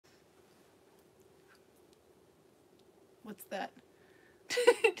What's that?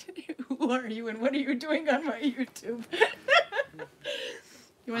 Who are you and what are you doing on my YouTube?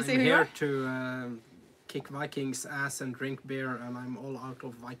 You want to say who you are? I'm here to kick Vikings' ass and drink beer, and I'm all out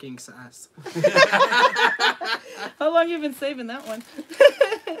of Vikings' ass. How long you been saving that one?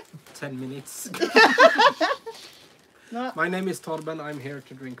 10 minutes. No. My name is Torben, I'm here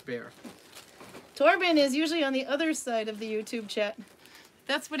to drink beer. Torben is usually on the other side of the YouTube chat.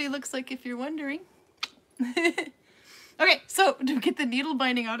 That's what he looks like if you're wondering. Okay, so to get the needle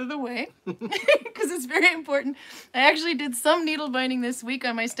binding out of the way, because it's very important, I actually did some needle binding this week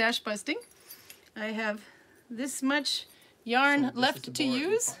on my stash busting. I have this much yarn left to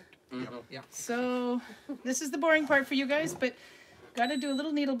use. Yeah. So this is the boring part for you guys, but got to do a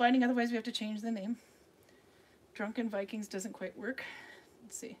little needle binding, otherwise we have to change the name. Drunken Vikings doesn't quite work.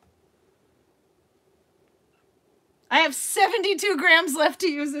 Let's see. I have 72 grams left to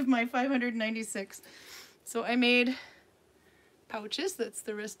use of my 596. So I made pouches. That's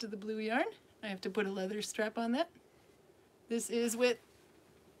the rest of the blue yarn. I have to put a leather strap on that. This is with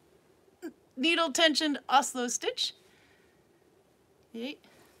needle tensioned Oslo stitch. Yay.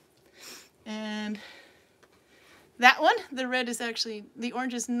 And that one, the red is actually, the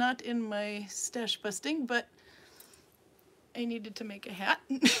orange is not in my stash busting, but I needed to make a hat.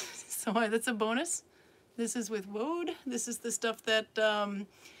 So that's a bonus. This is with woad. This is the stuff that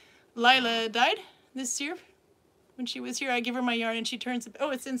Lila dyed this year. When she was here, I give her my yarn and she turns it.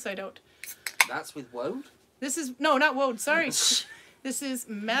 Oh, it's inside out. That's with woad? This is, no, not woad, sorry. This is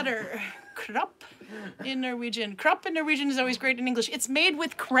madder. Krop in Norwegian. Krop in Norwegian is always great in English. It's made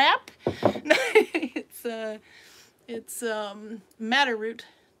with crap. It's madder root.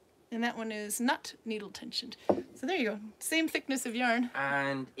 And that one is not needle tensioned. So there you go. Same thickness of yarn.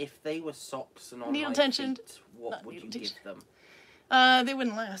 And if they were socks and on Needle my tensioned, feet, what would you give them? They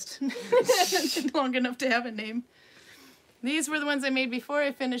wouldn't last long enough to have a name. These were the ones I made before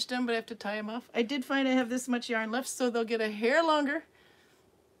I finished them, but I have to tie them off. I did find I have this much yarn left, so they'll get a hair longer.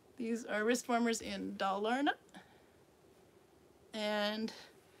 These are wrist warmers in Dalarna. And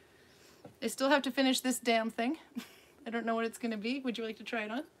I still have to finish this damn thing. I don't know what it's going to be. Would you like to try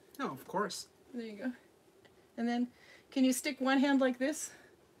it on? No, of course. There you go. And then, can you stick one hand like this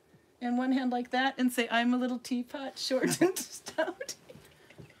and one hand like that and say, I'm a little teapot, short and stout?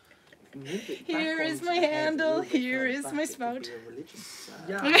 Here is my handle, here is my spout.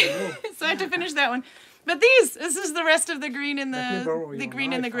 Yeah, So I have to finish that one. But this is the rest of the green and the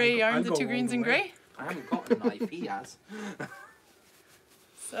green and the gray yarn, the two greens and gray. I haven't got a knife, he has.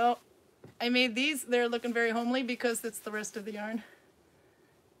 So I made these. They're looking very homely because that's the rest of the yarn.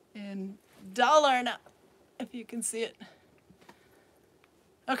 In Dalarna, if you can see it.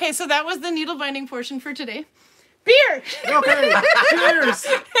 Okay, so that was the needle binding portion for today. Beer! Okay, cheers!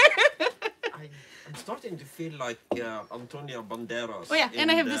 I'm starting to feel like Antonia Banderas. Oh yeah, and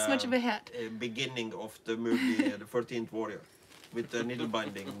I in have this much of a hat. Beginning of the movie The 13th Warrior, with the needle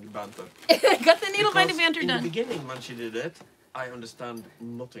binding banter. Got the needle binding banter in done. the beginning, when she did it, I understand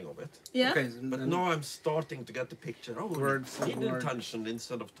nothing of it. Yeah. Okay, But now I'm starting to get the picture. Oh, Words and needle words. tension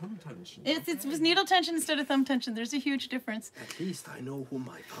instead of thumb tension. It was needle tension instead of thumb tension. There's a huge difference. At least I know who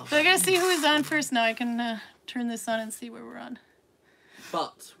my father So I gotta see who is on first now. I can turn this on and see where we're on.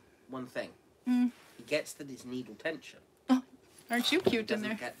 But, one thing. Mm. He gets that it's needle tension. Oh, aren't you He cute in doesn't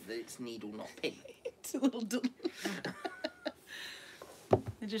there? get that it's needle, not pin. It's a little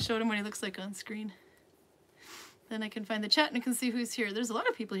I just showed him what he looks like on screen. Then I can find the chat and I can see who's here. There's a lot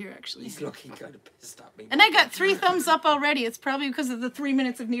of people here, actually. He's looking kind of pissed at me. And I got 3 thumbs up already. It's probably because of the 3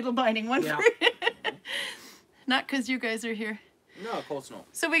 minutes of needle binding. One Yeah. for not because you guys are here. No, of course not.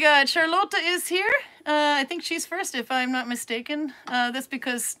 So we got Charlotta is here. I think she's first, if I'm not mistaken. That's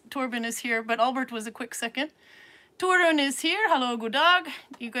because Torben is here, but Albert was a quick second. Torun is here. Hello, good dog.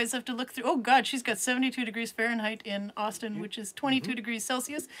 You guys have to look through. Oh, God, she's got 72 degrees Fahrenheit in Austin, which is 22 degrees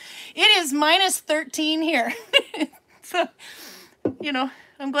Celsius. It is minus 13 here. So, you know,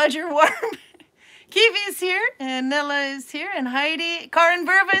 I'm glad you're warm. Kiwi's here, and Nella is here, and Heidi. Karin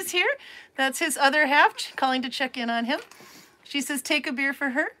Byom is here. That's his other half, calling to check in on him. She says, take a beer for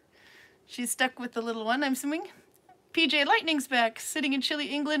her. She's stuck with the little one, I'm assuming. PJ Lightning's back, sitting in chilly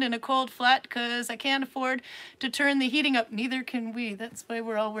England in a cold flat because I can't afford to turn the heating up. Neither can we. That's why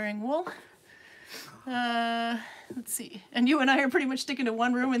we're all wearing wool. Let's see. And you and I are pretty much sticking to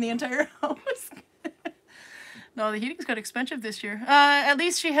one room in the entire house. No, the heating's got expensive this year. At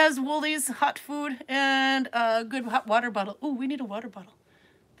least she has Woolies, hot food, and a good hot water bottle. Ooh, we need a water bottle.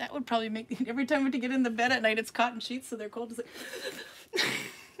 That would probably make... Every time we have to get in the bed at night, it's cotton sheets, so they're cold. It's like...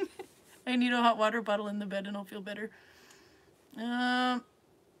 I need a hot water bottle in the bed and I'll feel better.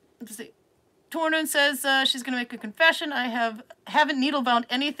 Let's see. Torben says she's going to make a confession. I haven't needle bound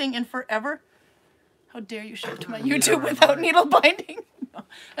anything in forever. How dare you show it to my YouTube without needle binding? No,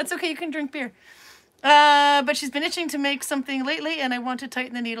 that's okay. You can drink beer. But she's been itching to make something lately, and I want to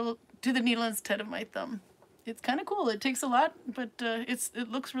tighten the needle to the needle instead of my thumb. It's kind of cool. It takes a lot, but it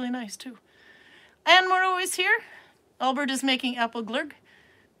looks really nice too. Anne Morrow is here. Albert is making apple glurg.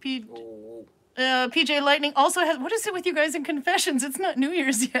 PJ Lightning also has... What is it with you guys in confessions? It's not New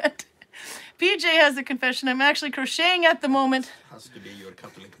Year's yet. PJ has a confession. I'm actually crocheting at the moment. Has to be your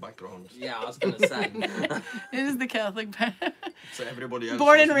Catholic background. Yeah, I was going to say. It is the Catholic background. So everybody else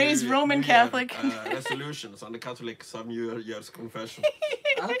Born has and raised Roman Catholic. Resolutions, and the Catholics have New Year's confession.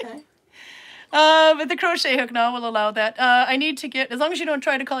 Okay. But the crochet hook now will allow that. I need to get... As long as you don't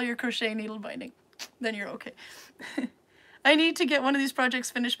try to call your crochet needle binding, then you're okay. I need to get one of these projects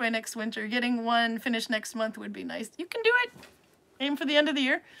finished by next winter. Getting one finished next month would be nice. You can do it. Aim for the end of the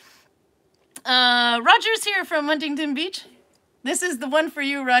year. Roger's here from Huntington Beach. This is the one for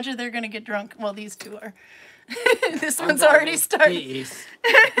you, Roger. They're going to get drunk. Well, these two are. This one's already started. He is.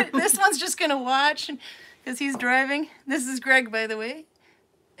 This one's just going to watch because he's driving. This is Greg, by the way.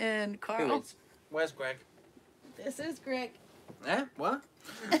 And Who Carl. is? Where's Greg? This is Greg. Eh? What?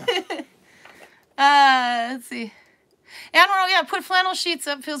 Let's see. Admiral, yeah, put flannel sheets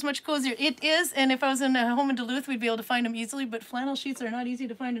up. Feels much cozier. It is, and if I was in a home in Duluth, we'd be able to find them easily, but flannel sheets are not easy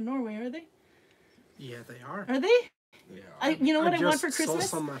to find in Norway, are they? Yeah, they are. Are they? Yeah. You know what I want for just Christmas?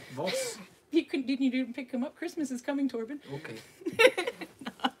 saw some at Voss. Didn't you pick them up? Christmas is coming, Torben. Okay.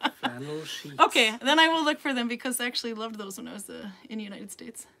 Flannel sheets. Okay, then I will look for them because I actually loved those when I was in the United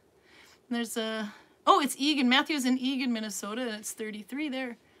States. And there's it's Egan. Matthew's in Egan, Minnesota, and it's 33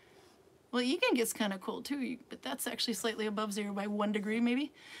 there. Well, Egan gets kind of cold too, but that's actually slightly above 0 by 1 degree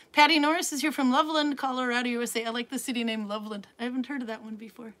maybe. Patty Norris is here from Loveland, Colorado, USA. I like the city name Loveland. I haven't heard of that one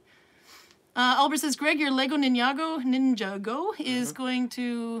before. Albert says, Greg, your Lego Ninjago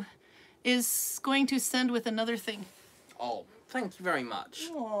is going to send with another thing. Oh, thank you very much.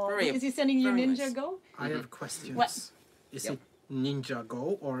 Aww. Is he sending you very nice. Ninjago? I have questions. What? Is Yep. it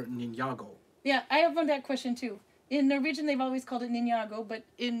Ninjago or Ninjago? Yeah, I have that question too. In Norwegian, they've always called it Ninjago, but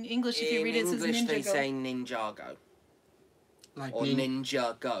in English, if you read it, it says In English, they Ninjago. say Ninjago. Like Or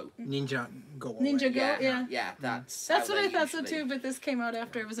Ninjago. Ninjago. Ninjago, yeah. Yeah, that's That's how what I they thought so usually- too, but this came out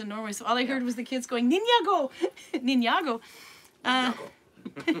after I was in Norway, so all I heard was the kids going, Ninjago! Ninjago.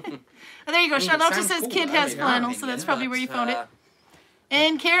 There you go. Charlotte sounds says cool, kid I has mean, flannel, I so that's mean, probably where you found it.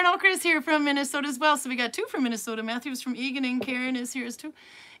 And Karen Olker is here from Minnesota as well, so we got 2 from Minnesota. Matthew's from Egan, and Karen is here as too.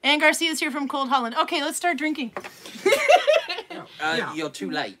 And Garcia's here from Cold Holland. Okay, let's start drinking. Yeah. You're too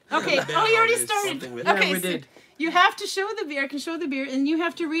late. Okay. Yeah, Oh, you already it's started. something with- Yeah, Okay, we so did. you have to show the beer. I can show the beer, and you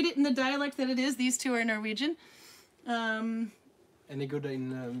have to read it in the dialect that it is. These 2 are Norwegian. Any good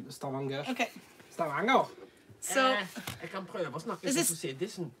in Stavanger? Okay. Stavanger. So, Jeg kan prøve å snakke Is sånn this- som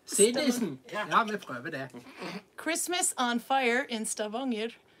Siddisen. Siddisen. Ja, vi prøver det. Christmas on Fire in Stavanger.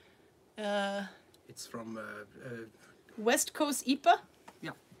 It's from West Coast IPA.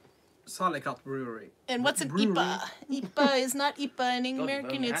 Salikat Brewery. And what's an Brewery. IPA? IPA is not IPA in you've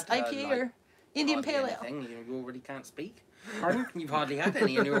American. only It's had, IPA like, or Indian Hardly Pale Ale. anything, you already can't speak. Pardon? You've hardly had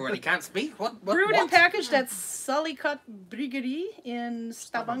any and you already can't speak. What? Brewed and what? packaged at Salikat Bryggeri in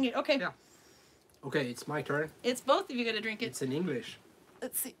Stavanger. Okay, Yeah. Okay, it's my turn. it's both of you got to drink it. It's in English.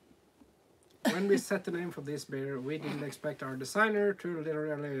 Let's see. When we set the name for this beer, we didn't expect our designer to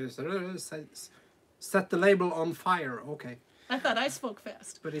literally set the label on fire. Okay. I thought I spoke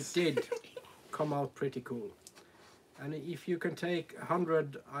fast. But it did come out pretty cool. And if you can take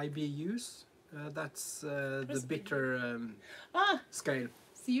 100 IBUs, that's the bitter scale.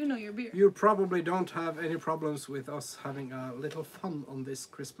 So you know your beer. You probably don't have any problems with us having a little fun on this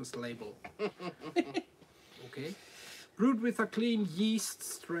Christmas label. Okay. Brewed with a clean yeast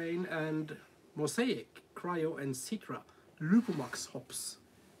strain and mosaic, cryo and citra, Lupomax hops.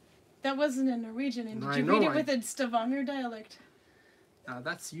 That wasn't in Norwegian. And did I you know, read it I- with a Stavanger dialect?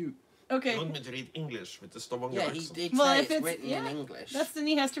 That's you. Okay. You want me to read English with the Stavanger Yeah, he accent? did Well, say if it's it's- written yeah, in English. Then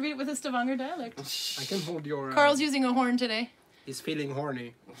he has to read it with a Stavanger dialect. I can hold your... Carl's using a horn today. He's feeling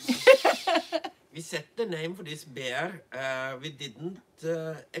horny. We set the name for this beer. We didn't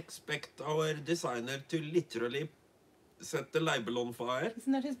expect our designer to literally set the label on fire.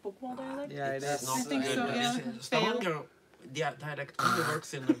 Isn't that his Bokmål dialect? Yeah, it That's is. not I think good. so, yeah. Stavanger dialect only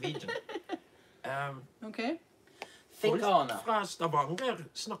works in Norwegian. Okay. Think Folk Anna. fra Stavanger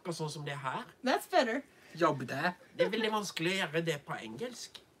snakker sånn som det her. That's better. Jobb det. Det er veldig vanskelig å gjøre det på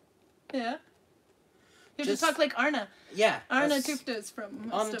engelsk. Yeah. You have Just- to talk like Arna. Yeah. Arna that's- Tufte is from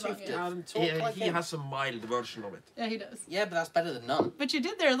Arne Stavanger. Tufte. Talk like He him. has a mild version of it. Yeah, he does. Yeah, but that's better than none. But you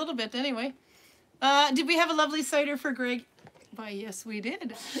did there a little bit anyway. Did we have a lovely cider for Greg? Why, yes, we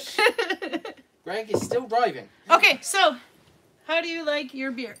did. Greg is still driving. Okay, so how do you like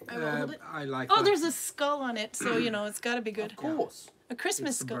your beer? I will hold it. I like Oh, that. there's a skull on it, so, you know, it's got to be good. Of course. A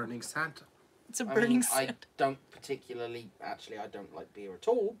Christmas It's the skull. burning Santa. It's a I burning mean, Santa. I don't particularly, actually, I don't like beer at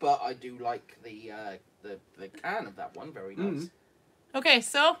all, but I do like the can of that one. Very nice. Okay,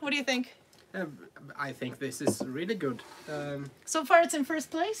 so what do you think? I think this is really good. So far, it's in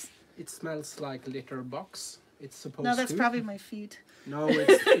first place. It smells like litter box. It's supposed No, that's to. probably my feet. No,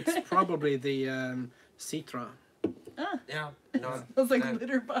 it's probably the Citra. Ah, Yeah. No, smells like that-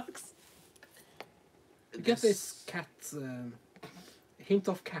 litter box. You get this cat hint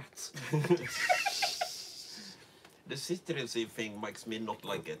of cat. The citrusy thing makes me not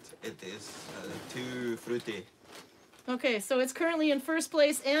like it. It is too fruity. Okay, so it's currently in first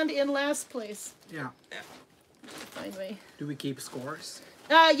place and in last place. Yeah. Fine way. Do we keep scores?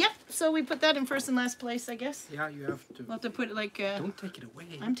 Yep. So we put that in first and last place, I guess. Yeah, you have to. We'll have to put it like. Don't take it away.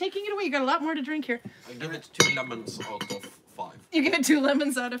 I'm taking it away. You got a lot more to drink here. I give it 2 lemons out of 5. You give it 2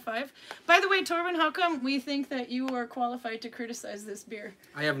 lemons out of 5. By the way, Torben, how come we think that you are qualified to criticize this beer?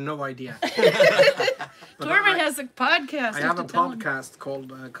 I have no idea. But Torben has a podcast. I you have a to tell him. podcast called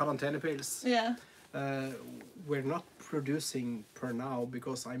Karantenepils. Yeah. We're not producing per now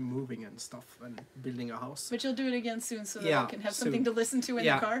because I'm moving and stuff and building a house. But you'll do it again soon so that Yeah, I can have soon. something to listen to in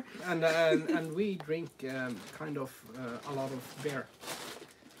the car. and we drink kind of a lot of beer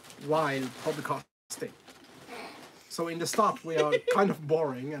while podcasting. So in the start we are kind of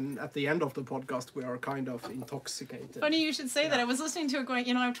boring, and at the end of the podcast we are kind of intoxicated. Funny you should say that. I was listening to it going,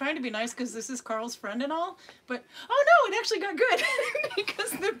 you know, I'm trying to be nice because this is Carl's friend and all, but oh no, it actually got good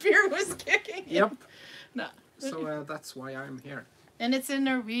because the beer was kicking in. Yep. No. So that's why I'm here. And it's in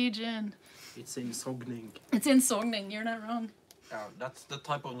Norwegian. It's in Sogning. It's in Sogning, you're not wrong. That's the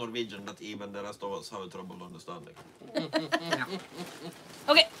type of Norwegian that even the rest of us have trouble understanding. Yeah.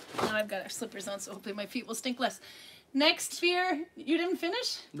 Okay, now I've got our slippers on, so hopefully my feet will stink less. Next beer, you didn't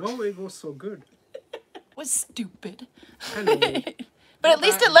finish? No, it was so good. Was stupid. Hello. But at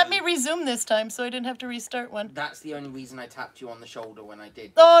least it let me resume this time, so I didn't have to restart one. That's the only reason I tapped you on the shoulder when I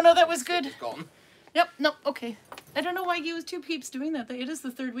did. Oh, no, that was good. It's gone. Yep, no, okay. I don't know why you was 2 peeps doing that. It is the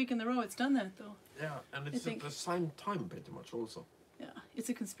 3rd week in the row it's done that, though. Yeah, and it's at the same time pretty much also. Yeah, it's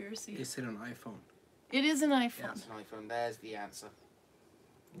a conspiracy. Is it an iPhone? It is an iPhone. That's an iPhone. There's the answer.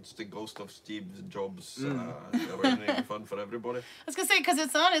 It's the ghost of Steve Jobs ruining fun for everybody. I was going to say, because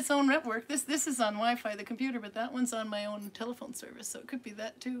it's on its own network. This is on Wi-Fi, the computer, but that one's on my own telephone service, so it could be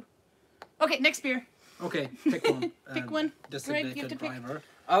that, too. Okay, next beer. Okay, pick one. Pick one. Designated Greg, you have to pick. driver.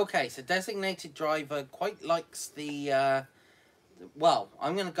 Okay, so designated driver quite likes the. Well,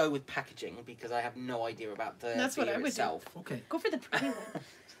 I'm going to go with packaging because I have no idea about the That's what beer I would do. itself. Okay. Go for the pretty one.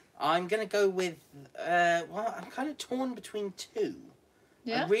 I'm going to go with. Well, I'm kind of torn between 2.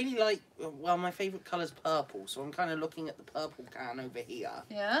 Yeah? I really like. Well, my favourite colour's purple, so I'm kind of looking at the purple can over here,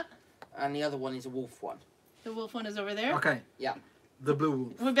 Yeah? and the other one is a wolf one. The wolf one is over there. Okay. Yeah. The blue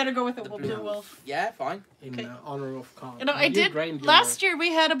wolf. We better go with the The blue blue wolf. Yeah, fine. In Okay. honor of Karl. You know, I did. drained Last year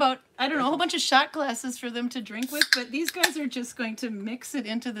we had about, I don't know, a whole bunch of shot glasses for them to drink with, but these guys are just going to mix it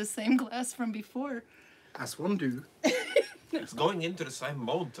into the same glass from before. As one do. It's going into the same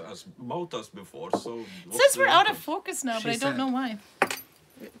mode as before, so... It says we're out of focus now, but I She don't said. know why.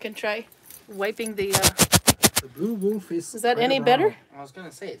 We can try wiping the... The blue wolf is... Is that quite any brown. better? I was going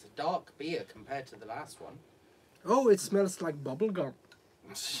to say it's a dark beer compared to the last one. Oh, it smells like bubblegum.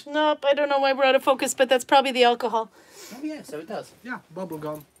 Nope, I don't know why we're out of focus, but that's probably the alcohol. Oh yeah, so it does. Yeah,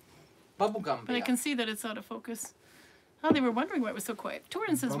 bubblegum. Bubblegum But beer. I can see that it's out of focus. Oh, they were wondering why it was so quiet.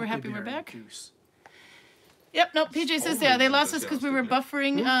 Torrin says we're Bumpy happy we're berry back. juice. Yep, no, PJ says, yeah, they lost us because we were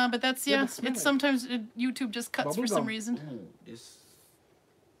buffering, but that's, Yeah, yeah, but smell it's it. sometimes YouTube just cuts for some Bubblegum. reason. This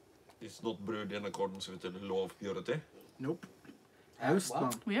is not brewed in accordance with the law of purity. Nope. What?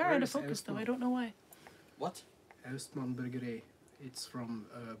 Austman. We are Where out of is focus, though. Austman? I don't know why. What? Austman Bryggeri. It's from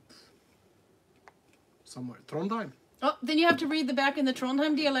somewhere. Trondheim. Oh, then you have to read the back in the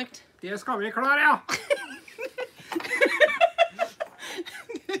Trondheim dialect. Det ska vi klara!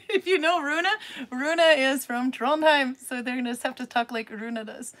 If you know Runa, Runa is from Trondheim, so they're going to have to talk like Runa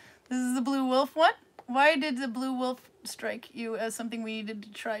does. This is the Blue Wolf one. Why did the Blue Wolf strike you as something we needed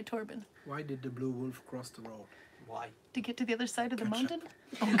to try, Torben? Why did the blue wolf cross the road? Why? To get to the other side of the Ketchup. mountain?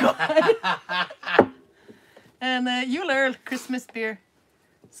 Oh, God. And Juleøl Christmas beer.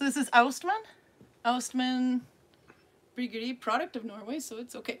 So this is Austman. Austman Bryggeri, product of Norway, so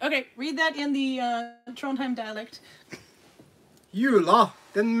it's okay. Okay, read that in the Trondheim dialect. Jula,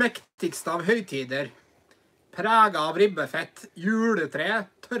 den mäktigste av högtider. Prega av ribbefett, juletre,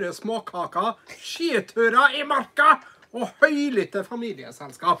 tørre småkaker, skiturer i marka og høylytte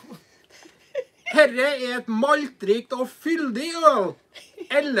familieselskap. Herre er et maltrikt og fyldig øl.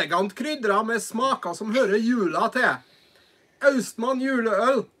 Elegant krydra med smaker som hører jula til. Austmann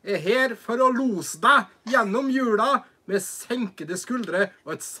juleøl er her for å lose deg gjennom jula med senkede skuldre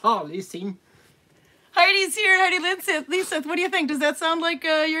og et salig sinn. Heidi's here. Heidi Lisa, what do you think? Does that sound like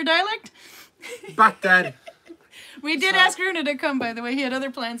your dialect? Better. We did ask Rune to come, by the way. He had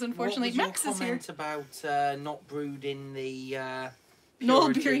other plans, unfortunately. What was Max your is here. comment about not brewed in the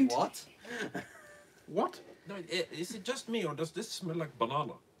Nalbinding. purity what? What? No, is it just me or does this smell like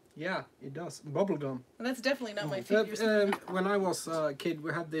banana? Yeah, it does. Bubblegum. Well, that's definitely not my favorite. When I was a kid,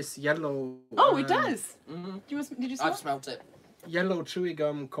 we had this yellow... Oh, it does. Mm-hmm. Did you smell I've smelt it. Yellow chewy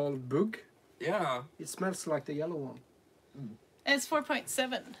gum called Bug. Yeah. It smells like the yellow one. It's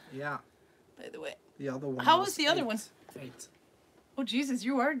 4.7, Yeah, by the way. the other one. How was the other one? 8. Oh, Jesus,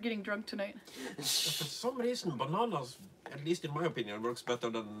 you are getting drunk tonight. For some reason, bananas, at least in my opinion, works better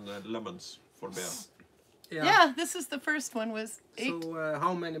than lemons for beer. Yeah, this is the first one, was 8. So,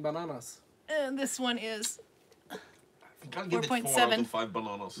 how many bananas? And this one is... I think I'll give it 4 out 4.7. of 5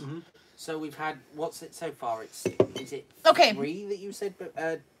 bananas. Mm-hmm. So we've had, what's it so far? Is it Okay. 3 that you said?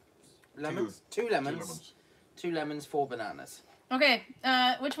 Lemons? 2 lemons. 2 lemons, 4 bananas. Okay,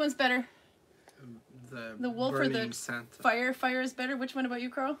 which one's better? The wolf or the Burning Santa. fire? Fire is better. Which one about you,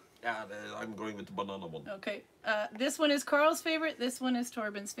 Karl? Yeah, I'm going with the banana one. Okay, this one is Karl's favorite. This one is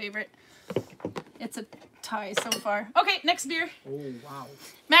Torben's favorite. It's a tie so far. Okay, next beer. Oh, wow.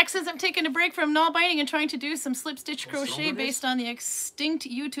 Max says, I'm taking a break from Nalbinding and trying to do some slip stitch crochet strawberries? based on the extinct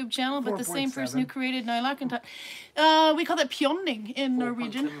YouTube channel, but the same person who 4.7. created Nylaken. We call that pjoning in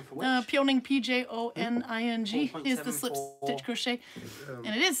Norwegian. 4.7 for which? Pjoning, P-J-O-N-I-N-G, is the 4.7 slip for- stitch crochet.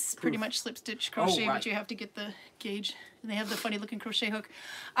 And it is pretty much slip stitch crochet, right. but you have to get the gauge. And they have the funny looking crochet hook.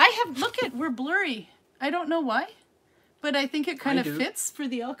 I have, look at, we're blurry. I don't know why, but I think it kind I of do. fits for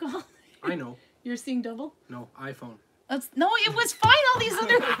the alcohol. I know. You're seeing double? No, iPhone. No, it was fine. All these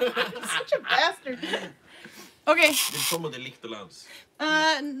other... Such a bastard. Okay. Did somebody lick the lens?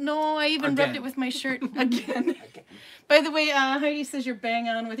 No, I even rubbed Again. it with my shirt again. By the way, Heidi says you're bang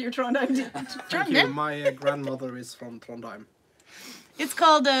on with your Trondheim. Thank you. My grandmother is from Trondheim. It's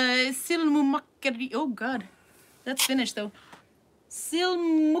called Silmumakkeri. Oh, God. That's Finnish, though.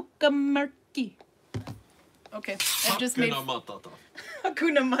 Silmukkamerkki. Okay, I just made Hakuna Matata.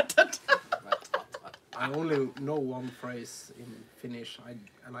 Hakuna Matata. I only know one phrase in Finnish,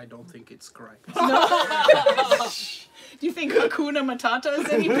 and I don't think it's correct. Do you think Hakuna Matata is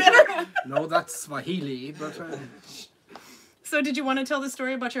any better? No, that's Swahili, but... So did you want to tell the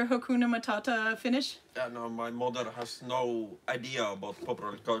story about your Hakuna Matata Finnish? Yeah, no, my mother has no idea about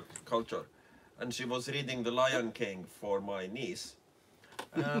popular culture. And she was reading The Lion King for my niece.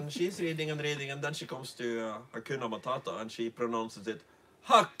 And she's reading, and then she comes to Hakuna Matata, and she pronounces it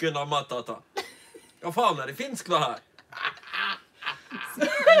Hakuna Matata. Vad fan är det finsk det här?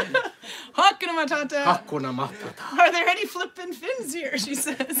 Hakuna Matata. Hakuna Matata. Are there any flippin' Finns here? She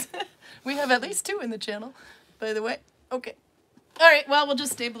says. We have at least 2 in the channel, by the way. Okay. All right, well, we'll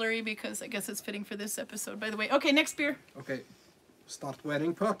just stay blurry because I guess it's fitting for this episode, by the way. Okay, next beer. Okay, start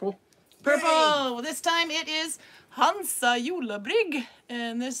wearing purple. Purple. This time it is Hansa Julebrygg.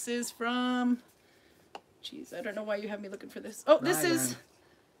 And this is from... Jeez, I don't know why you have me looking for this. Oh, this is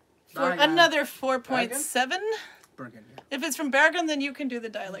for Bergen. another 4.7. Bergen, yeah. If it's from Bergen, then you can do the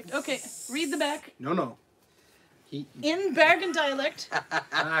dialect. Okay, read the back. No. In Bergen dialect.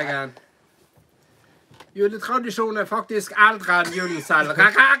 Bergen. Juletradisjon er faktisk eldre enn julen selv.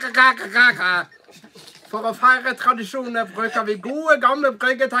 For å feire tradisjoner bruker vi gode, gamle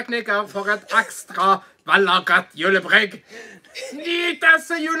bryggeteknikker for et ekstra vellaget julebrygg. Nyt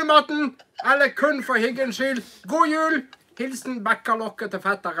disse julematen, eller kun for hyggens skyld. God jul! Hilsen bekkalokket til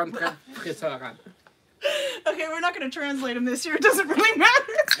fetteren til frisøren. Okay, we're not going to translate him this year. It doesn't really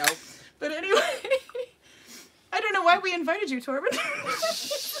matter. Nope. But anyway, I don't know why we invited you, Torben.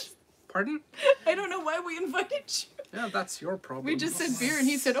 Pardon? I don't know why we invited you. Yeah, that's your problem. We just said beer, and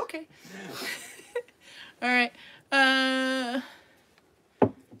he said okay. All right.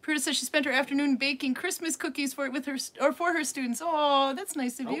 Pruda says she spent her afternoon baking Christmas cookies for her students. Oh, that's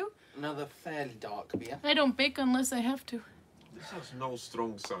nice of you. Another fairly dark beer. I don't bake unless I have to. This has no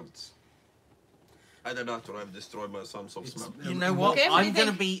strong scents. Either that or I've destroyed my sense of smell. You know what? Okay, what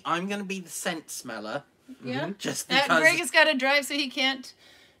do you I'm gonna be the scent smeller. Yeah. Just because. Greg has got to drive, so he can't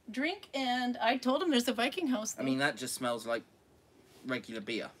drink. And I told him there's a Viking house. I mean, that just smells like regular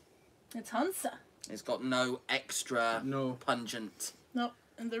beer. It's Hansa. It's got no extra No. pungent. No.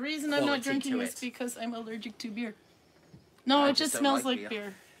 And the reason I'm not quality drinking to is it. because I'm allergic to beer. No, I it just just don't smells like like beer.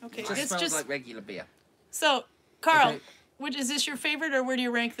 beer. Okay, It just it's smells just like regular beer. so. Carl, Okay. which is this your favorite, or where do you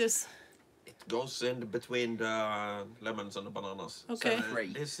rank this? It goes in between the lemons and the bananas. Okay. So,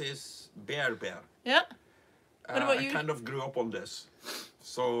 Great. this is beer. Yeah. What about I you? kind of grew up on this.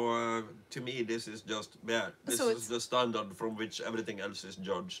 So to me, this is just beer. This So is the standard from which everything else is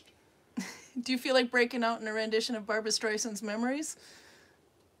judged. Do you feel like breaking out in a rendition of Barbra Streisand's Memories?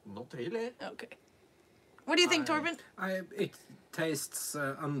 Not really. Okay. What do you think, Torben? It tastes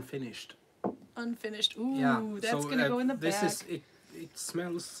unfinished. Unfinished. Ooh, Yeah, that's so, gonna go in the this back. is it. It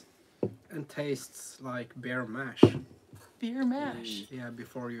smells and tastes like beer mash. Beer mash. Yeah,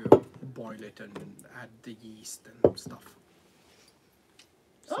 before you boil it and add the yeast and stuff.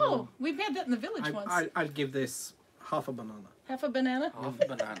 Oh, we've had that in the village once. I'll give this half a banana. Half a banana. Half a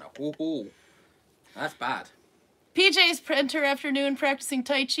banana. Ooh. That's bad. PJ's spent afternoon practicing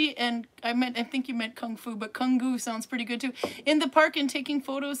Tai Chi, and I think you meant Kung Fu, but Kung Gu sounds pretty good too. In the park and taking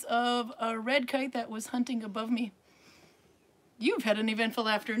photos of a red kite that was hunting above me. You've had an eventful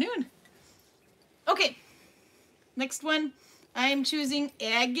afternoon. Okay, next one. I'm choosing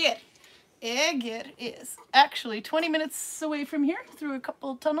Agate. Agate is actually 20 minutes away from here through a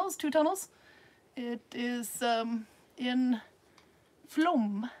couple tunnels, 2 tunnels. It is in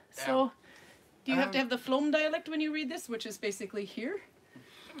Flom. So do you have to have the Flom dialect when you read this, which is basically here?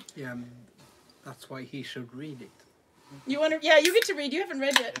 Yeah, that's why he should read it. You want to? Yeah, you get to read. You haven't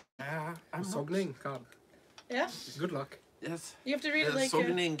read yet. I'm Sogning, Karl. Yeah, Good luck. Yes. you have to read it like.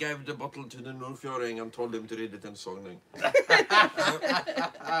 Sogning gave the bottle to the Nordfjording and told him to read it in Sogning.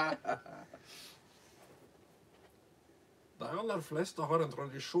 De aller fleste har en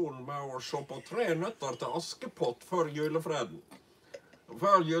tradisjon med å se på 3 nøtter til Askepott før julefreden.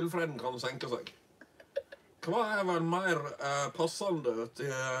 Før julefreden kan senke seg. Hva er vel mer passende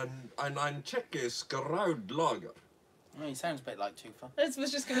til en tsjekkisk rød lager? Oh, he sounds a bit like Tufa. I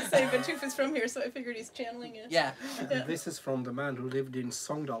was just gonna say, but Toof is from here, so I figured he's channeling it. Yeah. This is from the man who lived in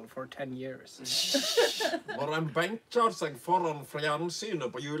Sogndal for 10 years. Når en benker seg foran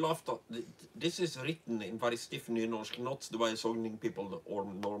fjernsynet på julaften. This is written in very stiff nynorsk, not the way Sogning people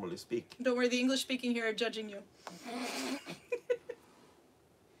normally speak. Don't worry, the English-speaking here are judging you.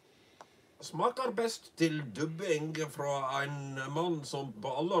 Smaker best til dubbing fra en mann som på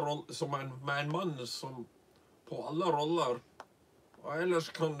alle roller, som med en mann som på alle roller. Og ellers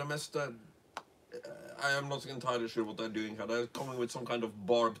kan det meste I am not entirely sure what they're doing here. They're coming with some kind of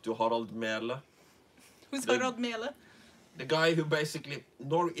barb to Harald Mele. Who's Harald Mele? The guy who basically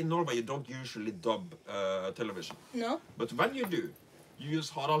in Norway you don't usually dub television. No? But when you do, you use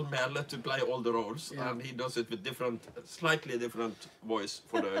Harald Mele to play all the roles, Yeah. and he does it with slightly different voice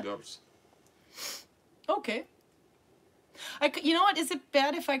for the girls. Okay. You know what? Is it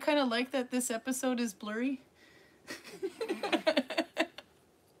bad if I kind of like that this episode is blurry?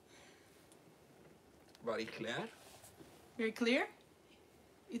 Very clear. Very clear?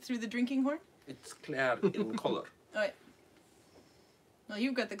 You threw the drinking horn? It's clear in color. Oh, yeah. Well,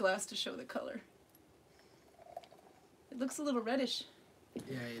 you've got the glass to show the color. It looks a little reddish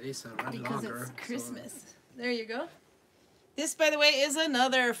Yeah, it is a red because lager. it's Christmas. There you go. This, by the way, is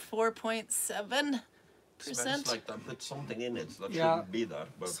another 4.7%. Smells like they put something in it that Yeah. shouldn't be there.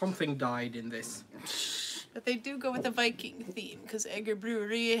 But Something died in this. But they do go with a Viking theme because Egger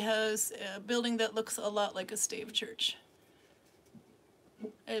Brewery has a building that looks a lot like a stave church.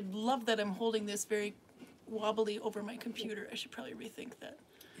 I love that I'm holding this very wobbly over my computer. I should probably rethink that.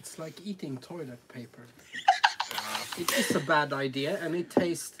 It's like eating toilet paper. It is a bad idea, and it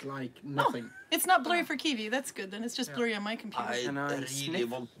tastes like nothing. It's not blurry for Kiwi. That's good. Then it's just blurry on my computer. I Can I really sniff?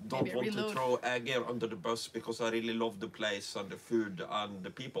 don't Maybe I want to reload. throw Egger under the bus because I really love the place and the food and the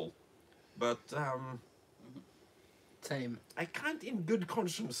people. But Same. I can't in good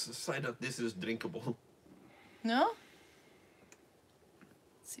conscience say that this is drinkable. No?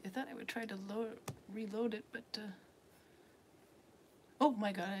 Let's see, I thought I would try to reload it, but oh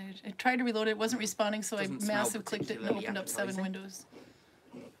my god, I tried to reload it, it wasn't responding, so Doesn't I smell massive clicked it and particularly opened up 7 appetizing. windows.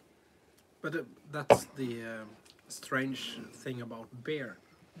 But that's the strange thing about beer.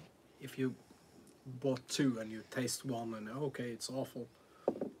 If you bought 2 and you taste 1 and okay, it's awful,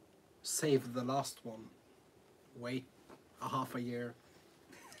 save the last one. Wait a half a year,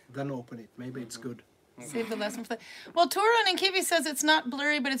 then open it. Maybe it's good. Save the last one for that. Well, Torun and Kiwi says it's not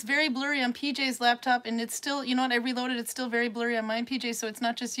blurry, but it's very blurry on PJ's laptop, and it's still, you know what, I reloaded, it's still very blurry on mine, PJ, so it's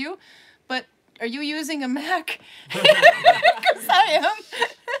not just you. But are you using a Mac? Because I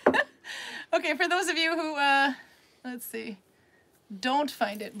am. Okay, for those of you who, let's see, don't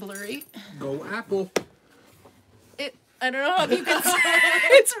find it blurry. Go Apple. I don't know how you can see.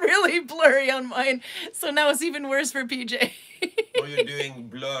 It's really blurry on mine. So now it's even worse for PJ. Or you're doing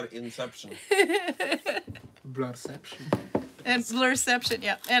blur inception. Blurception. And blurception,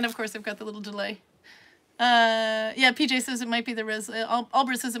 yeah. And of course I've got the little delay. Yeah, PJ says it might be the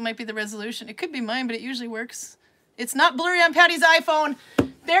Albert says it might be the resolution. It could be mine, but it usually works. It's not blurry on Patty's iPhone.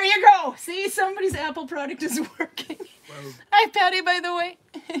 There you go. See, somebody's Apple product is working. Well, Hi, Patty, by the way.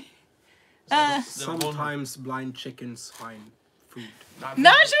 sometimes blind chickens find food.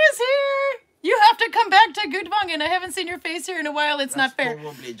 Nasha's here. You have to come back to Gudvangen. I haven't seen your face here in a while. It's not fair.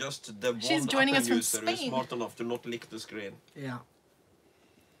 Probably just the She's one joining Apple us from user who's Spain. smart enough to not lick the screen. Yeah.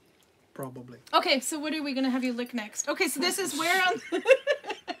 Probably. Okay, so what are we going to have you lick next? Okay, so this is where on...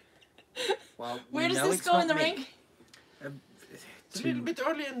 Well, Where you does know this it's go in not the me. rank? It's a little bit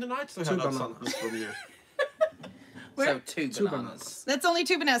early in the night to Two have that bananas. sentence from you. So two Two bananas. bananas. That's only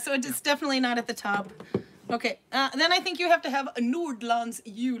 2 bananas, so it's definitely not at the top. Okay, then I think you have to have a Nordlands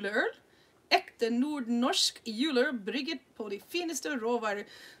Juleøl. Ekte nordnorsk juleøl brygget på de fineste råvarer.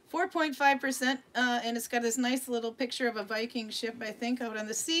 4.5%, and it's got this nice little picture of a Viking ship, I think, out on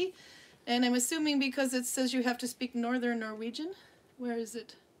the sea. And I'm assuming because it says you have to speak Northern Norwegian. Where is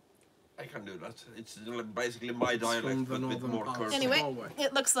it? I can do that. It's basically my It's dialect, from the but with northern more part. curves. Anyway, Norway.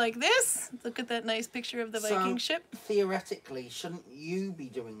 it looks like this. Look at that nice picture of the Viking ship. Theoretically, shouldn't you be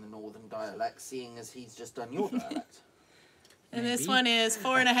doing the northern dialect, seeing as he's just done your dialect? And this Maybe. one is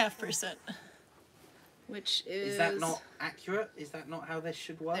 4.5%. Which is... Is that not accurate? Is that not how this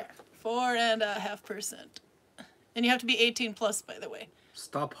should work? There, 4.5%. And you have to be 18 plus, by the way.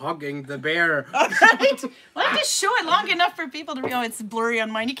 Stop hugging the bear. All right. Well, I just show it long enough for people to read. Oh, it's blurry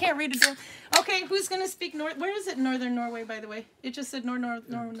on mine. You can't read it. Okay, who's going to speak North? Where is it? Northern Norway, by the way. It just said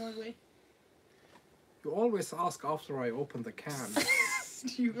Norway. You always ask after I open the can.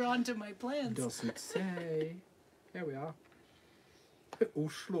 You're on to my plans. Doesn't say. Here we are.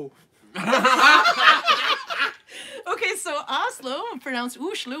 Oslo. Okay, so Oslo, pronounced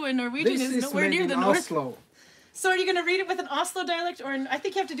Oslo in Norwegian, This is is nowhere made near in the north. Oslo. So are you going to read it with an Oslo dialect? Or I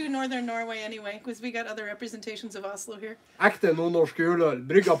think you have to do Northern Norway anyway, because we got other representations of Oslo here. Ekte nordnorsk juleøl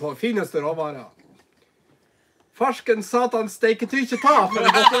brygga på fineste råvarer. Farsken satan steikety ikke ta for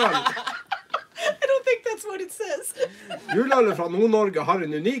det godt øl. I don't think that's what it says. Juleølet fra Nord-Norge har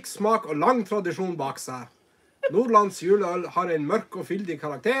en unik smak og lang tradisjon bak seg. Nordlands juleøl har en mørk og fyldig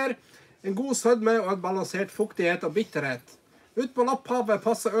karakter, en god sødme og en balansert fuktighet og bitterhet. Ut på Lapphavet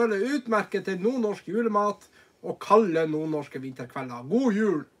passer ølet utmerket til nordnorsk julemat og kalde nordnorske vinterkvelder. God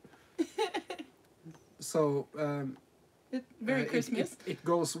jul! So, Very Christmas. it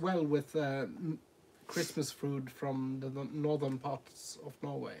goes well with Christmas food from the northern parts of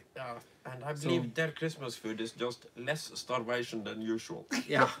Norway. Yeah, and I believe their Christmas food is just less starvation than usual.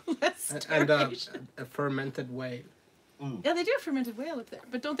 Yeah, Less and starvation. a fermented whale. Yeah, they do have fermented whale up there.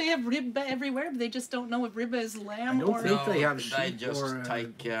 But don't they have ribba everywhere? They just don't know if ribba is lamb I don't or... think they have they sheep just or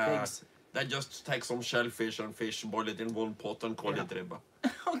take pigs. they just take some shellfish and fish, boil it in one pot and call it ribba.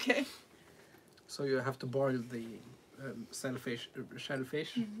 Okay. So you have to boil the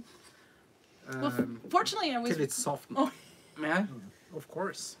shellfish. Well, fortunately, I was... Till it's soft. Oh. Yeah. Of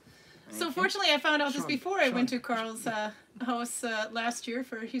course. So fortunately, I found out this Sean, before I went to Sean. Karl's house last year.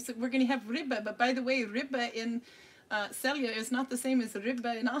 He said, we're going to have ribba. But by the way, ribba in Selja is not the same as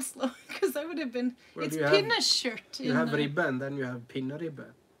ribba in Oslo. Because I would have been... Well, it's you have- pinnekjøtt. You have ribbe and then you have pinneribbe.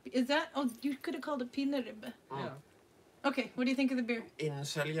 Is that... Oh, you could have called it pinneribbe. Yeah. Okay, what do you think of the beer? In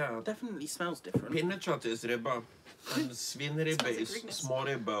Selja, Definitely smells different. pinnekjøtt is ribba, and svineribbe Smells like is Greekness.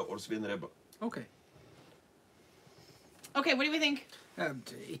 småribbe or svineribbe. Okay. Okay, what do we think?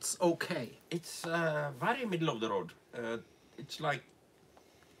 It's okay. It's very middle of the road. It's like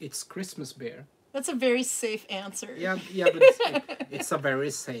It's Christmas beer. That's a very safe answer. Yeah, but it's a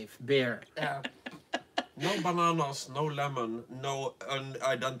very safe beer. no bananas, no lemon, no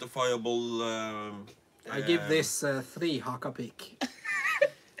unidentifiable. I give this 3 hakapik.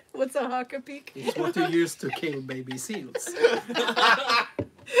 What's a haka peak? It's what you use to kill baby seals.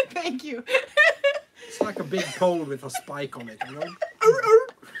 Thank you. It's like a big pole with a spike on it, you know?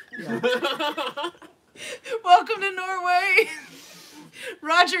 Yeah. Welcome to Norway.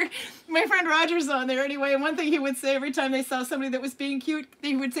 Roger, my friend Roger's on there anyway, and one thing he would say every time they saw somebody that was being cute,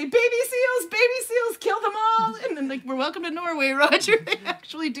 he would say, baby seals, kill them all. And then like, we're welcome to Norway, Roger. They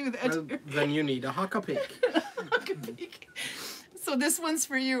actually do that. Well, then you need a hakapik. So this one's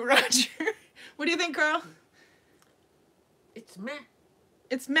for you, Roger. What do you think, Karl? It's meh.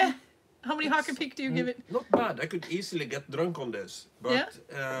 It's meh. How many haka peak do you give it? Not bad. I could easily get drunk on this, but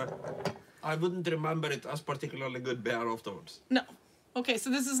Yeah? I wouldn't remember it as particularly good beer afterwards. No. Okay, so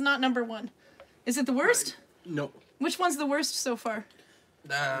this is not number 1. Is it the worst? No. Which one's the worst so far?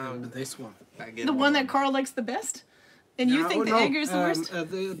 This one. The one that Karl likes the best? And you think the Egger's the worst?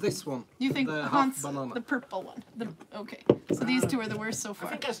 This one. You think the Hans, half banana. the purple one? Okay, so these two are the worst so I far.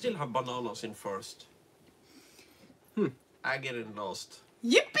 think I still have bananas in first. I get in last.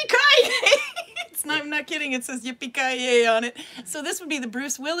 Yippee-ki-yay! I'm not kidding, it says yippee-ki-yay on it. So this would be the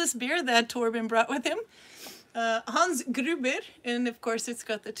Bruce Willis beer that Torben brought with him. Hans Gruber, and of course it's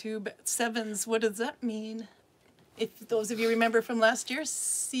got the two sevens. What does that mean? If those of you remember from last year,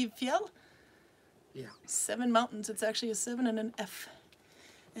 Sivfjell? Yeah. 7 mountains. It's actually a 7 and an F.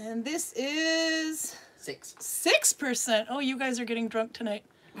 And this is 6%. Oh, you guys are getting drunk tonight.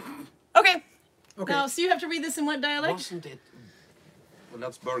 Okay. Now, so you have to read this in what dialect? Wasn't it? Well,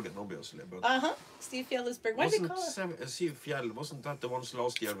 that's Bergen, obviously. But Sivfjell is Bergen. What do they call it? Sivfjell, wasn't that the ones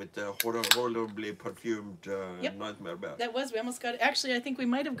last year with the horribly perfumed nightmare bear? That was. We almost got it. Actually, I think we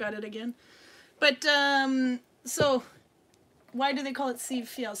might have got it again. But, so, why do they call it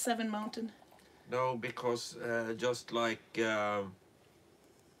Sivfjell, 7 mountain? No, because just like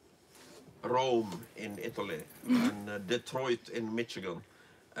Rome in Italy and Detroit in Michigan,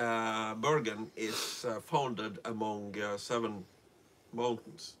 Bergen is founded among 7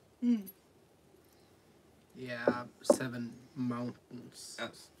 mountains. Yeah, 7 mountains.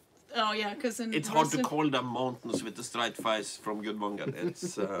 Yes. Oh, yeah, because it's hard to call them mountains with the straight face from Gudvangen.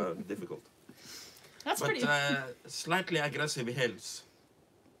 It's difficult. That's pretty... slightly aggressive hills.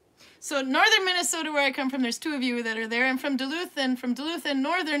 So northern Minnesota, where I come from, there's 2 of you that are there. I'm from Duluth, and from Duluth and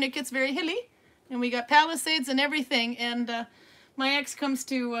northern, it gets very hilly. And we got Palisades and everything. And my ex comes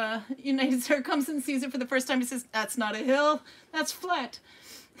to United States, comes and sees it for the first time. He says, that's not a hill, that's flat.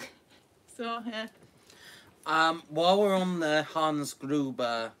 So, yeah. While we're on the Hans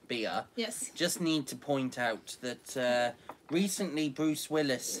Gruber beer, yes, just need to point out that recently Bruce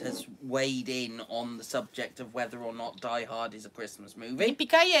Willis has weighed in on the subject of whether or not Die Hard is a Christmas movie.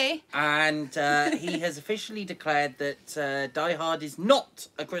 Yippee-ki-yay! And he has officially declared that Die Hard is not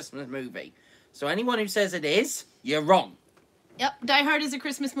a Christmas movie. So anyone who says it is, you're wrong. Yep, Die Hard is a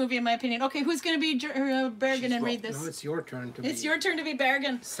Christmas movie in my opinion. Okay, who's going to be Bergen and read this? No, it's your turn to be... It's your turn to be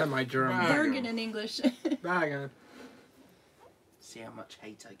Bergen. Semi-German. Bergen in English. Bergen. See how much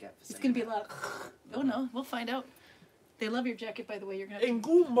hate I get for saying It's going to be a lot of... Oh no, we'll find out. They love your jacket, by the way. You're gonna... En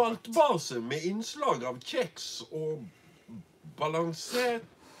god maltbase med inslag av kex och balanserat...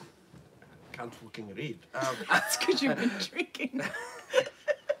 Can't fucking read. That's because you've been drinking.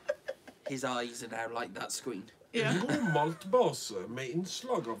 His eyes are now like that screen. Yeah. En god maltbase med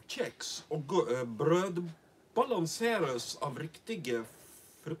inslag av kex och bröd balanseras av riktiga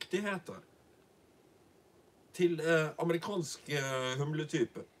fruktigheter till amerikansk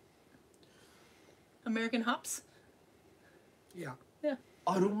humletyper. American hops? Ja. Yeah.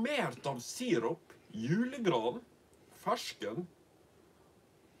 Aromert av sirop, julegran, fersken,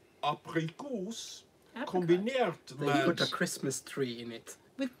 aprikos, kombinert They med... put a Christmas tree in it.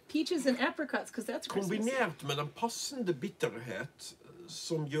 With peaches and apricots, because that's Christmas. Kombinert med en passende bitterhet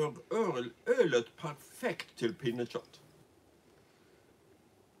som gör ölet perfekt till pinnekött.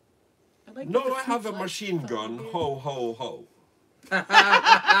 Like Now I have a machine gun, ho ho ho.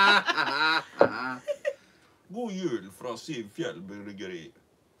 God jul fra Sivfjell bryggeri.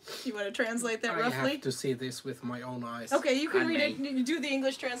 You want to translate that I roughly? have to see this with my own eyes. Okay, you can read it. Do the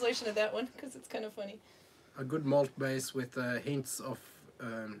English translation of that one, because it's kind of funny. A good malt base with hints of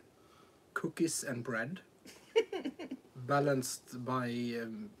cookies and bread. Balanced by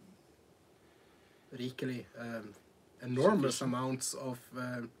rikelig, enormous amounts of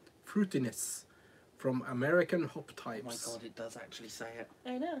fruitiness from American hop types. Oh my god, it does actually say it.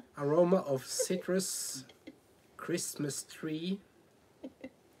 I know. Aroma of citrus, Christmas tree,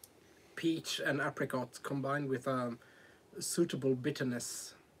 peach and apricot combined with a suitable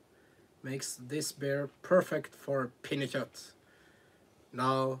bitterness makes this beer perfect for pinnekött.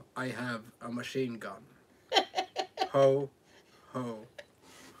 Now I have a machine gun. Ho, ho,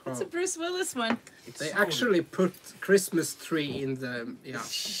 ho. It's a Bruce Willis one. They actually put Christmas tree in the... yeah.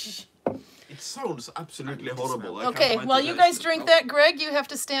 It sounds absolutely horrible. I Okay, can't while wait you to guys taste it. drink that, Greg, you have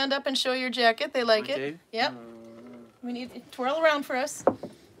to stand up and show your jacket. They like I it. do? Yep. We need to twirl around for us.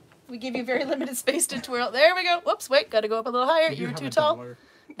 We give you very limited space to twirl. There we go. Whoops, wait, got to go up a little higher. Do you You're have too a tall. dollar?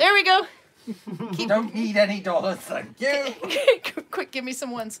 There we go. Don't need any dollars, thank you. Quick, give me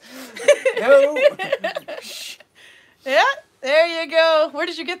some ones. No. Yeah, there you go. Where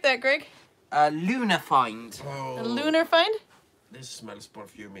did you get that, Greg? Luna Find. Oh, A lunar find? this smells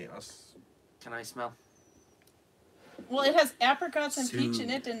perfumey. Can I smell? Well, it has apricots and peach in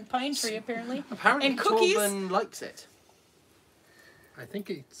it and pine tree, apparently. Apparently And cookies. Torben likes it. I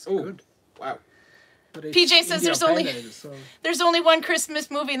think it's Ooh. good. Wow. But it's PJ says India there's only- Pale Ale, so... There's only one Christmas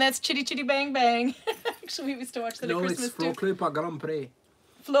movie, and that's Chitty Chitty Bang Bang. Actually, we used to watch that at No, Christmas it's too. Flåklypa Grand Prix.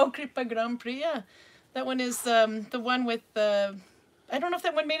 Flåklypa Grand Prix, yeah. That one is the one with the... I don't know if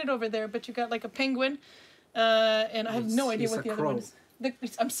that one made it over there, but you got like a penguin. And I have no idea He's what a the other one crow.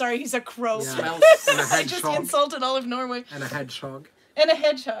 is. I'm sorry, he's a crow. Yeah. Smells, And a I just hedgehog. insulted all of Norway. And a hedgehog. And a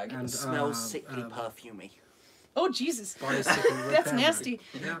hedgehog. And smells sickly perfumey. Oh, Jesus. bicycle That's repairman. nasty.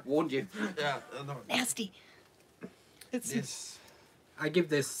 Yeah. Warned you. Yeah, no, Nasty. It's this. I give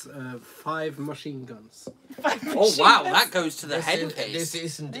this 5 machine guns. Oh wow, that goes to the This headpiece.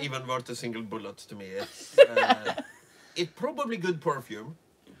 isn't even worth a single bullet to me. It's probably good perfume,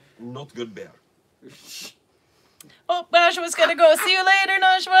 not good beer. Oh, Najwa's gonna go. See you later,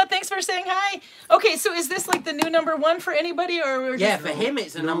 Najwa. Thanks for saying hi. Okay, so is this like the new number 1 for anybody, or we're Yeah, just for him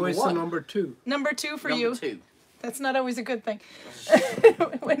it's a No, number it's one. a number 2. number 2 for Number you? two. That's not always a good thing.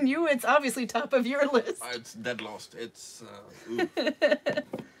 When you, it's obviously top of your list. It's dead last. It's. If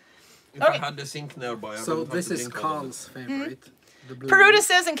Okay. I had the sink nearby, I So wouldn't have this to is drink all of it. Carl's favorite. The blue Peruta one.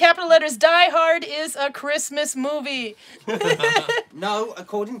 says in capital letters, Die Hard is a Christmas movie. No,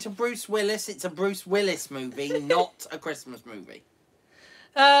 according to Bruce Willis, it's a Bruce Willis movie, not a Christmas movie.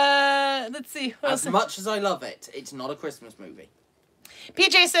 Let's see. What As else? much as I love it, it's not a Christmas movie.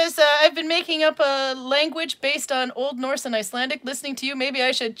 PJ says, I've been making up a language based on Old Norse and Icelandic. Listening to you, maybe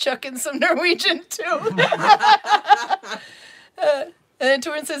I should chuck in some Norwegian too. And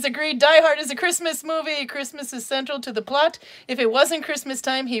Torben says, agreed, Die Hard is a Christmas movie. Christmas is central to the plot. If it wasn't Christmas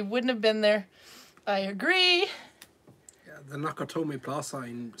time, he wouldn't have been there. I agree. Yeah, the Nakatomi Plaza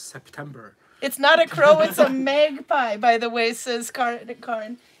in September. It's not a crow, it's a magpie, by the way, says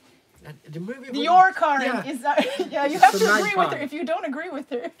Karin. The movie Your Karin Yeah. is that. Yeah, you have It's to a agree with her magpie. if you don't agree with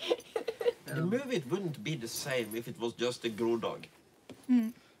her. The movie wouldn't be the same if it was just a Grodag.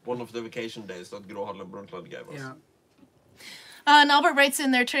 One of the vacation days that Gro Harlem Brundtland gave us. Yeah. And Albert writes in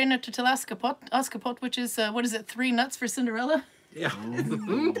there, trainer to Askepot, which is, 3 nuts for Cinderella? Yeah.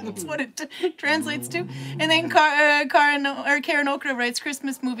 That's what it translates to. And then Karen Okra writes,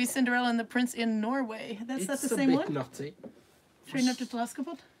 Christmas movie Cinderella and the Prince in Norway. That's not It's the a same bit one? nutty. Trainer to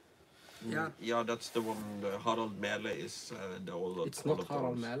Askepot? Yeah. Yeah, that's the one. Harald Mele is the old. It's not old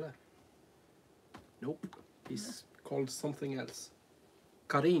Harald ones. Mele. Nope. He's called something else.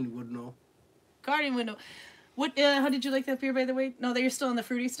 Karin would know. Karin would know. What, how did you like that beer, by the way? No, that you're still on the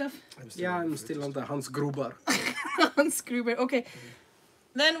fruity stuff? Yeah, I'm still on the Hans Gruber. On Screwbear. Okay.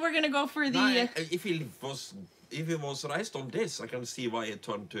 Then we're going to go for the... Nah, if he was raised on this, I can see why he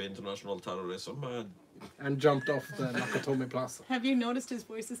turned to international terrorism. And jumped off the Nakatomi Plaza. Have you noticed his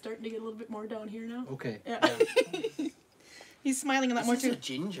voice is starting to get a little bit more down here now? Okay. Yeah. He's smiling a lot more This is too. a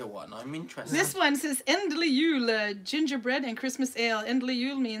ginger one. I'm interested. This one says Endelig Jul, gingerbread and Christmas ale. Endelig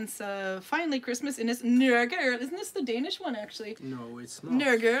Jul means finally Christmas and it's Nørgøl. Isn't this the Danish one actually? No, it's not.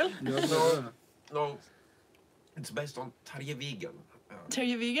 Nørgøl. No. No, it's based on Terje Vigen.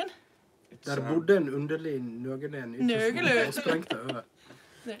 Terje Vegan? It's, Der bodde en underlig nøgelen Nøgelø. og sprengte ø.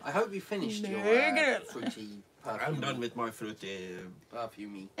 I hope you finished your Nørgøl. fruity I'm done perfume. with my fruity.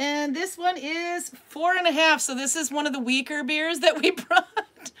 Perfumey. And this one is 4.5, so this is one of the weaker beers that we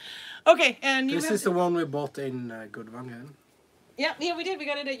brought. Okay, and you This have... is the one we bought in Gudvangen. Yeah, we did. We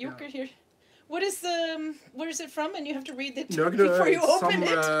got it at Yorker here. What is where is it from? And you have to read it Nøgøl before you is open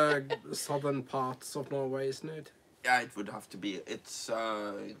some it. southern parts of Norway, isn't it? Yeah, it would have to be. It's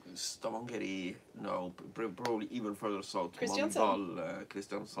Stavanger. No, probably even further south. Kristiansand. Mandal,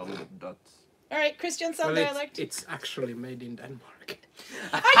 Kristiansand. That. All right, Kristiansand Well, dialect. it's actually made in Denmark.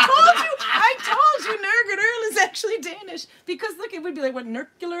 I told you Nørgøl is actually Danish. Because look, it would be like, what,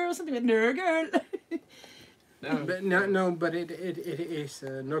 Nørgøl or something, but Nørgøl. But no, but it is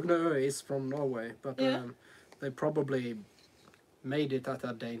Nøgleø is from Norway, but Yeah. they probably made it at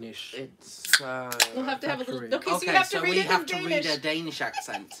a Danish. It's We'll have to have a little... Factory. Okay, so you Okay, have to so read we it have in to Danish. read a Danish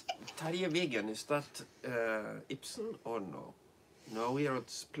accent. Terje Vigen. Is that Ibsen or no? No, here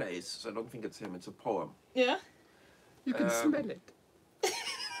it's plays. So I don't think it's him. It's a poem. Yeah? You can smell it.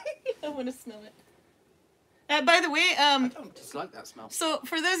 I want to smell it. By the way, I don't dislike that smell. so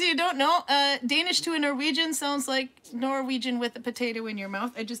for those of you who don't know, Danish to a Norwegian sounds like Norwegian with a potato in your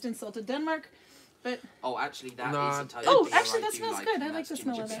mouth. I just insulted Denmark, but... Oh, actually, that No, is a type Oh, of beer actually, I that do smells like, good. and I like that's the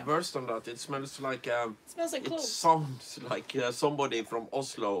smell of ginger that. beer. Worse than that, it smells like It smells like it cloves. sounds like somebody from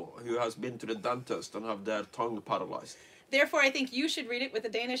Oslo who has been to the dentist and have their tongue paralyzed. Therefore, I think you should read it with a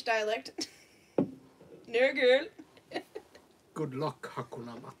Danish dialect. Nørgøl. Good luck,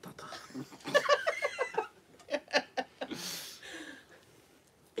 Hakuna Matata.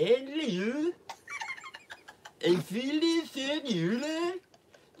 Endelig jul. En fyldig søt jule.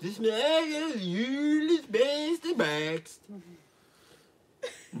 Det smaker julens beste bakst.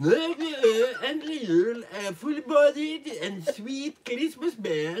 Norge and jul are full-bodied and sweet Christmas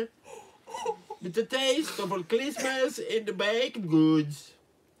beer with the taste of all Christmas in the baked goods.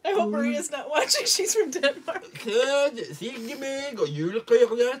 I hope Maria's not watching. She's from Denmark. Kød, silkemygg og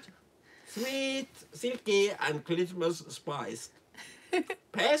julekørnet. Sweet, silky and Christmas spiced.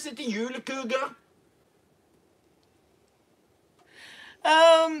 Pass it to julekugger.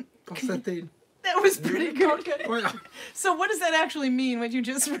 Set in. That was pretty good. Oh, yeah. So what does that actually mean, what you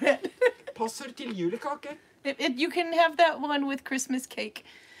just read? Passer til julekake. You can have that one with Christmas cake.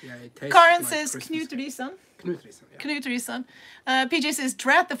 Yeah, it tastes Karin like says Christmas. Knut Knut, yeah. Knut. PJ says,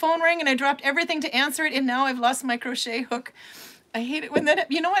 drat, the phone rang and I dropped everything to answer it and now I've lost my crochet hook. I hate it when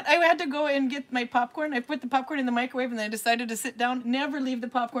that... You know what? I had to go and get my popcorn. I put the popcorn in the microwave and then I decided to sit down. Never leave the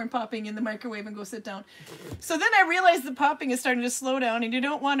popcorn popping in the microwave and go sit down. So then I realized the popping is starting to slow down and you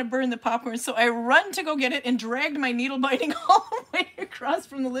don't want to burn the popcorn. So I run to go get it and dragged my needle biting all the way across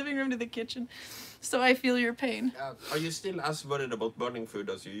from the living room to the kitchen. So I feel your pain. Are you still as worried about burning food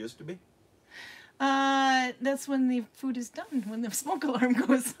as you used to be? That's when the food is done, when the smoke alarm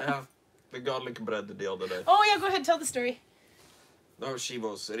goes. Yeah, the garlic bread the other day. Oh yeah, go ahead, tell the story. No, she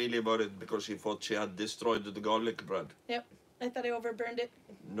was really worried because she thought she had destroyed the garlic bread. Yep, I thought I overburned it.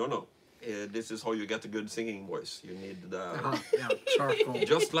 No. This is how you get a good singing voice. You need the... Yeah, charcoal.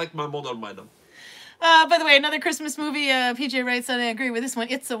 Just like my mother made them. By the way, another Christmas movie, PJ writes, and I agree with this one,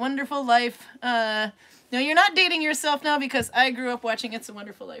 It's a Wonderful Life. No, you're not dating yourself now because I grew up watching It's a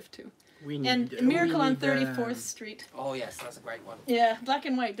Wonderful Life too. And Miracle on 34th Street. Oh yes, that's a great one. Yeah, black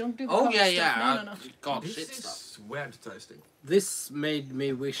and white, don't do the Oh color yeah, stuff. No. God, This shit is stuff. weird tasting. This made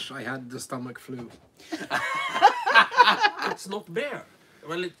me wish I had the stomach flu. It's not beer.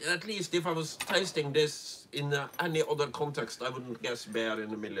 Well, at least if I was tasting this in any other context, I wouldn't guess beer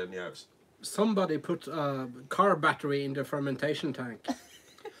in a million years. Somebody put a car battery in the fermentation tank.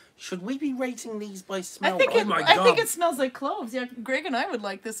 Should we be rating these by smell? I think, Oh my I think God. it smells like cloves. Yeah, Greg and I would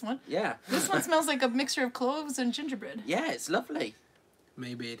like this one. Yeah. This one smells like a mixture of cloves and gingerbread. Yeah, it's lovely.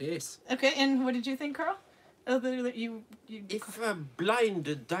 Maybe it is. Okay, and what did you think, Carl? Other that you If a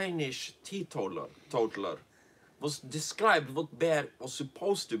blind Danish teetotaler was described what beer was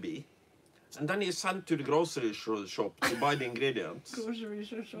supposed to be, and then he's sent to the grocery shop to buy the ingredients,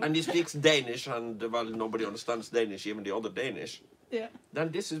 and he speaks Danish, and well, nobody understands Danish, even the other Danish, Yeah.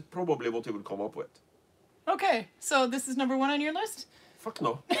 then this is probably what he would come up with. Okay, so this is number 1 on your list? Fuck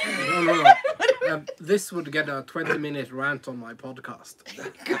no. No. This would get a 20-minute rant on my podcast.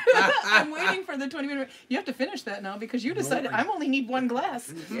 I'm waiting for the 20-minute... You have to finish that now because you decided I only need 1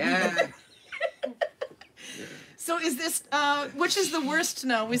 glass. Yeah. So is this... which is the worst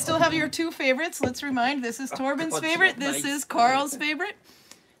now? We still have your 2 favorites. Let's remind. This is Torben's God, favorite. so This nice. is Carl's favorite.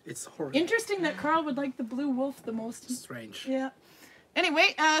 It's horrible. Interesting that Carl would like the Blue Wolf the most. Strange. Yeah.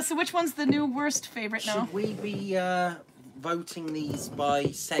 Anyway, so which one's the new worst favorite now? Should we be voting these by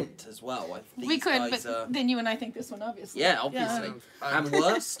scent as well? We could, but then you and I think this one, obviously. Yeah, obviously. Yeah. And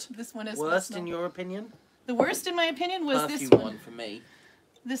worst? This one is Worst in your opinion? The worst, in my opinion, was Perfume this one. for me.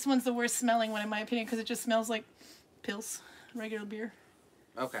 This one's the worst smelling one, in my opinion, because it just smells like pills, regular beer.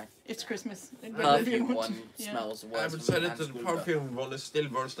 Okay. It's Christmas. Perfume one Yeah. smells worse. I would for say me that than the Screwdriver. perfume one is still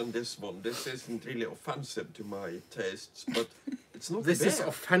worse than this one. This isn't really offensive to my tastes, but it's not This beer. is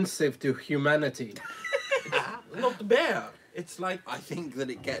offensive to humanity. Not beer. It's like, I think that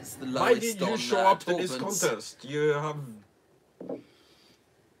it gets the lowest why did you on, show up to this Torben's. contest? You have...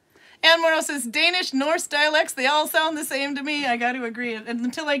 And Moro says, Danish, Norse dialects, they all sound the same to me. I got to agree. And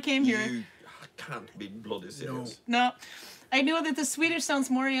until I came here, You can't be bloody serious. no. I knew that the Swedish sounds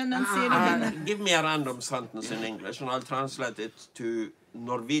more enunciated than Give me a random sentence in English and I'll translate it to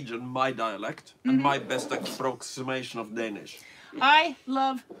Norwegian, my dialect, and my best approximation of Danish. I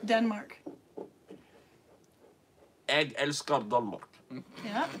love Denmark. Jeg elsker Danmark.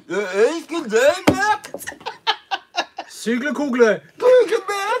 Yeah. Jeg elsker Danmark! Syglekogle!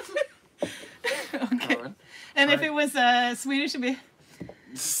 Okay. And if it was Swedish, it'd be,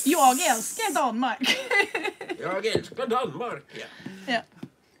 jag älskar Danmark. Jeg elsker Danmark, ja. Yeah.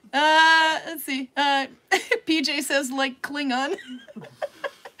 Let's see. PJ says like Klingon.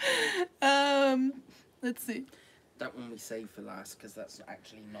 Let's see. That one we save for last because that's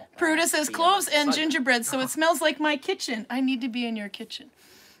actually not. Pruda says beer. cloves and It's like- gingerbread, so it smells like my kitchen. I need to be in your kitchen.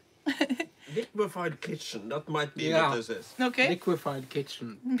 Liquefied kitchen, that might be Yeah. what this is. Okay. Liquefied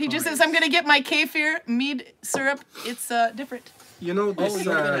kitchen. PJ says I'm gonna get my kefir mead syrup. It's different. You know this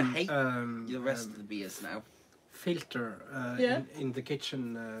you're gonna hate the the rest of the beers now. filter Yeah. in the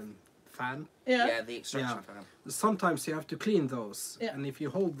kitchen fan. Yeah. Yeah, the extraction Yeah. fan. Sometimes you have to clean those, Yeah. and if you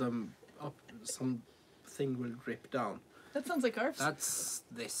hold them up, something will drip down. That sounds like ours. That's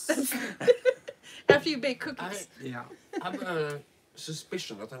this. After you bake cookies. Yeah. I have a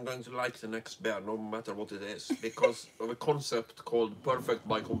suspicion that I'm going to like the next beer, no matter what it is, because of a concept called perfect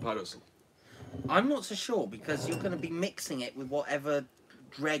by comparison. I'm not so sure because you're going to be mixing it with whatever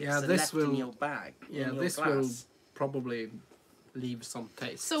dregs Yeah, are this left in will- your bag. Yeah, in your this glass. will probably leave some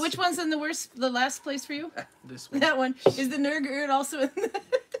taste. So which one's in the last place for you? This one. That one. Is the Nurgurd also in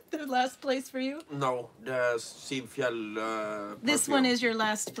the last place for you? No, the Sivfjell. This one is your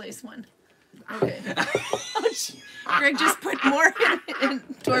last place one. Okay. Greg just put more in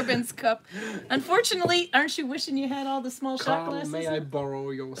Torben's cup. Unfortunately, aren't you wishing you had all the small shot Karl, glasses? may I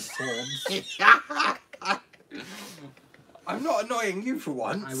borrow your swords? I'm not annoying you for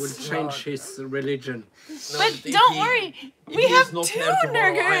once. I will change his religion. But don't worry, we have two Nurgurd. I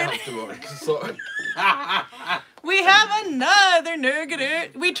Nurgurd. have to work, so We have another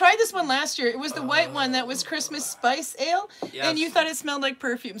Nurgurd. We tried this one last year. It was the white one that was Christmas spice ale, and you thought it smelled like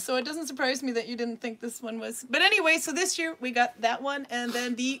perfume. So it doesn't surprise me that you didn't think this one was. But anyway, so this year we got that one, and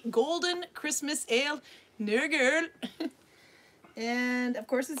then the golden Christmas ale Nurgurd. And of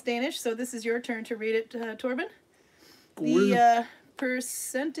course it's Danish, so this is your turn to read it, Torben. The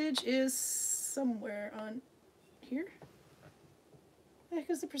percentage is somewhere on here. The heck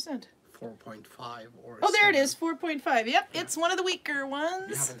is the percent? 4.5 or Oh, there it 7. is, 4.5. Yep, it's one of the weaker we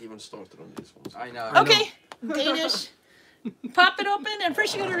ones. haven't even started on this one. I know. Okay, Danish. Pop it open, and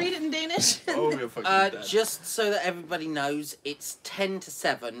first you gotta read it in Danish. Oh, we're fucking dead. Just so that everybody knows, it's 10 to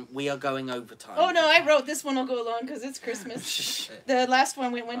 7. We are going overtime. Oh no, I wrote this one will go along because it's Christmas. The last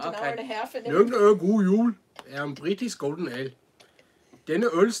one we went an hour and a half. And Den God Jul er en britisk golden ale. Denne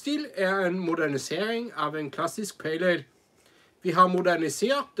ølstil er en modernisering av en klassisk pale ale. Vi har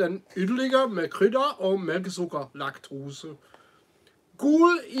modernisert den ytterligere med krydder og mælkesukker, laktose.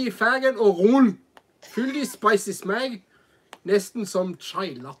 Gul i fargen og rund. Fyldig spicy smag. Næsten som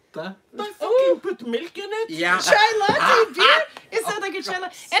chai latte. Oh, Put milk in it? Yeah. chai latte beer? It sounded like a chai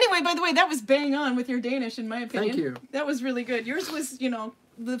latte. Anyway, by the way, that was bang on with your Danish, in my opinion. Thank you. That was really good. Yours was, you know,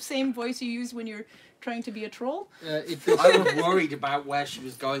 the same voice you use when you're trying to be a troll. I was worried about where she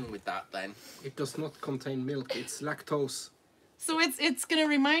was going with that then. It does not contain milk. It's lactose. So it's gonna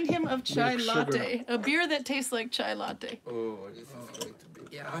remind him of chai Milk latte, sugar. a beer that tastes like chai latte. Oh, this is going to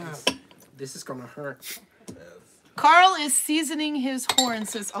be. Yeah, this is gonna hurt. Karl is seasoning his horn,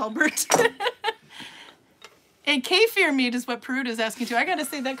 says Albert. And kefir meat is what Perut is asking too. I gotta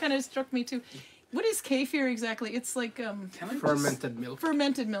say that kind of struck me too. What is kefir exactly? It's like Fermented milk.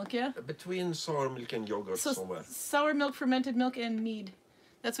 fermented milk, yeah. Between sour milk and yogurt So somewhere. sour milk, fermented milk, and mead.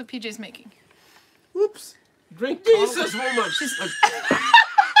 That's what PJ's making. Oops. Drink. Jesus, woman!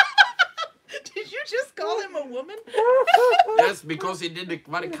 Did you just call him a woman? Yes, because he did a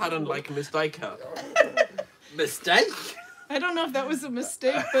very Karen-like mistake here. Mistake? I don't know if that was a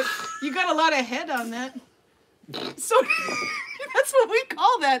mistake, but you got a lot of head on that. So that's what we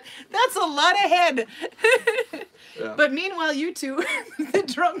call that. That's a lot of head. Yeah. But meanwhile, you two, the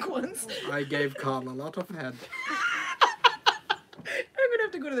drunk ones, I gave Karl a lot of head. I'm gonna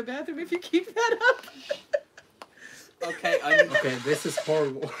have to go to the bathroom if you keep that up. Okay, I need, Okay, this is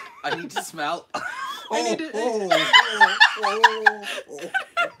horrible. I need to smell. I need to.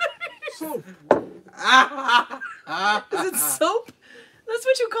 So, Is it soap? That's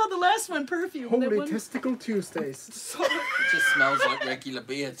what you called the last one, perfume. That Holy one. testicle Tuesdays. It just smells like regular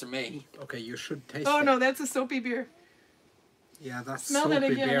beer to me. Okay, you should taste Oh it. no, that's a soapy beer. Yeah, that's Smell soapy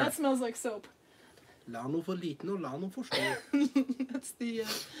that again. beer. That smells like soap. La noe for liten og la noe for stor. That's the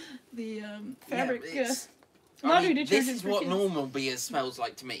fabric. Yeah, it's- Laundry I mean, detergent this is for what kids. normal beer smells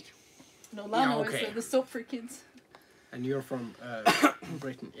like to me. No, Lano okay. is the soap for kids. And you're from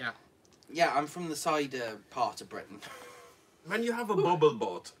Britain, yeah. Yeah, I'm from the cider part of Britain. when you have a bubble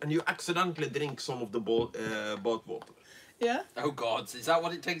bath and you accidentally drink some of the bath water, Yeah? Oh God, is that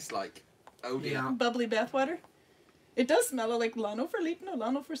what it tastes like? Oh dear. Yeah. Bubbly bathwater. It does smell like Lano for liten or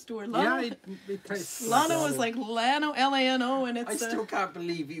Lano for store. Lano, Yeah, it tastes Lano is like Lano, L-A-N-O, and I it's still can't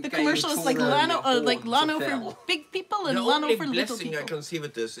believe you. the commercial is like Lano, like Lano for big people and the Lano only for little blessing I people. can see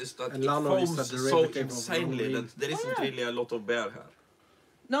with this is that And it Lano is foams a so derivative of insanely Norwegian. that there isn't yeah. really a lot of beer here.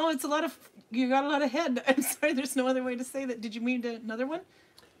 No, it's a lot of, you got a lot of head. I'm sorry, there's no other way to say that. Did you mean another one?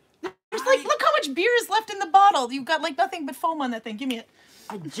 There's like, look how much beer is left in the bottle. You've got like nothing but foam on that thing. Give me it.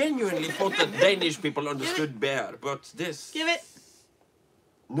 I genuinely thought that Danish people understood beer, but this... Give it.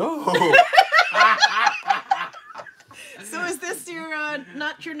 No! So is this your,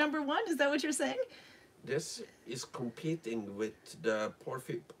 not your number one? Is that what you're saying? This is competing with the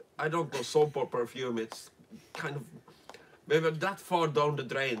perfume. I don't know, soap or perfume. It's kind of maybe that far down the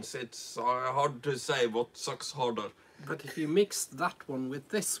drains. It's hard to say what sucks harder. But if you mix that one with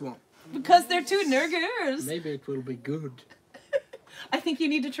this one, Because they're two nurgers. maybe it will be good. I think you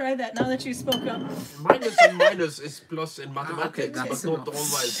need to try that now that you spoke up. Minus and minus is plus in mathematics, that's but not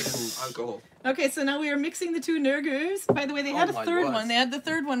enough. always in alcohol. Okay, so now we are mixing the two nurgers. By the way, they had a my third word. one. They had the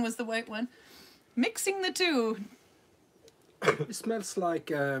third one was the white one. Mixing the two. It smells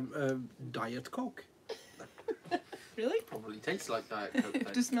like Diet Coke. Really? Probably tastes like Diet Coke. You have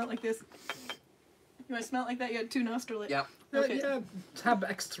though. to smell it like this. You want to smell it like that? You had two nostril it. Yeah. Okay. Yeah, tab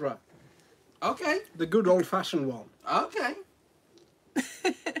extra. Okay. The good old-fashioned one. Okay.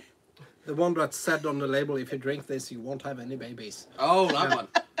 The one that said on the label, if you drink this, you won't have any babies. Oh, that one.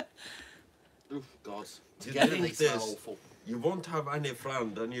 Oh God. You Together drink they smell this. awful. You won't have any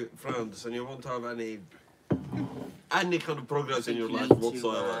friends, and you won't have any kind of progress in your life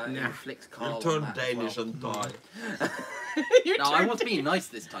whatsoever. Inflict Karl You'll on turn that as Danish well. and die. Your No, I turn. want to be nice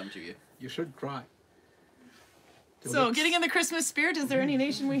this time to you. You should try. So, getting in the Christmas spirit, is there any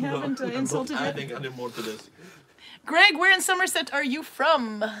nation we haven't I'm insulted not yet? adding any more to this. Greg, where in Somerset are you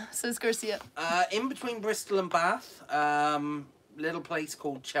from? Says Garcia. In between Bristol and Bath, little place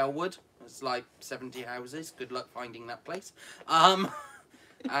called Chelwood. It's like 70 houses. Good luck finding that place. And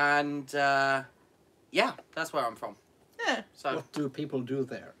yeah, that's where I'm from. Yeah. So What do people do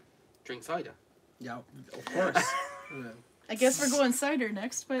there? drink cider. Yeah, of course. I guess we're going cider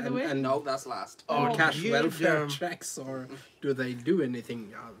next, by the way. And No, that's last. Oh, cash you, welfare checks, or do they do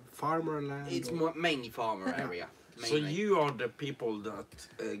anything? Farmer land? It's or- mainly farmer area. So Mainly. you are the people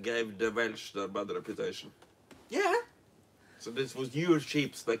that gave the Welsh their bad reputation. Yeah. So this was your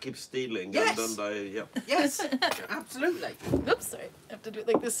sheep that keep stealing, Yes. and then they, yeah. Yes. Absolutely. Oops, sorry. I have to do it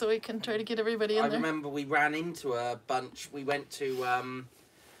like this so we can try to get everybody in I there. remember we ran into a bunch. We went to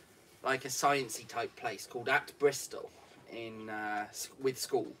like a sciencey type place called At Bristol in with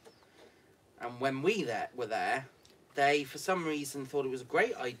school, and when we were there, they for some reason thought it was a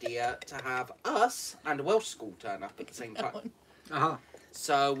great idea to have us and a Welsh school turn up at the same time. Aha.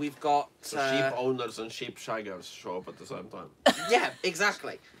 So we've got So sheep owners and sheep shaggers show up at the same time. yeah,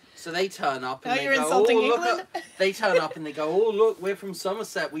 exactly. So they turn up and Now they you're go, insulting oh, look England? at, they turn up and they go, oh, look, we're from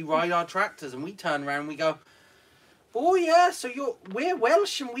Somerset. We ride our tractors. And we turn around and we go, oh, yeah, so we're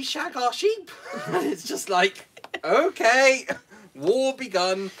Welsh and we shag our sheep. And it's just like, okay, war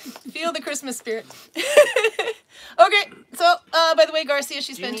begun. Feel the Christmas spirit. Okay, so, by the way, Garcia,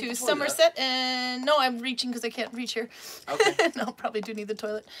 she's Do you been need to the toilet? Somerset, and no, I'm reaching because I can't reach here. Okay. No, probably do need the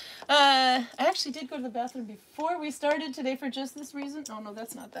toilet. I actually did go to the bathroom before we started today for just this reason. Oh, no,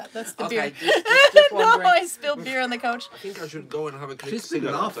 that's not that. That's the Okay, beer. just No, wondering. I spilled beer on the couch. I think I should go and have a quick She's been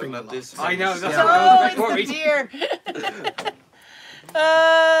cigarette laughing and a let lot. this. I know, that's Yeah. what I Oh, was it's worried. the beer.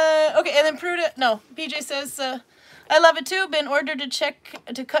 Okay, and then Pruda, no, PJ says, I love it too. Been ordered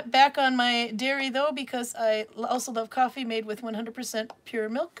to cut back on my dairy though because I also love coffee made with 100% pure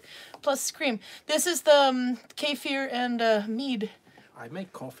milk plus cream. This is the kefir and mead. I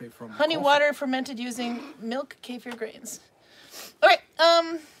make coffee from Honey coffee. water fermented using milk kefir grains. Okay,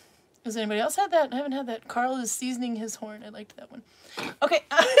 has anybody else had that? I haven't had that. Carl is seasoning his horn. I liked that one. Okay.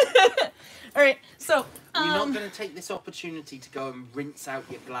 All right, so You're not going to take this opportunity to go and rinse out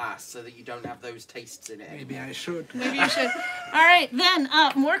your glass so that you don't have those tastes in it. Maybe I should. maybe you should. All right, then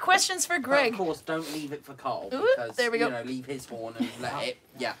more questions for But Greg. of course, don't leave it for Carl Ooh, because there we go. you know, leave his horn and let it.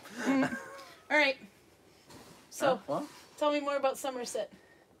 Yeah. All right. So What? tell me more about Somerset.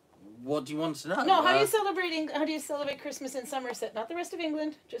 What do you want to know? No, how do you celebrate Christmas in Somerset? Not the rest of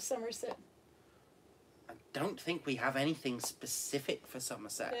England, just Somerset. I don't think we have anything specific for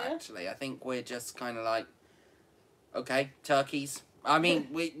Somerset. Yeah? Actually, I think we're just kind of like, okay, turkeys. I mean,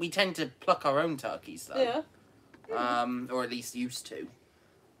 we tend to pluck our own turkeys though. Yeah. Or at least used to.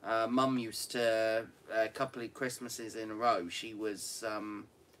 Mum used to, a couple of Christmases in a row, she was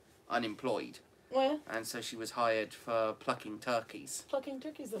unemployed. Well, And so she was hired for plucking turkeys. plucking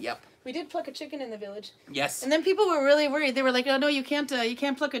turkeys though. Yep. We did pluck a chicken in the village. Yes. And then people were really worried. They were like, "Oh no, you can't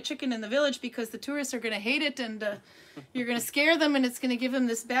pluck a chicken in the village because the tourists are going to hate it and you're going to scare them and it's going to give them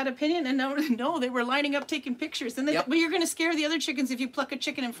this bad opinion." And no, they were lining up taking pictures. And they, Yep. but you're going to scare the other chickens if you pluck a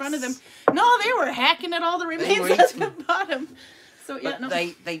chicken in front of them. No, they were hacking at all the remains were at the eating. bottom. So yeah, But no.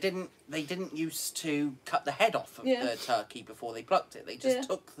 they didn't used to cut the head off of Yeah. the turkey before they plucked it. They just Yeah.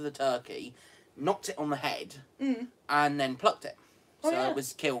 took the turkey, knocked it on the head, Mm. and then plucked it. Oh, So yeah. it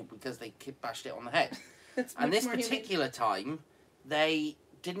was killed because they bashed it on the head. It's And much this more humane. particular time, they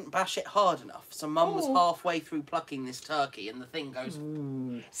didn't bash it hard enough. So Mum was Oh. halfway through plucking this turkey, and the thing goes.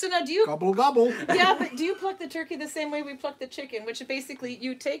 So now do you... Gobble gobble. Yeah, but do you pluck the turkey the same way we pluck the chicken? Which is basically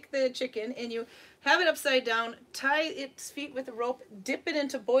you take the chicken and you have it upside down, tie its feet with a rope, dip it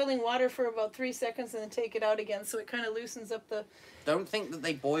into boiling water for about 3 seconds, and then take it out again. So it kind of loosens up the... Don't think that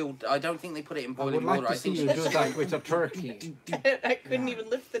they boiled. I don't think they put it in I would boiling like water. to I see think you she do just that with a turkey. I couldn't even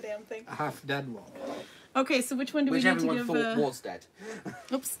lift the damn thing. A half dead one. Okay, so which one do which we need to everyone give... thought was dead.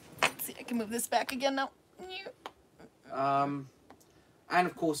 Oops. Let's see, I can move this back again now. And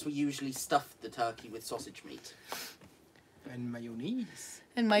of course, we usually stuff the turkey with sausage meat. And mayonnaise.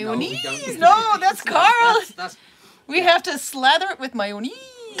 And No, we mayonnaise. don't use No, mayonnaise. that's Carl. That's We have to slather it with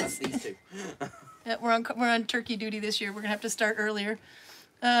mayonnaise. these two. Yeah, we're on turkey duty this year. We're gonna have to start earlier.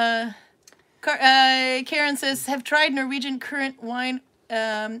 Karen says, have tried Norwegian currant wine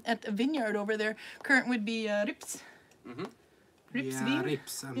at a vineyard over there. Currant would be rips. Mhm. Rips Yeah, vin.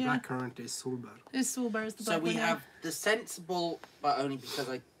 rips and Yeah. blackcurrant is solbær. This Solberg is the So black we one, yeah. have the sensible, but only because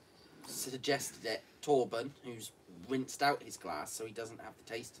I suggested it, Torben, who's rinsed out his glass so he doesn't have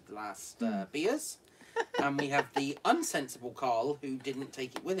the taste of the last beers. And we have the unsensible Karl, who didn't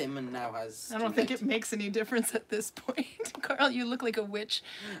take it with him and now has... I don't think it makes any difference at this point. Carl, you look like a witch.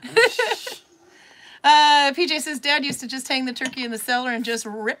 PJ says Dad used to just hang the turkey in the cellar and just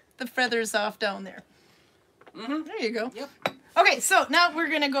rip the feathers off down there. Mhm. There you go. Yep. Okay, so now we're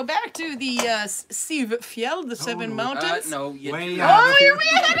going to go back to the Sivfjell, the Seven no. Mountains. No, you... Way Oh, ahead of you're you. way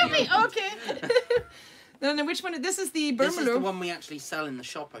ahead of me. Okay. Then which one? This is the This is the Bermelur. one we actually sell in the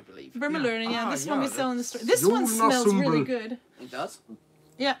shop, I believe. Bermelur, yeah. Ah, This one we yeah, sell in the store. This one Jona smells really Sumbel. good. It does.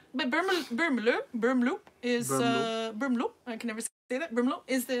 Yeah, but Bermelur is Bermelo. I can never say that. Bermelo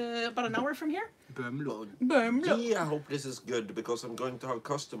is about an hour from here. Bømlo. Bermelo. Gee, I hope this is good because I'm going to have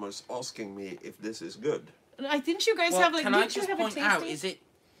customers asking me if this is good. Didn't you guys Well, have like? can I Didn't you just have a point tasting? out, is it...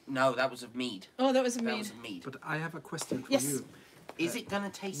 No, that was of mead. Oh, that was a That mead. was of mead. But I have a question for Yes. you. Is it going to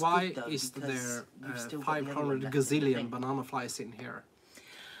taste Why good, though? is Because there you've still got the other one 500 left in the gazillion thing. banana flies in here?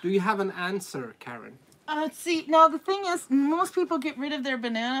 Do you have an answer, Karen? Let's see. Now the thing is, most people get rid of their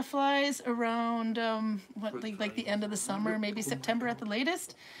banana flies around like the end of the summer, maybe September at the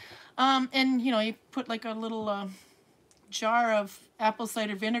latest. And you know, you put like a little jar of apple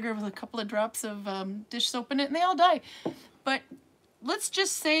cider vinegar with a couple of drops of dish soap in it, and they all die. But let's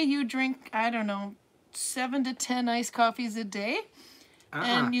just say you drink, I don't know, 7 to 10 iced coffees a day,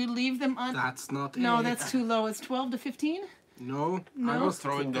 and you leave them on. That's not No, it. that's too low. It's 12 to 15. No, I No? was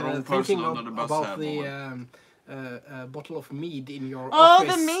Throwing the wrong thinking person under the bus about here, the bottle of mead in your Oh,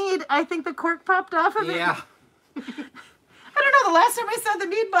 office. the mead! I think the cork popped off of it. Yeah, I don't know. The last time I saw the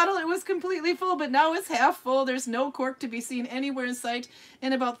mead bottle, it was completely full, but now it's half full. There's no cork to be seen anywhere in sight,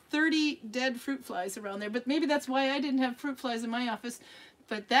 and about 30 dead fruit flies around there. But maybe that's why I didn't have fruit flies in my office.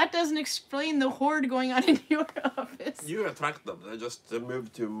 But that doesn't explain the horde going on in your office. You attract them. They just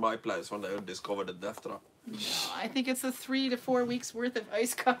moved to my place when they discovered the death trap. I think it's a 3 to 4 weeks worth of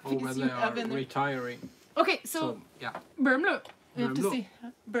iced coffees or when you they are have in there. retiring. Okay, so So, yeah. Bermelo. We have to Bermelo. see.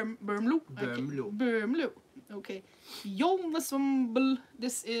 Bermelo. Okay. Bermelo. Bermelo. Okay. Jolmesumbel.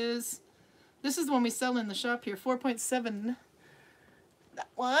 This is the one we sell in the shop here. 4.7. That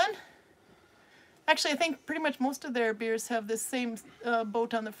one. Actually, I think pretty much most of their beers have this same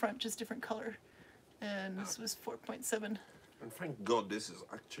boat on the front, just different color. And this was 4.7. And thank God this is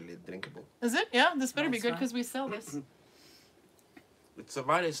actually drinkable. Is it? Yeah, this better be Nice, good right? because we sell this. It's a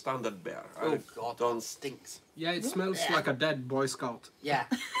very standard beer. Oh, I God, don't that stinks. Yeah, it smells like a dead Boy Scout. Yeah.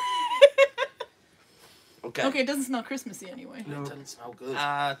 Okay. Okay, it doesn't smell Christmassy anyway. No. It doesn't smell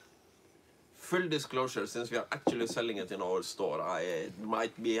good. Full disclosure, since we are actually selling it in our store, I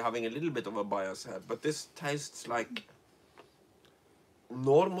might be having a little bit of a bias here, but this tastes like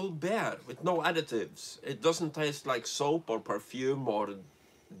normal beer with no additives. It doesn't taste like soap or perfume or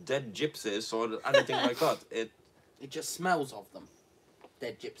dead gypsies or anything like that. It just smells of them.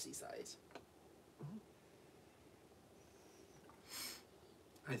 Dead gypsies, that is.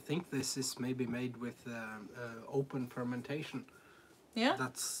 I think this is maybe made with open fermentation. Yeah?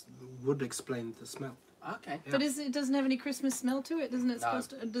 That's would explain the smell. Okay. Yeah. But it doesn't have any Christmas smell to it, doesn't it? No. Supposed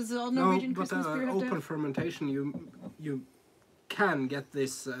to? Does all No, Norwegian but Christmas beer have to open have? fermentation, you can get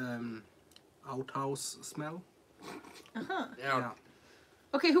this outhouse smell. Uh-huh. yeah.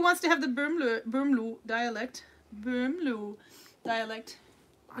 Okay, who wants to have the Bermelo dialect? Bermelo dialect.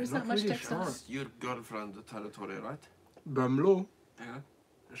 There's I'm not much really text on sure. it. Your girlfriend territory, right? Bømlo, Yeah.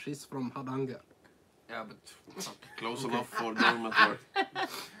 she's from Hardanger. Yeah, but close enough for government work.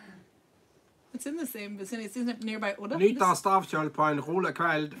 It's in the same vicinity. It's in nearby Odda. Nyter stavkjøl på en rolig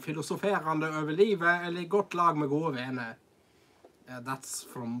kveld, filosoferende over livet, eller i godt lag med gode venner. That's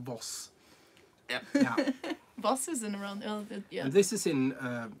from Voss. Yep. Yeah. Voss isn't around. Oh, yeah. And this is in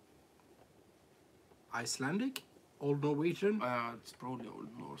Icelandic, Old Norwegian. It's probably Old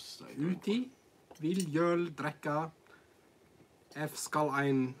Norse. I don't Uti, vil jøl drekka, F skal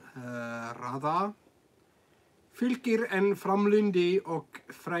ein rada, fylker en framlyndi og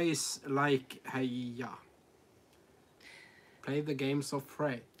freis leik heia. Play the games of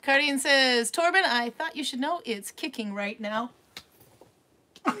Frey. Karin says, Torben, I thought you should know it's kicking right now.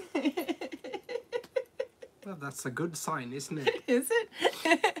 Well, that's a good sign, isn't it? Is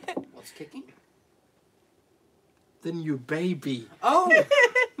it? What's kicking? The new baby. Oh!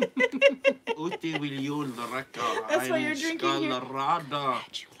 Uti vil jul drekka, That's why you're drinking here. rada,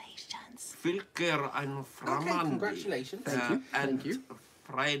 Congratulations. fylker en Okay, framandi. congratulations. Thank you. And Thank you.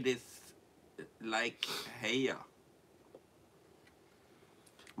 Fridays like heia.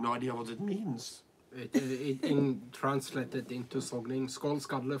 No idea what it means. Translated into sogning. Skål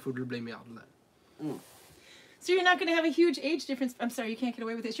skalle, fugl bli med alle. So you're not going to have a huge age difference. I'm sorry, you can't get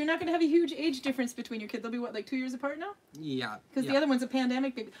away with this. You're not going to have a huge age difference between your kids. They'll be, what, like 2 years apart now? Yeah. Because the other one's a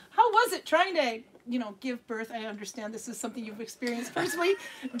pandemic baby. How was it trying to, give birth? I understand this is something you've experienced personally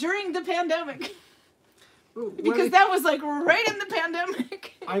during the pandemic. Because that was like right in the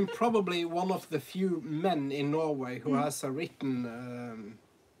pandemic. I'm probably one of the few men in Norway who has a written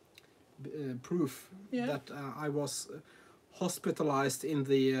proof that I was hospitalized in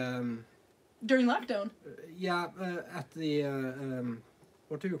the During lockdown. at the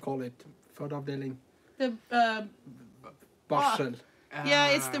what do you call it? Fødeavdeling. The Barsel.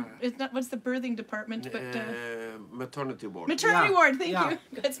 it's not what's the birthing department, but Maternity ward. maternity Yeah, ward. Thank yeah. you.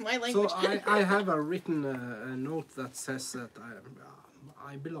 That's my So language. I have a written note that says that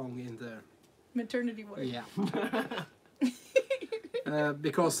I belong in the Maternity ward. yeah.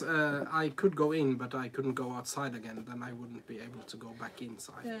 Because I could go in, but I couldn't go outside again. Then I wouldn't be able to go back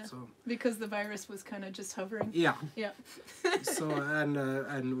inside. Yeah. So Because the virus was kind of just hovering. yeah. Yeah. So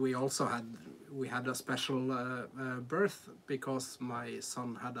and we also had a special birth because my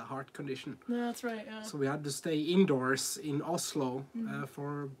son had a heart condition. That's right. Yeah. So we had to stay indoors in Oslo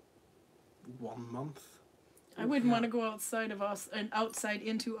for 1 month. I wouldn't want to go outside of Oslo and outside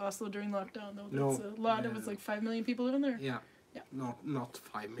into Oslo during lockdown though. No, That's a lot. It was like 5 million people living there. Yeah. Yeah. Not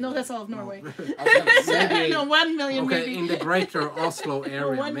 5 million. No, that's all of Norway. Maybe, No, 1 million okay, maybe. in the greater Oslo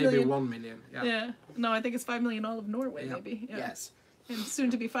area, 1 maybe million. 1 million. Yeah. Yeah. No, I think it's 5 million all of Norway Yeah. maybe. Yeah. Yes. And soon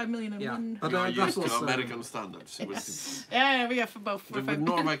to be 5 million in Yeah. one. But You are that used was, to American standards. Yeah, we got about 4 or Would 5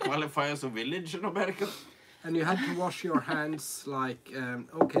 Norway qualify as a village in America? and you had to wash your hands like,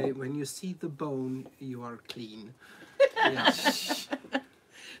 okay, when you see the bone, you are clean. Yeah.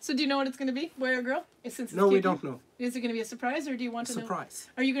 So do you know what it's going to be, boy or girl? Since it's No, we kicking? don't know. Is it going to be a surprise, or do you want to know? Surprise.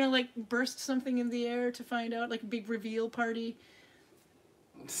 Are you going to like burst something in the air to find out, like a big reveal party?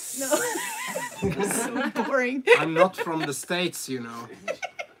 No. So boring. I'm not from the States, you know.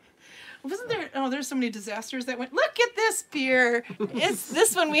 Wasn't there? Oh, there's so many disasters that went. Look at this beer. It's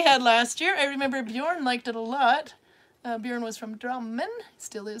this one we had last year. I remember Bjorn liked it a lot. Bjorn was from Drammen.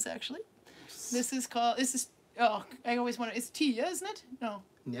 Still is actually. This is called. This is. Oh, I always want to. It's Tia, isn't it? No.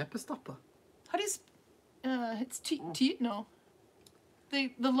 Nepestappa. How do you? It's T. No. The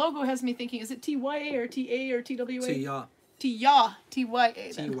logo has me thinking. Is it TYA or TA or TWA? Tia. Tia.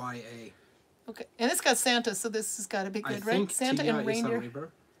 TYA. then. TYA. Okay, and it's got Santa, so this has got to be I good, think right? Santa Tia and is a reindeer. river.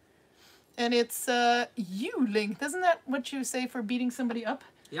 And it's Juling. Isn't that what you say for beating somebody up?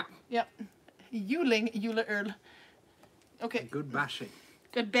 Yeah. Yep. Juling, Juleøl. Okay, Good bashing.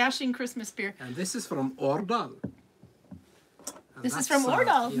 good bashing Christmas beer. And this is from Aardal. And This is that's, from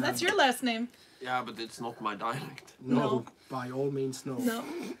Aardal. yeah. That's your last name. Yeah, but it's not my dialect. No, No. by all means, no. No.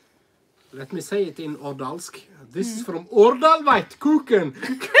 Let me say it in Aardalsk. This is from Aardal, veit kuken!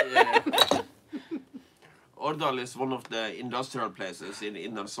 Aardal is one of the industrial places in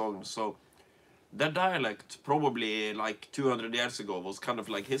Inner Sogn, so their dialect probably like 200 years ago was kind of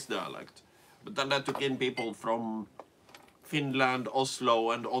like his dialect. But then they took in people from Finland, Oslo,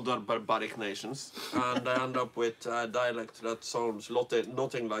 and other barbaric nations, and they end up with a dialect that sounds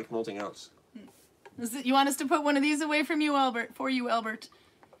nothing like nothing else. You want us to put one of these away from you, Albert? For you, Albert.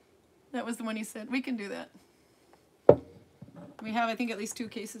 That was the one he said. We can do that. We have, I think, at least 2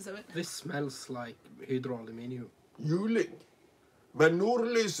 cases of it. This smells like hydroaluminium. Juling. Med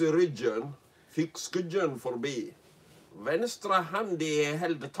nordlysryggen fikk skudden forbi. Venstre hand i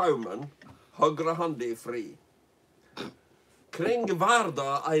held taumen, høyre hand i fri. Kring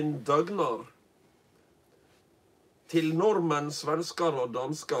verda ein døgnar. Til nordmenn, svenskar og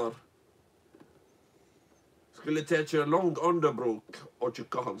danskar. Skulle teke lang underbrok og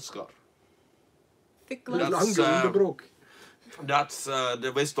tjukke hanskar. Thick That's, gloves. Lange underbrok. That's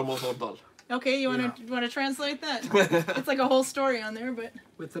the wisdom of Aardal. Okay, you want to translate that? It's like a whole story on there, but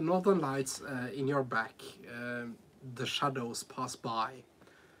With the northern lights in your back, the shadows pass by.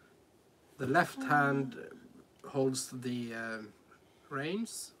 The left hand holds the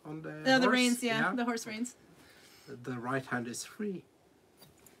reins on the horse. the reins, the horse reins. The right hand is free.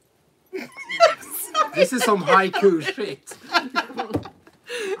 This is some haiku shit.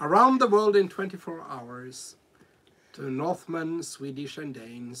 Around the world in 24 hours, to Northmen, Swedish and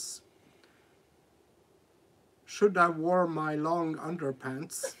Danes. Should I wear my long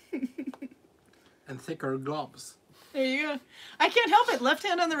underpants and thicker gloves? There you go. I can't help it. Left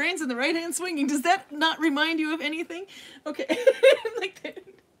hand on the reins and the right hand swinging. Does that not remind you of anything? Okay. Like that.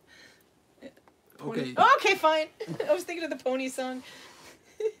 Okay. Okay, fine. I was thinking of the pony song.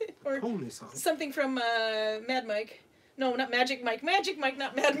 Or Pony song. something from Mad Mike. No, not Magic Mike. Magic Mike,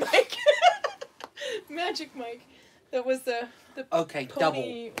 not Mad Mike. Magic Mike. That was the Okay, pony.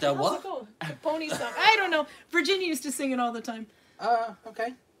 double. The how's what? it go? The pony song. I don't know. Virginia used to sing it all the time.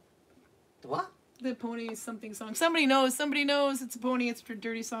 Okay. The what? The pony something song. Somebody knows. Somebody knows. It's a pony. It's a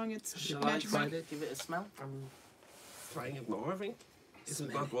dirty song. It's Shall I Magic try Mike. it? Give it a smell? I'm trying it now, I think.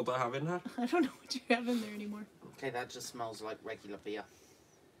 Isn't that what I have in here? I don't know what you have in there anymore. Okay, that just smells like regular beer.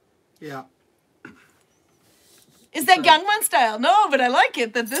 Yeah. Is that Gangnam Style? No, but I like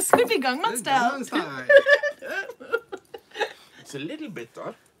it. That this could be Gangnam Style. Gangnam Style. It's a little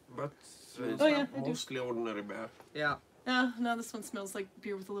bitter, but it's Oh, yeah, I do. mostly ordinary beer. Yeah. No, this one smells like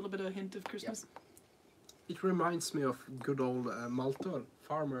beer with a little bit of a hint of Christmas. It reminds me of good old Maltol,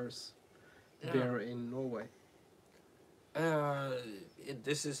 farmers' beer in Norway.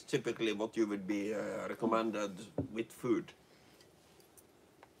 This is typically what you would be recommended with food.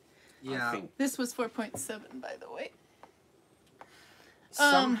 Yeah. I think. This was 4.7, by the way.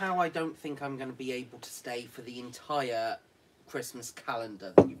 Somehow I don't think I'm going to be able to stay for the entire Christmas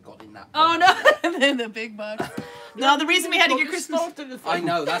calendar that you've got in that Oh box. no, the big box. No, the reason we had to get Christmas. I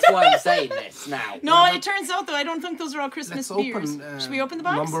know, that's why I'm saying this now. No, it turns out though I don't think those are all Christmas Let's beers. open Should we open the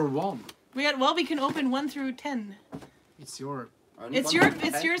box? number 1. We can open 1 through 10. It's your. Only It's one yours, okay.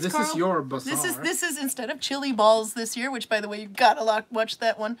 it's yours, This Carl. is your bazaar. This is instead of chili balls this year, which by the way you gotta watch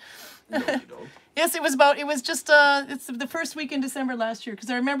that one. No, you don't. Yes, it was just it's the first week in December last year because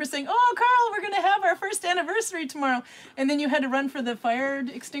I remember saying, "Oh, Carl, we're gonna have our first anniversary tomorrow," and then you had to run for the fire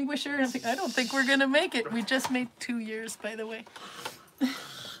extinguisher. And I think I don't think we're gonna make it. We just made 2 years, by the way.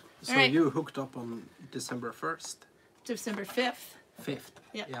 So Alright. you hooked up on December 1st, December 5th. 5th.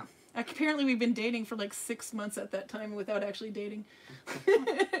 Yeah. Yeah. Apparently, we've been dating for like 6 months at that time without actually dating.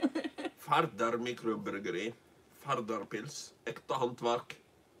 Færder mikrobryggeri. Færderpils. Ekte håndverk.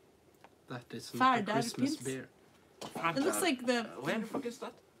 That is Færder not a Christmas pils? beer. It looks like the Where the fuck is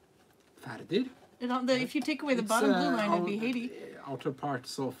that? Færder? if you take away the It's, bottom blue line, it'd be Haiti. Outer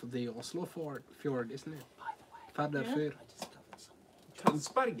parts of the Oslo fjord, isn't it? Færderfjord. I discovered something.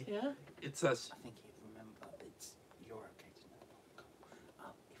 Tønsberg. Yeah. It says. I think you remember, it's you're okay to know.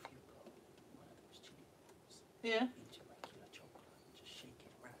 If you put one of those chili balls Yeah. into regular chocolate, just shake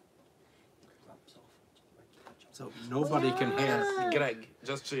it around, it rubs off into the regular chocolate. So nobody can hear. Greg,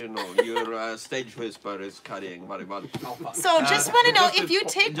 just so you know, your stage whisper is carrying very well. So just want to know just if to you po-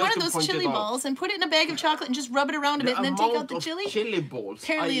 take just one of to those point it chili out. balls and put it in a bag of chocolate and just rub it around a bit and then take out the chili. Chili balls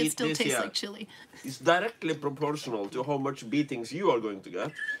Apparently, I it eat still this tastes year like chili. is directly proportional to how much beatings you are going to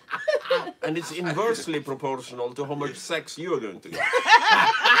get, and it's inversely proportional to how much sex you are going to get.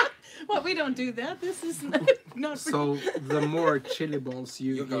 Well, we don't do that. This is not for So the more chili balls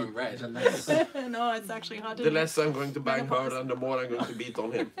you You're going eat, red. the less. no, it's actually hot. The less I'm going to bang her, and the more I'm going to beat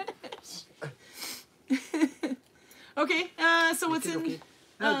on him. Okay, so what's in... Okay.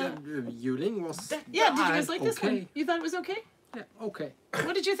 The Yuling was. Yeah, did you guys like this okay. one? You thought it was okay? Yeah, okay.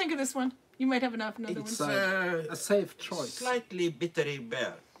 What did you think of this one? You might have another It's one. a safe choice. Slightly bittery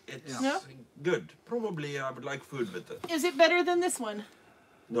beer. It's Yeah. good. Probably I would like food with it. Is it better than this one?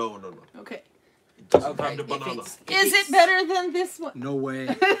 No. Okay. It doesn't Okay, have the if banana. it's, Is it better than this one? No way.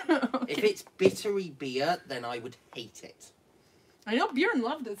 If it's bittery beer, then I would hate it. I know Bjorn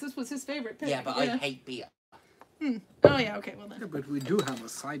loved this. This was his favorite pick. Yeah, but I hate beer. Oh, yeah, okay, well Yeah, then. but we do have a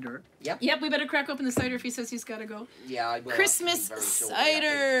cider. Yep, we better crack open the cider if he says he's got to go. Yeah, I will. Christmas have to be very shortly, I think.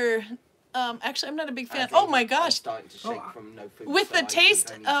 cider. Actually, I'm not a big I fan. think Oh my I'm gosh. starting to shake Oh, from no food, With so the I can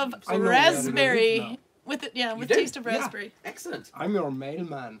taste only of choose. I know raspberry. now. With it, with do? taste of Yeah. raspberry. Excellent. I'm your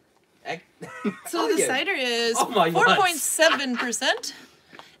mailman. So Are the you? cider is Oh my God. 4.7%.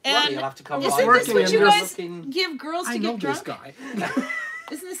 Well, And you'll have to come isn't by this and what you look guys in- give girls I to know get this drunk? guy.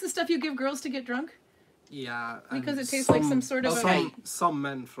 Isn't this the stuff you give girls to get drunk? Yeah. Because and it tastes like some sort of Okay. some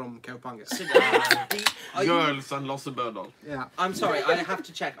men from Kaupangan. Are you- Girls and Lasse Berdal. Yeah. I'm sorry, I have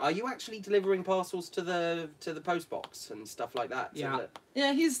to check. Are you actually delivering parcels to the post box and stuff like that? So Yeah. that-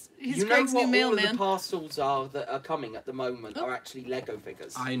 Yeah, he's you know Greg's what new all of the mailman. parcels are that are coming at the moment Oh. are actually Lego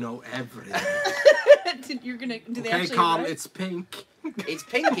figures. I know everything. You're gonna. Do they Okay, actually? Carl, arrive? it's pink. It's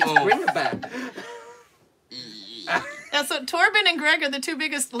pink, it's Bring a Bear. Yeah, so Torben and Greg are the two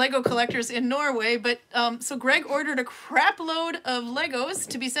biggest Lego collectors in Norway, but so Greg ordered a crap load of Legos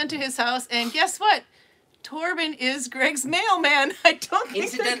to be sent to his house, and guess what? Torben is Greg's mailman. I don't think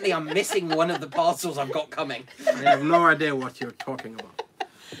Incidentally, I'm missing one of the parcels I've got coming. I have no idea what you're talking about.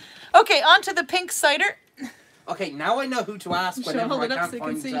 Okay, on to the pink cider. Okay, now I know who to ask Should I whenever hold I it up can't so you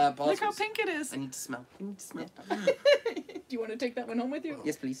can find see? parcels. Look how pink it is. I need to smell. I need to smell. Do you want to take that one home with you?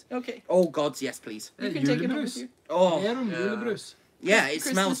 Yes, please. Okay, Oh, gods, yes, please. you can take it home with you. Oh, Julebrus. yeah, it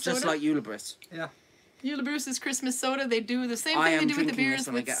Christmas smells just soda? like Ulibris. Julebrus Christmas soda. They do the same I thing am they do with the drinking beers this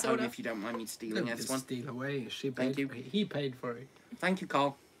when I with get soda. home, if you don't mind me stealing Don't this one. steal away. Thank you. He paid for it. Thank you,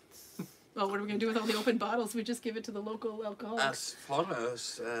 Carl. Well, what are we gonna do with all the open bottles? We just give it to the local alcoholics. As far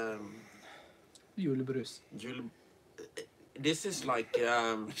as Julebrus. this is like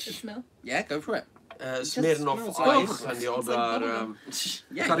The smell. Yeah, go for it. Smirnoff smells like- Ice and the It's like other. bubblegum.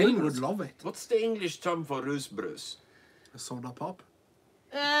 Yeah, Karin Ulibris. would love it. What's the English term for rusbrus? A soda pop.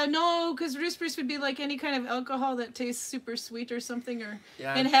 No, because Roosbrus would be like any kind of alcohol that tastes super sweet or something, or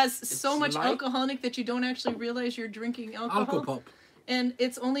Yeah, and has so it's much like- alcohol in it that you don't actually realize you're drinking alcohol. Alcopop. And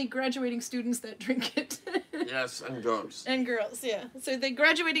it's only graduating students that drink it. Yes, and girls. And girls, yeah. So the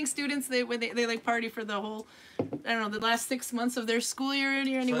graduating students, they like party for the whole, I don't know, the last 6 months of their school year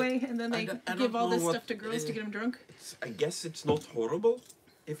anyway, and then I they don't give all know this what, stuff to girls to get them drunk. I guess it's not horrible.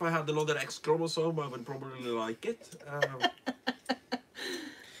 If I had another X chromosome, I would probably like it.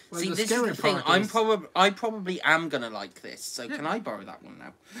 Well, See, the this is scary the thing. part I probably am gonna like this. So can I borrow that one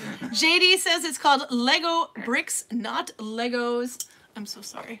now? JD says it's called Lego bricks, not Legos. I'm so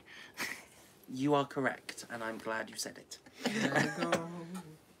sorry. You are correct, and I'm glad you said it. Lego.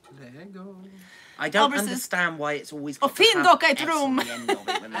 Lego. I don't Albert says- understand why it's always Oh, got to fin have dock, I S tror. on the end of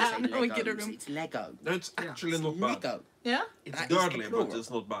it when they say No, we get a Legos. room. It's Lego. No, it's actually It's not bad. Lego. Yeah? It's That is the dirty, but plural. it's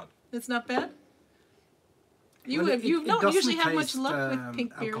not bad. It's not bad? You Well, you don't doesn't usually have much taste, luck with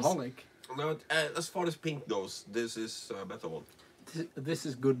pink beers. Alcoholic. No, as far as pink goes, this is a better one. This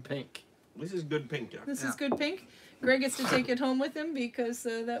is good pink. This is good pink, yeah. This is Yeah. good pink. Greg gets to take it home with him because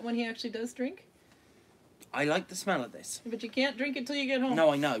that one he actually does drink. I like the smell of this. But you can't drink it till you get home. No,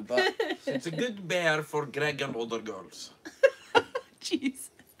 I know, but It's a good beer for Greg and other girls. Jeez.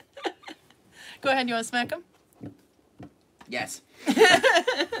 Go ahead, you want to smack him? yes.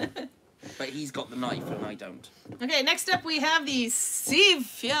 But he's got the knife and I don't. Okay, next up we have the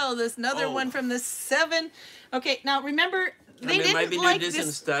Seafjell. This another Oh. one from the 7. Okay, now remember, they Can we maybe didn't like do this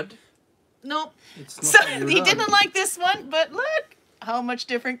instead? Nope. It's So, not he Juleøl. didn't like this one, but look, how much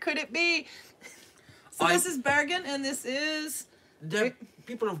different could it be? So I- this is Bergen, and this is The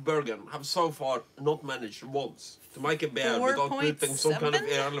people of Bergen have so far not managed once to make a beer without putting some kind of 4.7?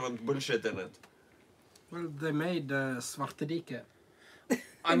 irrelevant bullshit in it. Well, they made Svarterike.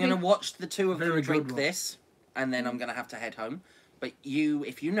 I'm gonna watch the two of them Very drink good one. this, and then I'm gonna have to head home. But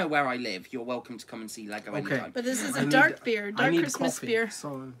if you know where I live, you're welcome to come and see Lego Okay. anytime. But this is I a need- dark beer, I dark need Christmas coffee, beer.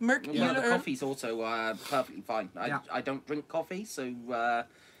 So Merc Yeah, the Juleøl. coffee's also perfectly fine. Yeah. I don't drink coffee, so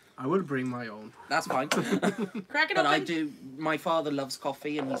I will bring my own. that's fine. Crack it But I open. do. My father loves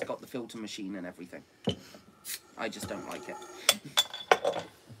coffee, and he's got the filter machine and everything. I just don't like it.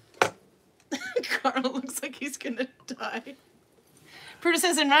 Carl looks like he's gonna die. Pruda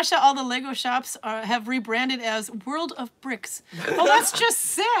says in Russia, all the Lego shops have rebranded as World of Bricks. Oh, that's just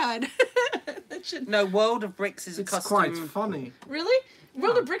sad. That should No, World of Bricks is a It's custom. quite funny. really.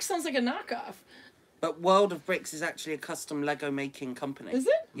 World of Bricks sounds like a knockoff. But World of Bricks is actually a custom Lego making company. Is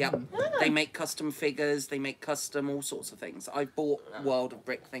it? Yep. Ah. They make custom figures. They make custom all sorts of things. I bought World of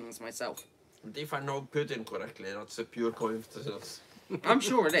Brick things myself. And if I know Putin correctly, that's a pure coincidence. I'm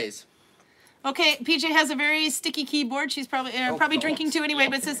sure it is. Okay, PJ has a very sticky keyboard. She's probably Oh, probably God. drinking too anyway.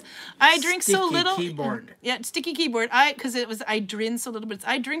 But it says, "I drink so Sticky little." keyboard. Yeah, sticky keyboard. Because it was I drink so little, but it's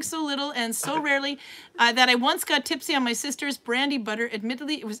I drink so little and so rarely that I once got tipsy on my sister's brandy butter.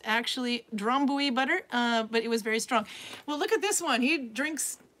 Admittedly, it was actually Drombui butter, but it was very strong. Well, look at this one. He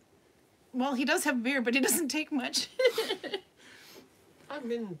drinks. Well, he does have beer, but he doesn't take much. I've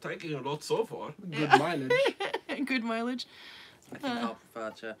been taking a lot so far. Good mileage. Good mileage. I think I'll prefer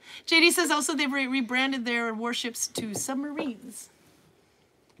to. JD says also they've rebranded their warships to submarines.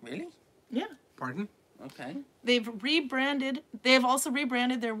 Really? Yeah. Pardon? Okay. They have also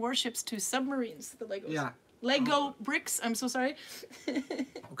rebranded their warships to submarines, the Legos. Yeah. Lego bricks, I'm so sorry.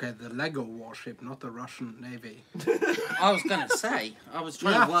 Okay, the Lego warship, not the Russian Navy. I was going to say, I was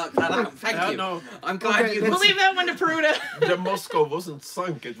trying to work that out. Thank you. No, I'm glad Okay, you... We'll leave that one to Peruta. the Moscow wasn't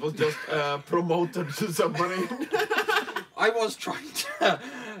sunk, it was just promoted to submarine. I was trying to...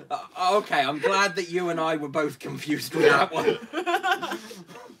 okay, I'm glad that you and I were both confused with that one.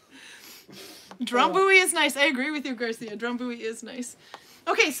 Drum-buoy is nice. I agree with you, Garcia. Drum-buoy is nice.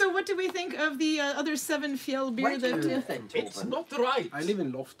 Okay, so what do we think of the other 7 Fjell beer Where do you that... live then, It's Torben? not right. I live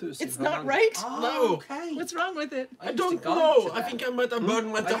in Loftus. It's in not Holland. right? Oh, No. okay. What's wrong with it? I don't know. I think I might have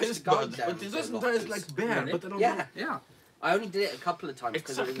burned my I used to taste go buds, down but it to doesn't Loftus. taste like beer. Really? But I don't Yeah. know. Yeah. I only did it a couple of times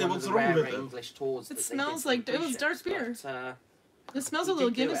because Exactly it was one what's of the wrong rare with it. English tours. It that they smells did like- for it was cruise dark ships, beer. but, It smells We a little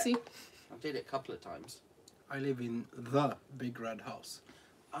did do it. Guinnessy. I did it a couple of times. I live in the Big Red House.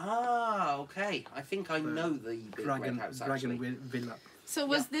 Ah, okay. I think I know the big red house actually. Villa. So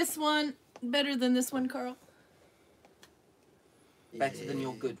was this one better than this one, Carl? Better than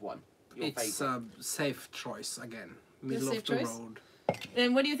your good one. Your It's favourite. a safe choice again. Middle safe of the choice? road.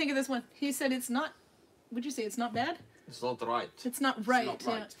 And what do you think of this one? He said it's not... Would you say it's not bad? It's not right. It's not right. not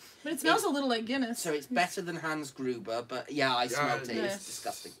Yeah. right. But it smells a little like Guinness. So it's better than Hans Gruber, but yeah, I smelled it. Yeah. It's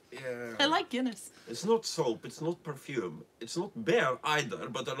disgusting. Yeah. I like Guinness. It's not soap, it's not perfume, it's not beer either,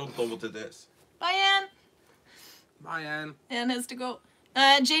 but I don't know what it is. Bye, Anne. Bye, Anne. Anne has to go.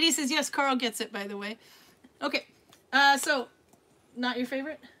 JD says yes, Carl gets it, by the way. Okay. So, not your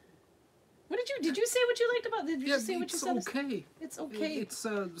favorite? What did you say what you liked about it? Did you say what you it's said? okay. It's okay. It's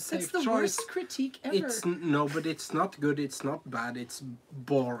a safe It's the choice. worst critique ever. No, but it's not good. It's not bad. It's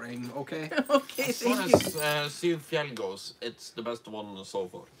boring. Okay. Okay, As far thank you. as Siv Fjell goes, it's the best one so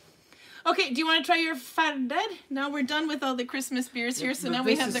far. Okay, do you want to try your Farded? Now we're done with all the Christmas beers here, so But now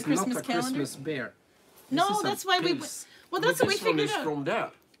we this have the is Christmas not a calendar. Christmas beer. No, This is a that's why we... pils. Well, that's what we this one figured is out. from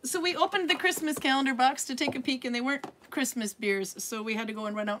there. So we opened the Christmas calendar box to take a peek, and they weren't Christmas beers, so we had to go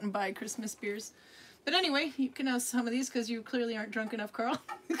and run out and buy Christmas beers. But anyway, you can have some of these because you clearly aren't drunk enough, Carl.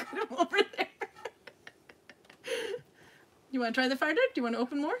 Put them over there. You want to try the Farded? Do you want to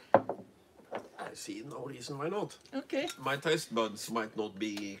open more? I see no reason why not. Okay. My taste buds might not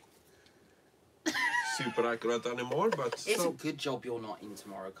be super accurate anymore, but It's a so, good job you're not in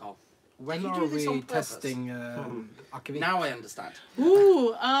tomorrow, Carl. When You are do this on we purpose. testing akkevitt? Now I understand.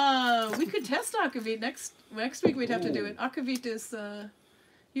 Ooh, we could test akkevitt next week. We'd have to do it. Akkevitt is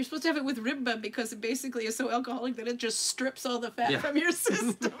you're supposed to have it with ribba because it basically is so alcoholic that it just strips all the fat Yeah. from your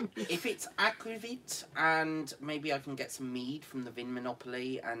system. If it's aquavit and maybe I can get some mead from the Vin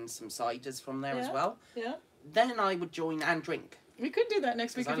Monopoly and some ciders from there as Yeah. well, Yeah, then I would join and drink. we could do that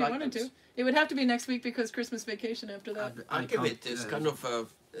next week if Because I you like wanted those. to. It would have to be next week because Christmas vacation after that. I Akevit can't, is kind of a,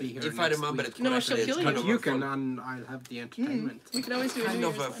 be here if I next remember week. it No, correctly, she'll it's kill kind But of you a can, fun, and I'll have the entertainment. We could always do a kind New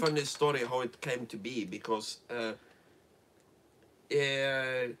of a Year's one. funny story how it came to be because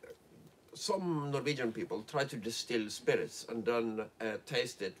some Norwegian people try to distill spirits and then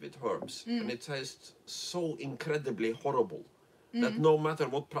taste it with herbs, and it tastes so incredibly horrible that no matter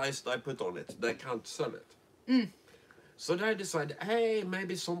what price they put on it, they can't sell it. So they decided, hey,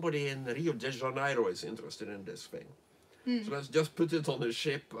 maybe somebody in Rio de Janeiro is interested in this thing. So let's just put it on a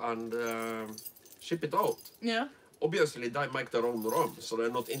ship and ship it out. Yeah. Obviously, they make their own rum, so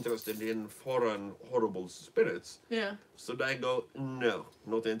they're not interested in foreign horrible spirits. Yeah. So they go, no,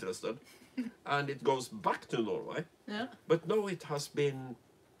 not interested. And it goes back to Norway. Yeah. But now it has been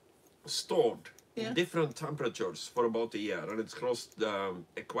stored Yeah. in different temperatures for about a year, and it's crossed the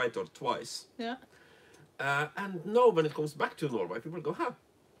equator twice. Yeah. And now when it comes back to Norway, people go, huh,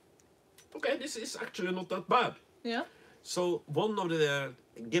 okay, this is actually not that bad. Yeah. So one of the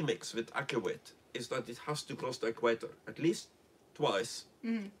gimmicks with akkevitt is that it has to cross the equator at least twice,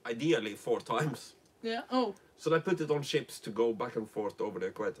 ideally 4 times. Yeah. Oh, So they put it on ships to go back and forth over the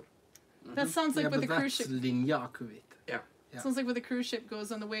equator. that sounds like Yeah, with but a cruise that's ship. linja akkevitt. Yeah. Yeah. Sounds like with a cruise ship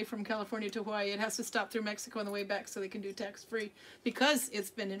goes on the way from California to Hawaii, it has to stop through Mexico on the way back so they can do tax free because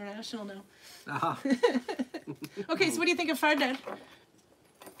it's been international now. Aha. Okay, so what do you think of Fardad?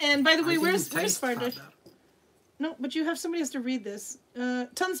 And by the way, I where's didn't taste Fardad? Fardad. No, but you have somebody has to read this.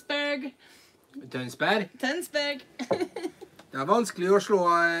 Tønsberg. Tønsberg. Tønsberg. Det er vanskelig å slå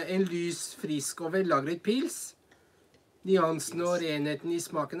en lys, frisk og vellagret pils. Nyansen og renheten i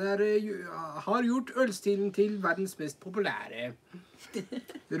smaken har gjort ølstilen til verdens mest populære.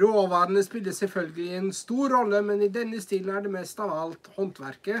 Råvarene spiller selvfølgelig en stor rolle, men i denne stilen er det mest av alt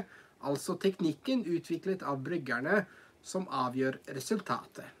håndverket, altså teknikken utviklet av bryggerne, som avgjør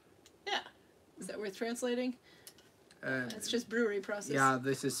resultatet. Yeah. Is that worth translating? It's just brewery process. Yeah,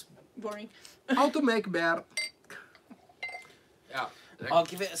 this is boring. How to make beer. Yeah. I'll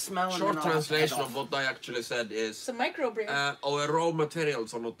give it a smell and Short then I'll translation head of off. what I actually said is It's a microbrew. our raw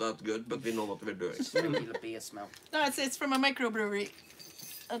materials are not that good, but we know what we're doing. It's regular beer smell. No, it's from a microbrewery.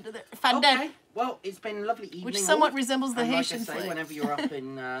 Under there. Fandel. Okay. Well, it's been a lovely evening. Which all. somewhat resembles the And Haitian like I say, flag. whenever you're up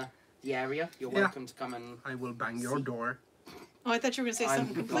in the area, you're Yeah. welcome to come and... I will bang your door. Oh, I thought you were going to say I'm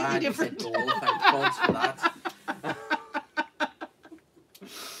something completely glad you said different. door. Thank God for that.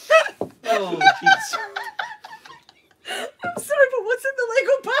 Oh, jeez. I'm sorry, but what's in the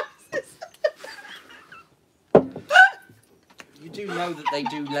Lego boxes? You do know that they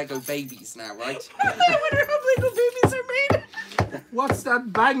do Lego babies now, right? I wonder how Lego babies are made. What's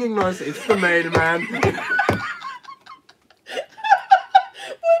that banging noise? It's the mailman. Why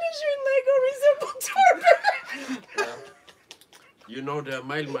does your Lego resemble Torben? You know the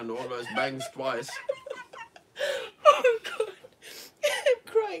mailman always bangs twice. Oh, God.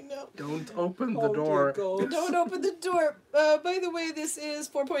 I'm crying now. Don't open the Oh, door. dear God. Don't open the door. By the way, this is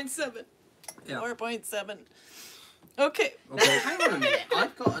 4.7. Yeah. 4.7. Okay. Now, hang on a minute.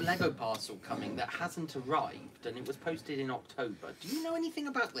 I've got a Lego parcel coming that hasn't arrived, and it was posted in October. Do you know anything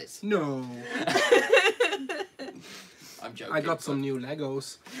about this? No. I'm joking. I got some new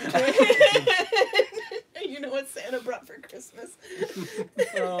Legos. You know what Santa brought for Christmas.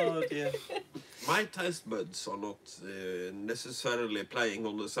 Oh dear. My taste buds are not necessarily playing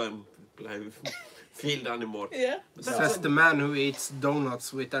on the same field anymore. Yeah. Says the man who eats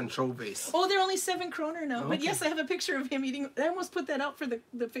donuts with anchovies. Oh, they're only 7 kroner now. But Okay. yes, I have a picture of him eating. I almost put that out for the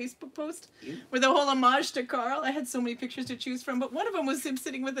Facebook post. You? With the whole homage to Karl. I had so many pictures to choose from. But one of them was him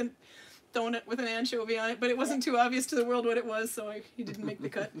sitting with a donut with an anchovy on it. But it wasn't too obvious to the world what it was. So he didn't make the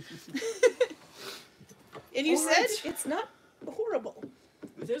cut. And you said it's not horrible.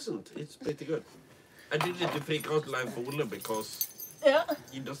 It isn't. It's pretty good. I did it to freak out Leif Ole because Yeah.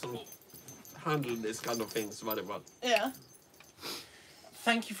 he doesn't handle this kind of things very well. Yeah.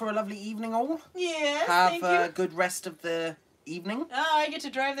 Thank you for a lovely evening, all. Yes, Have thank a you. good rest of the evening. I get to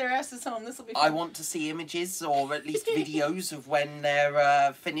drive their asses home. This will be fun. I want to see images or at least videos of when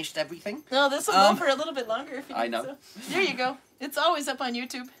they're finished everything. No, this will go for a little bit longer if you I need know. so. There you go. It's always up on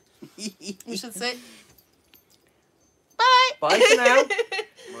YouTube. You should say. Bye. Bye for now.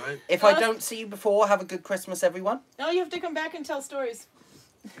 Right? If I don't see you before, have a good Christmas, everyone. No, you have to come back and tell stories.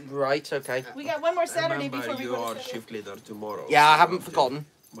 Right, okay. We got one more Saturday Remember, before we you go are to Saturday. shift leader tomorrow. Yeah, I so haven't you forgotten.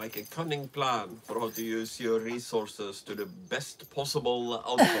 Make a cunning plan for how to use your resources to the best possible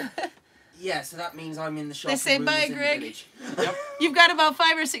outcome. Yeah, so that means I'm in the shop. They say and bye, Runa's in the Greg. village. Yep. You've got about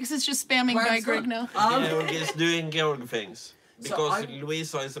 5 or 6 that's just spamming Well, by it's Greg not- now. Georg is doing Georg things. So Because I-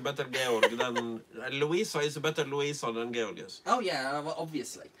 Louisa is a better Georg than... Louisa is a better Louisa than Georg is. Oh, yeah, well,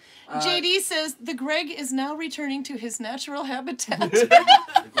 obviously. JD says the Greg is now returning to his natural habitat.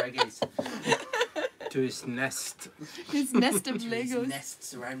 Greg is. To his nest. His nest of His Legos. nest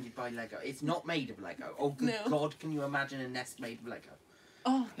surrounded by Lego. It's not made of Lego. Oh, good No. God, can you imagine a nest made of Lego?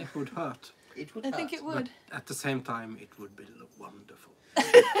 Oh, It would hurt. It would I think hurt. it would. But at the same time, it would be wonderful.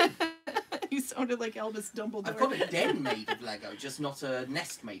 You sounded like Albus Dumbledore. I've got a den made of Lego, just not a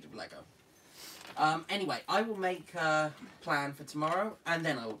nest made of Lego. Anyway, I will make a plan for tomorrow, and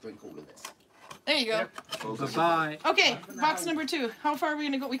then I will drink all of this. There you go. Bye-bye. Okay, box number 2. How far are we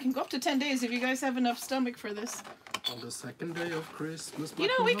gonna go? We can go up to 10 days if you guys have enough stomach for this. On the second day of Christmas. You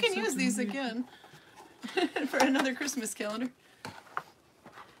know, we can use these again for another Christmas calendar.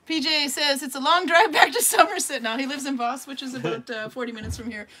 PJ says it's a long drive back to Somerset now. He lives in Voss, which is about 40 minutes from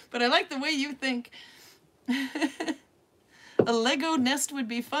here. But I like the way you think. A Lego nest would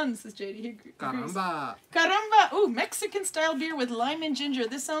be fun, says JD. He agrees. Caramba. Caramba! Ooh, Mexican-style beer with lime and ginger.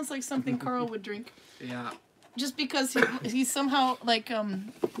 This sounds like something Karl would drink. Yeah. Just because he's somehow, like,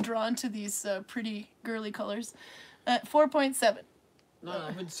 drawn to these pretty girly colors. 4.7. No,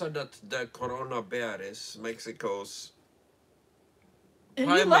 I would say that the Corona beer is Mexico's And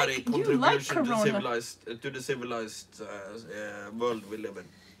primary you like contribution Corona. to the civilized world we live in.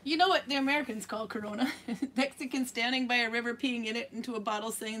 You know what the Americans call Corona? Mexicans standing by a river peeing in it into a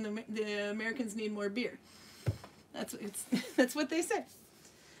bottle saying the Americans need more beer. That's what they say.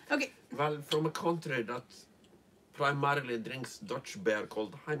 Okay. Well, from a country that primarily drinks Dutch beer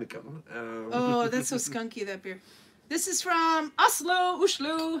called Heineken. Oh, that's so skunky, that beer. This is from Oslo.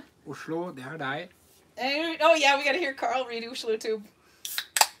 Oslo, det er deg. Oh, yeah, we got to hear Karl read Oslo, too.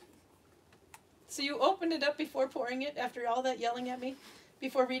 So you opened it up before pouring it, after all that yelling at me?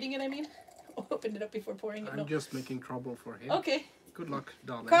 Before reading it, I mean? Opened it up before pouring it, no. I'm just making trouble for him. Okay. Good luck,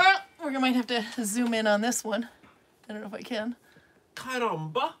 darling. Karl, we might have to zoom in on this one. I don't know if I can.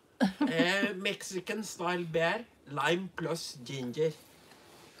 Caramba! Mexican style beer, lime plus ginger.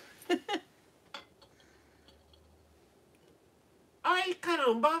 Ay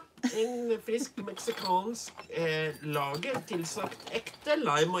caramba, en frisk meksikansk lager tilsagt ekte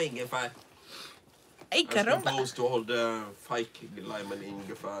lime og ingefær. Ay, As caramba. opposed to all the fake lime and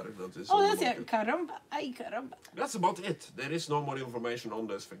ingefær that is Oh, on the that's it. market. Caramba. Ay, caramba. That's about it. There is no more information on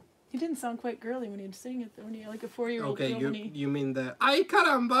this thing. He didn't sound quite girly when he was saying it, though. When he, like a 4-year-old Okay, girl when he... you mean the ay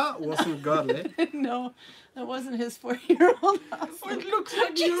caramba wasn't girly? No, that wasn't his 4-year-old. Oh, it looks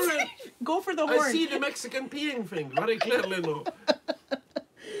like urine. Go for the horn. I see the Mexican peeing thing very clearly now.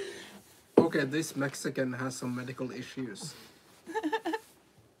 Okay, this Mexican has some medical issues.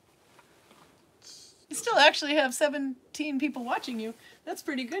 You still actually have 17 people watching you. That's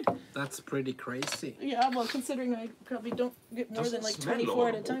pretty good. That's pretty crazy. Yeah, well, considering I probably don't get more Doesn't than like smell 24 at a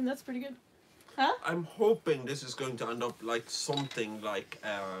horrible. time, that's pretty good. I'm hoping this is going to end up like something like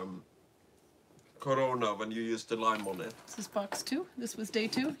Corona when you use the lime on it. This is box 2. This was day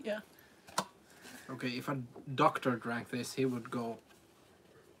 2. Yeah. Okay, if a doctor drank this, he would go,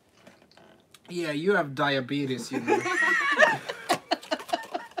 yeah, you have diabetes, you know.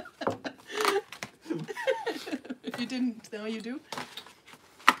 If you didn't, now you do.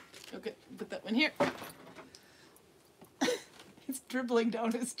 Okay, put that one here. It's dribbling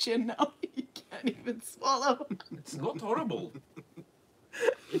down his chin now. He can't even swallow. It's not horrible.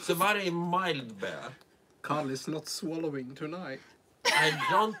 It's a very mild bear. Karl is not swallowing tonight. I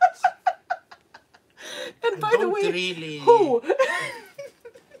don't. And by the way, really. who?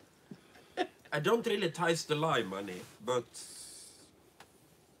 I don't really taste the lime any, but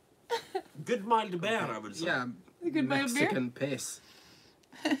good mild bear, I would say. Yeah, Good mild beer? Mexican piss.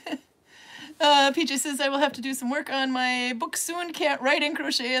 PJ says I will have to do some work on my book soon. Can't write and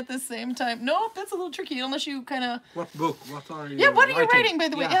crochet at the same time. Nope, that's a little tricky unless you kind of... What book? What are you Yeah, what are you writing, by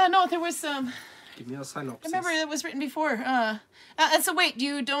the way? Yeah, no, there was some... Give me a I synopsis. remember it was written before. And so wait,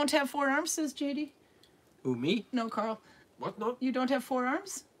 you don't have 4 arms, says JD? Who, me? No, Carl. What now? You don't have 4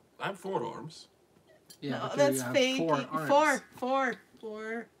 arms? I have 4 arms. Yeah, No, but that's you have fake. 4 arms.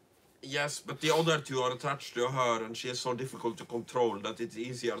 Four. Yes, but the other 2 are attached to her, and she is so difficult to control that it's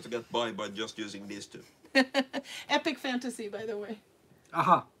easier to get by just using these 2. Epic fantasy, by the way.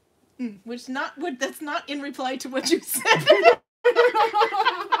 Aha. That's not in reply to what you said.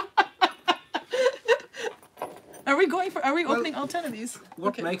 Are we opening all 10 of these? What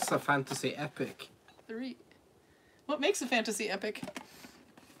Okay. makes a fantasy epic? 3. What makes a fantasy epic?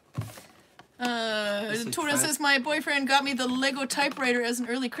 Isn't Tora says my boyfriend got me the Lego typewriter as an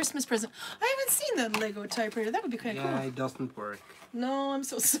early Christmas present. I haven't seen the Lego typewriter. That would be kind of Yeah, cool. it doesn't work. No, I'm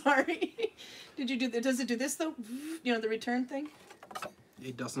so sorry. Did you do? Does it do this though? You know the return thing.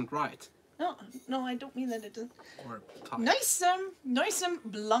 It doesn't write. No, I don't mean that it doesn't. Or type. Nice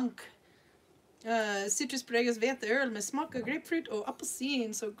blank. Citrusprägad veteöl med smak av grapefruit och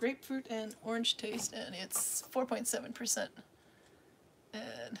apelsin. So grapefruit and orange taste, and it's 4.7%.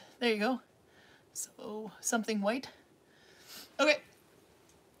 And there you go. So something white. Okay.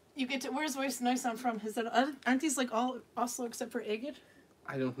 You get to where's nice from? Is that aren't these like all Oslo except for Eged?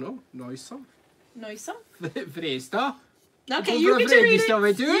 I don't know. Noisome. Nice. Fristad. Okay, Kom you fra get to read Fredrikstad, vet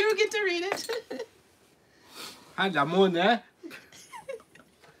it. du. You get to read it. Hella måne.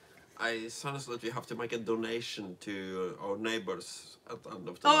 I sense that we have to make a donation to our neighbors at the end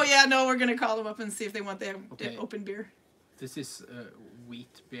of the Oh night. yeah, no, we're gonna call them up and see if they want the Okay. open beer. This is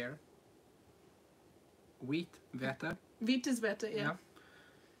wheat beer. Wheat, vete. Vitas better, yeah.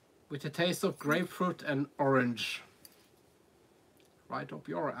 With a taste of grapefruit and orange. Right up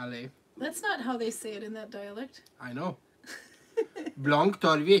your alley. That's not how they say it in that dialect. I know. Blankt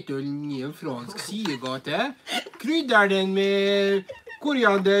tar hvetøl i en fransk sidegate. Krydder den med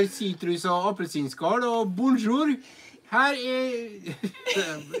koriander, sitrus og appelsinskall og bonjour. Her er...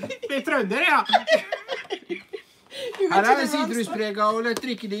 Det er trønder, ja. Her er sitrusprega og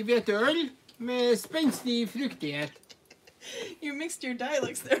lettdrikkelig hvetøl med spenstig fruktighet. You mixed your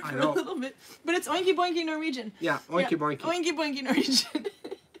dialects there I for know. a little bit. But it's oinky boinky Norwegian. Yeah, oinky boinky. Oinky boinky Norwegian.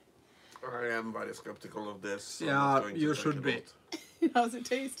 I am very skeptical of this. so I'm Yeah, not going to you take should it be. out. How's it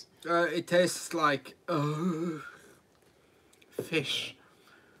taste? It tastes like... fish.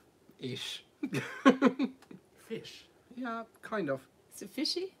 Ish. Fish. Yeah, kind of. Is it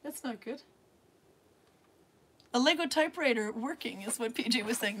fishy? That's not good. A Lego typewriter working is what PJ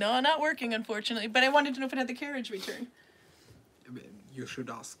was saying. No, not working, unfortunately. But I wanted to know if it had the carriage return. You should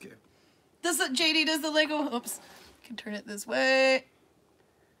ask. Does the Lego... Oops. I can turn it this way.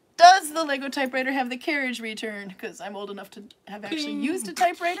 Does the Lego typewriter have the carriage return? Because I'm old enough to have actually used a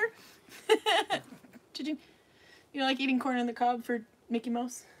typewriter. Did you... You know, like eating corn on the cob for Mickey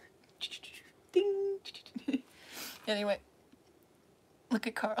Mouse? Ding. Anyway. Look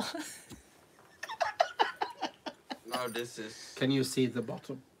at Karl. Now this is Can you see the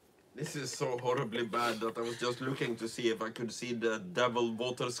bottom? so horribly bad that I was just looking to see if I could see the devil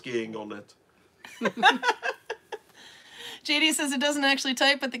water skiing on it. JD says it doesn't actually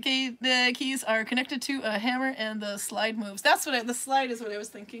type, but the keys are connected to a hammer and the slide moves. That's what the slide is what I was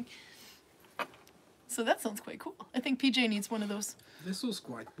thinking. So that sounds quite cool. I think PJ needs one of those. This was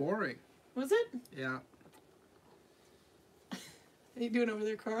quite boring. Was it? Yeah. How you doing over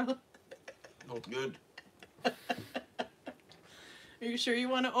there, Karl? Not good. Are you sure you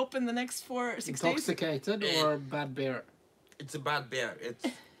want to open the next 4 or 6 days? Intoxicated or bad beer? It's a bad beer. It's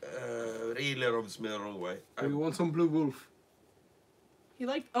really rubs me the wrong way. Do you want some Blue Wolf? You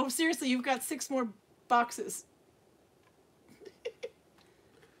like? Oh, seriously, you've got 6 more boxes.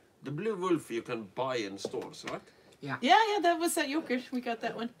 The Blue Wolf you can buy in stores, right? Yeah, that was at Joker. We got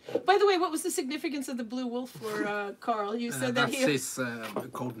that one. By the way, what was the significance of the Blue Wolf for Karl? You said that that's his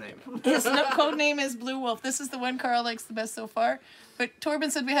code name. his code name is Blue Wolf. This is the one Karl likes the best so far. But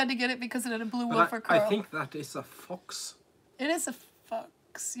Torben said we had to get it because it had a blue wolf for Karl. I think that is a fox. It is a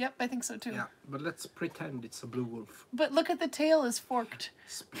fox. Yep, I think so too. Yeah, but let's pretend it's a blue wolf. But look at the tail is forked.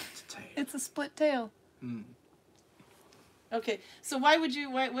 Split tail. It's a split tail. Mm. Okay, so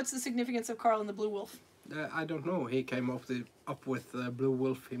what's the significance of Karl and the Blue Wolf? I don't know. He came up with Blue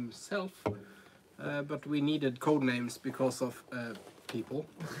Wolf himself, but we needed code names because of people.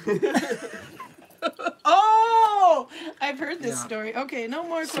 Oh, I've heard this story. Okay, no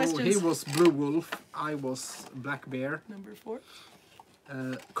more questions. So he was Blue Wolf, I was Black Bear. Number 4.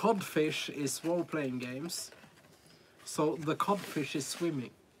 Codfish is role-playing games. So the codfish is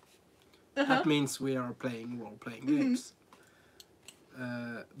swimming. That means we are playing role-playing games.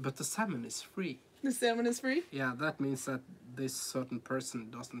 But the salmon is free. The salmon is free? Yeah, that means that this certain person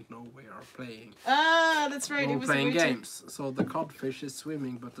doesn't know we are playing. Ah, that's right. It was Role-playing games. So the codfish is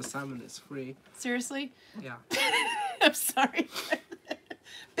swimming, but the salmon is free. Seriously? Yeah. I'm sorry.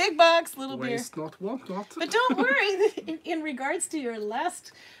 Big box, little beer. Waste not, want not. But don't worry. In regards to your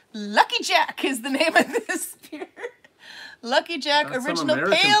last, Lucky Jack is the name of this beer. Lucky Jack That's an original pale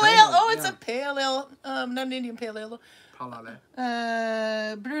American ale. pale ale, Oh, it's yeah. a pale ale. Not an Indian pale ale. Palale.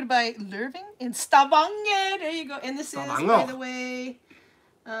 Brewed by Lurving in Stavanger. There you go. And this is, by Stavanger. the way,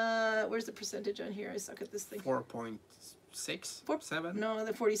 where's the percentage on here? I suck at this thing. 4.6? 7? No,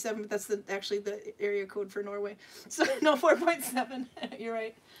 the 47, but that's actually the area code for Norway. So, no, 4.7. You're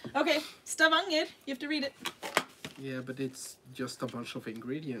right. Okay, Stavanger. You have to read it. Yeah, but it's just a bunch of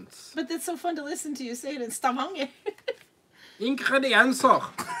ingredients. But it's so fun to listen to you say it in Stavanger. Ingredienser.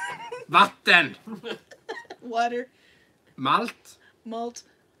 Vatten. Water, Malt. malt,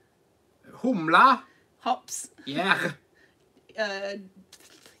 Humla. hops, Gjær.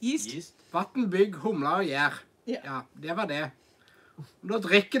 yeast. Vatnbygg, humla og gjær. Ja. Ja, det var det. Da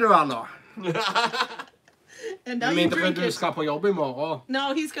drikker du den da. And now Med you mindre drink du it. skal på jobb i morgen.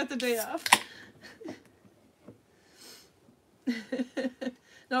 No, he's got the day off.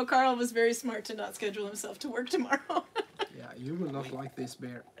 No, Karl was very smart to not schedule himself to work tomorrow. Yeah, you will not like this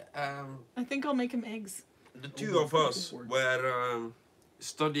beer. I think I'll make him eggs. The two of us were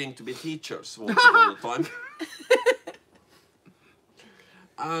studying to be teachers once upon a time.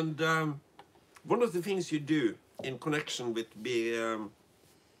 And one of the things you do in connection with the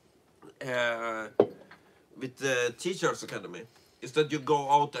Teachers Academy is that you go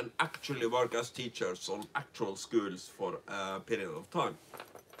out and actually work as teachers on actual schools for a period of time.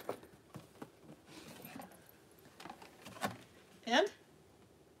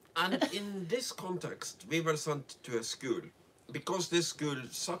 And in this context, we were sent to a school. Because this school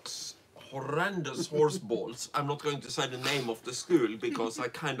sucks horrendous horse balls, I'm not going to say the name of the school because I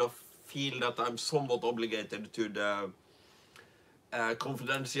kind of feel that I'm somewhat obligated to the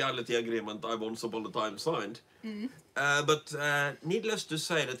confidentiality agreement I once upon a time signed. But needless to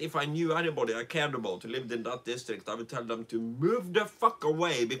say that if I knew anybody I cared about who lived in that district, I would tell them to move the fuck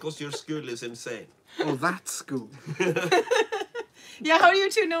away because your school is insane. Oh, that school. Yeah, how do you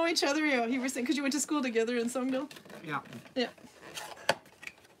two know each other? Yeah, you were saying because you went to school together in Sogndal. Yeah. Yeah.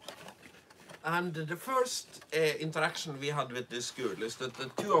 And the first interaction we had with this school is that the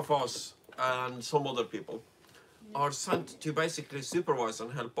two of us and some other people are sent to basically supervise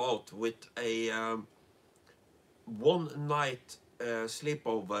and help out with a one-night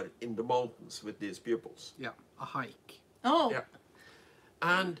sleepover in the mountains with these pupils. Yeah, a hike. Oh. Yeah.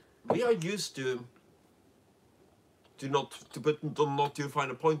 And we are used to not to find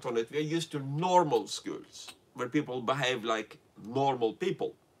a point on it, we are used to normal schools where people behave like normal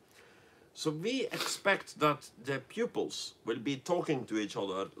people. So we expect that the pupils will be talking to each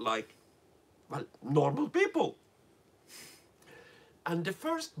other like, well, normal people. And the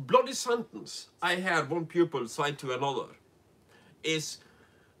first bloody sentence I heard one pupil say to another is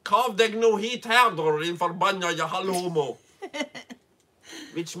 "Kav deg no hit herder, din forbanna halvhomo."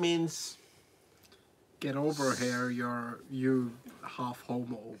 Which means Get over here, you half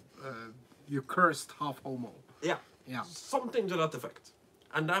homo. You cursed half homo. yeah, Yeah. something to that effect.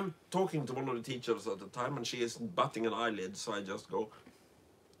 And I'm talking to one of the teachers at the time, and she is batting an eyelid, so I just go,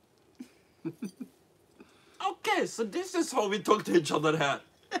 "Okay, so this is how we talk to each other here.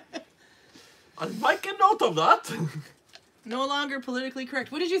 I'll make a note of that." No longer politically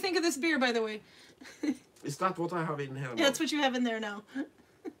correct. What did you think of this beer, by the way? Is that what I have in here now? Yeah, that's what you have in there now.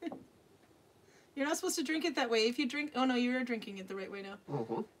 You're not supposed to drink it that way. If you drink... Oh, no, you're drinking it the right way now.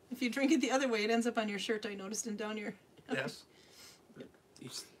 Mhm. If you drink it the other way, it ends up on your shirt, I noticed, and down your... Yes.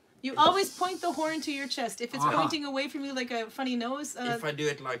 You always point the horn to your chest. If it's Aha. pointing away from you like a funny nose... If I do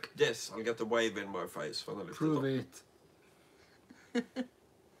it like this, I'll get a wave in my face when I lift Prove it up. it.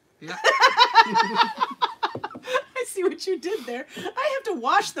 Yeah. I see what you did there. I have to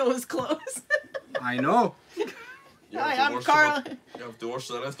wash those clothes. I know. You Hi, have to I'm wash Karl. You have to wash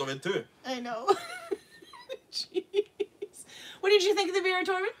the rest of it too. I know. Jeez. What did you think of the beer,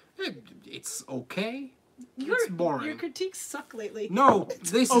 Torben? It's okay. Your, It's boring. Your critiques suck lately. No,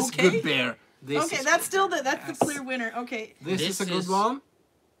 this is Okay. good beer. This Okay, is that's good still beer. that's Yes. the clear winner. Okay. This is This a good is- one.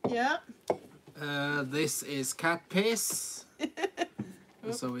 Yeah. This is cat piss.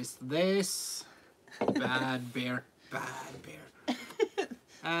 And so is this. Bad beer. Bad beer.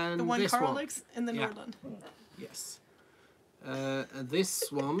 And The one this Karl one. likes in the Yeah. Nordland. Yes.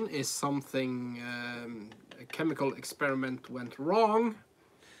 This one is something a chemical experiment went wrong,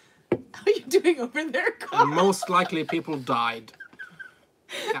 How are you doing over there, Karl? and most likely people died.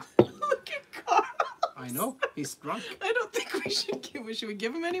 Yeah, Look at Karl. I know. He's drunk. I don't think we should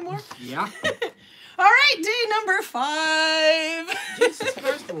give him any more. Yeah. All right, day number 5. This is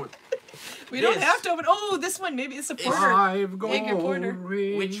first one. We don't This. have to open. Oh, this one maybe it's a porter. 5 Jaeger Porter.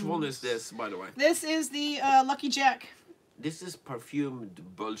 gold Which one rings. is this, by the way? This is the Lucky Jack. This is perfumed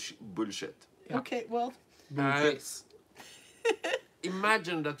bullshit. Yeah. Okay, well, Blue face.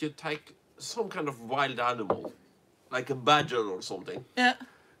 Imagine that you take some kind of wild animal, like a badger or something. yeah.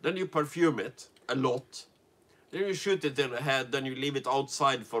 Then you perfume it a lot. Then you shoot it in the head. Then you leave it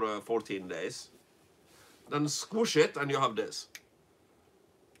outside for 14 days. Then squish it, and you have this.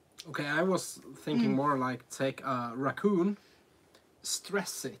 Okay, I was thinking more like take a raccoon,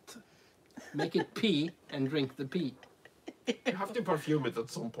 stress it, make it pee, and drink the pee. You have to perfume it at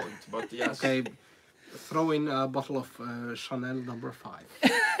some point, but yes. Okay, throw in a bottle of Chanel number 5.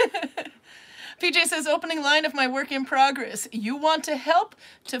 PJ says, opening line of my work in progress. You want to help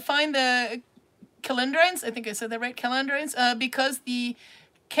to find the calendrines? I think I said that right, calendrines. Because the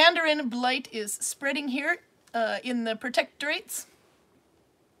Kandarin blight is spreading here in the protectorates.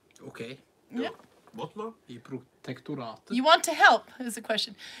 Okay. Yeah. What now? I protektoratet. You want to help, is the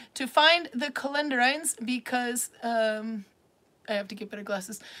question. To find the calendrines because... I have to get better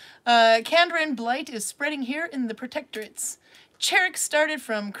glasses. Kandarin blight is spreading here in the protectorates. Cherik started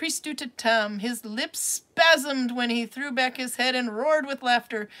from Christu to Tam. His lips spasmed when he threw back his head and roared with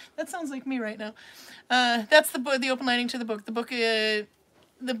laughter. That sounds like me right now. That's the open lining to the book. The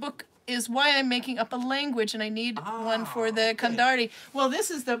book is why I'm making up a language, and I need one for the Kandari. Well,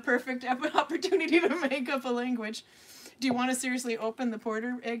 this is the perfect opportunity to make up a language. Do you want to seriously open the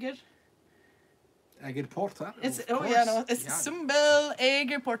porter, Egger? Egger Porter. It's of oh yeah, no, course. it's Yeah. Sumbel,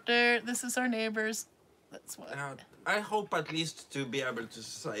 Egger Porter. This is our neighbors. That's what. I hope at least to be able to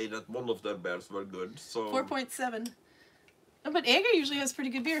say that one of their beers were good. So 4.7. Oh, but Egger usually has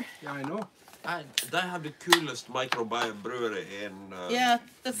pretty good beer. Yeah, I know. they have the coolest microbiome brewery in Yeah,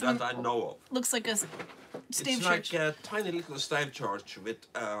 that's the that one. I know of. Looks like a stave It's church. like a tiny little stave church with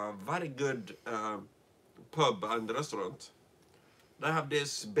a very good pub and restaurant. They have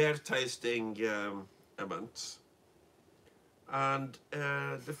this beer tasting events. And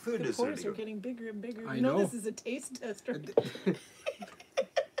the food The is pores really are good. getting bigger and bigger. I You know know. this is a taste tester.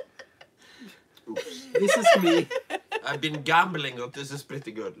 Oops. This is me. I've been gambling that this is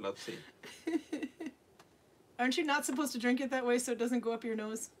pretty good. Let's see. Aren't you not supposed to drink it that way so it doesn't go up your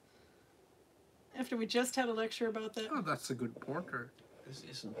nose? After we just had a lecture about that. Oh, that's a good porter. This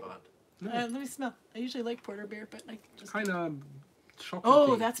isn't bad. No, Let me smell. I usually like porter beer, but I just... kind of chocolatey.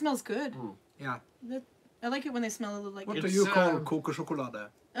 Oh, that smells good. Yeah. I like it when they smell a little like What do It's, you call kokochokolade?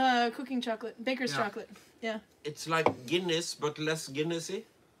 cooking chocolate. Baker's Yeah. chocolate. Yeah. It's like Guinness, but less Guinnessy.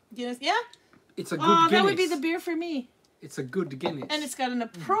 Guinness. Yeah? It's a good Oh, Guinness. that would be the beer for me. It's a good Guinness. And it's got an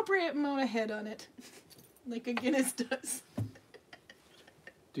appropriate amount of head on it. Like a Guinness does.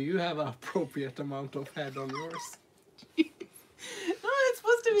 Do you have an appropriate amount of head on yours?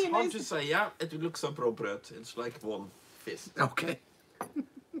 hard nice. to say. Yeah, it looks appropriate. It's like one fist. Okay.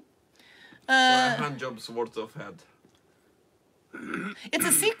 So a hand job's worth of head. It's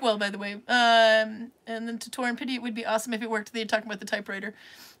a sequel, by the way. And then to Torn Pity, it would be awesome if it worked. They're talking about the typewriter.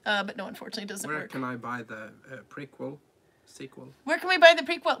 But no, unfortunately, it doesn't Where work. can I buy the prequel? Sequel? Where can we buy the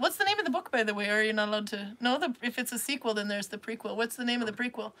prequel? What's the name of the book, by the way? Or are you not allowed to? No, if it's a sequel, then there's the prequel. What's the name of the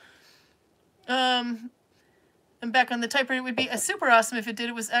prequel? And back on the typewriter, it would be super awesome if it did.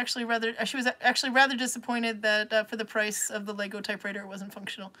 It was actually rather. She was actually rather disappointed that for the price of the Lego typewriter, it wasn't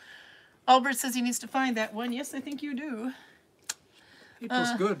functional. Albert says he needs to find that one. Yes, I think you do. It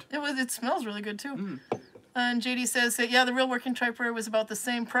was good. It was. It smells really good too. And JD says that yeah, the real working typewriter was about the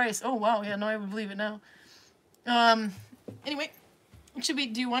same price. Oh wow, yeah, no, I would believe it now. Anyway, should we?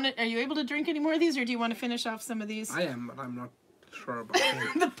 Do you want it? Are you able to drink any more of these, or do you want to finish off some of these? I am, but I'm not sure about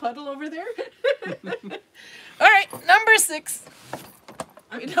it. The puddle over there. All right, number 6.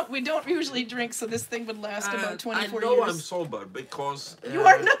 We don't usually drink, so this thing would last about 24 I know years. I'm sober because You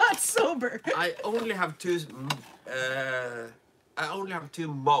are not sober. I only have two. I only have two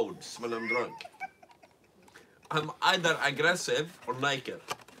modes when I'm drunk. I'm either aggressive or naked.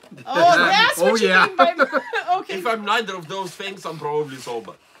 Oh, that's what Oh, you yeah. mean by okay. If I'm neither of those things, I'm probably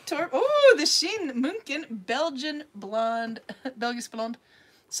sober. Oh, the Shin Munken Belgian blonde, Belgisch blonde.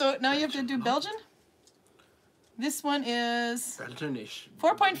 So now you have to do Belgian. This one is Belgianish.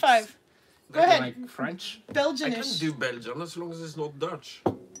 4.5. Go Like- ahead. Like French? I can Belgianish. do Belgian as long as it's not Dutch.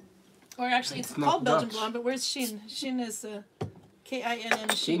 Or actually, it's not called Belgian Dutch. blonde, but where's Shin? Shin is Kinn.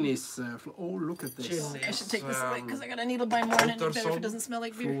 Shin is... oh, look at this. Shin. I should take this away because I got a needle by morning. It's better if it doesn't smell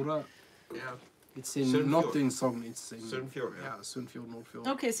like beer. Flora. Yeah. It's in, Sunnfjord. not in Sogn, it's in... Sunnfjord, yeah. Yeah, Sunnfjord, Nordfjord.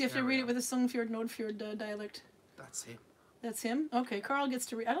 Okay, so you have to area. read it with a Songfjord, Nordfjord dialect. That's him. That's him? Okay, Karl gets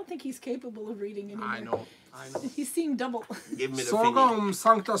to read. I don't think he's capable of reading anymore. I know. He's seeing double. Give me the Saga finger. om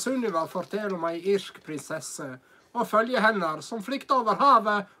Sankta Sunniva forteller om ei irsk prinsesse og følgehenner som flykta over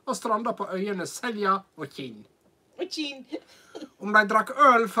havet og stranda på øyene Selja og Kinn. Gene. Om de drakk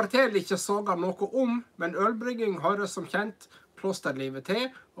øl, forteller ikke Saga noe om, men ølbrygging høres som kjent klosterlivet til,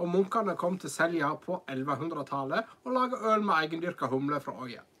 og munkene kom til Selja på 1100-tallet og laga øl med eigendyrka humle fra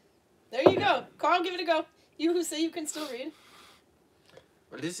øya. There you go. Karl, give it a go. You who say you can still read.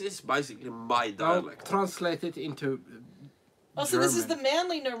 Well, this is basically my Now dialect. translate it into Oh, so this is the German.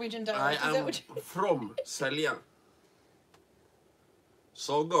 manly Norwegian I dialect. Is that am what you... from Selja.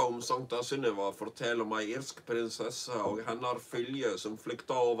 Saga om Sankta Sunniva forteller om ei irsk prinsesse og hennes følge som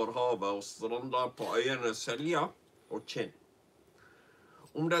flykta over havet og stranda på øyene Selja og Kinn.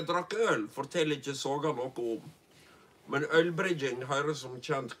 Om de drakk øl, forteller ikke saga noe om, men ølbrygging hører som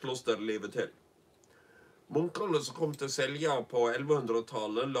kjent klosterlivet til. Munkene som kom til Selja på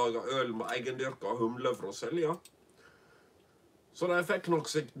 1100-tallet laga øl med eigendyrka humle fra Selja. Så de fikk nok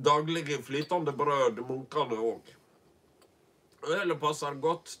sitt daglige flytende brød, munkene òg. Ølet passer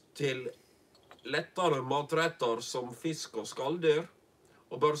godt til lettere matretter som fisk og skalldyr,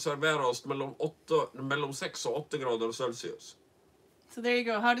 og bør serveres mellom 6 og 8 grader Celsius. So there you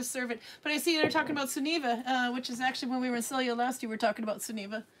go, how to serve it. But I see they're talking about Suniva, which is actually when we were in Celja last year, we were talking about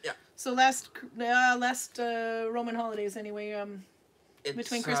Suniva. Yeah. So last Roman holidays anyway,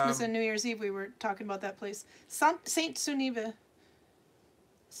 between Christmas and New Year's Eve, we were talking about that place. Saint Suniva.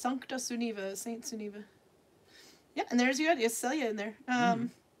 Sancta Suniva, Saint Suniva. Yeah, and there's you. It's Celja in there.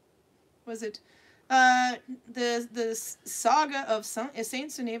 Was it? The saga of Saint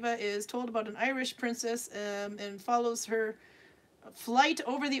Suniva is told about an Irish princess and follows her flight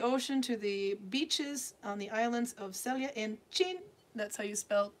over the ocean to the beaches on the islands of Celja and Kinn. That's how you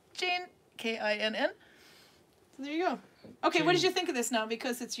spell Kinn, K-I-N-N. So there you go. Okay, what did you think of this now?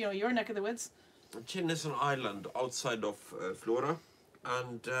 Because it's your neck of the woods. Kinn is an island outside of Flora,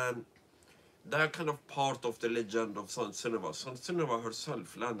 and they're kind of part of the legend of Saint Sunniva. Saint Sunniva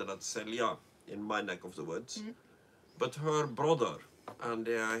herself landed at Selja in my neck of the woods, but her brother and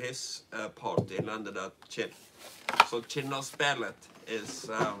his party landed at Kinn. So Kinnaspelet is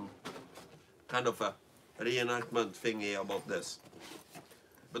kind of a reenactment thingy about this.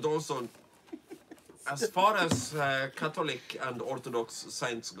 But also, as far as Catholic and Orthodox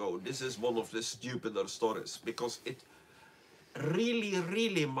saints go, this is one of the stupider stories, because it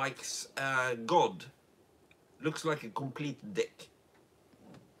really makes God looks like a complete dick.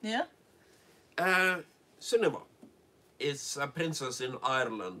 Yeah? Sunniva is a princess in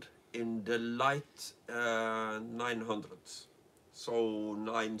Ireland in the late 900s. So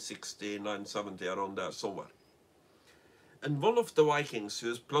 960, 970, around there somewhere. And one of the Vikings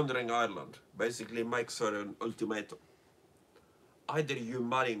who's plundering Ireland basically makes her an ultimatum. Either you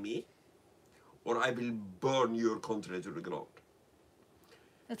marry me, or I will burn your country to the ground.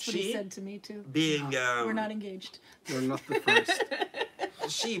 That's what he She, said to me too. being We're not engaged. You're not the first.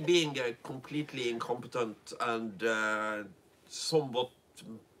 she being completely incompetent and somewhat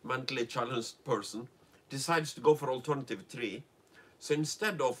mentally challenged person, decides to go for alternative 3. So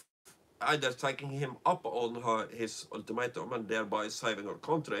instead of either taking him up on his ultimatum and thereby saving her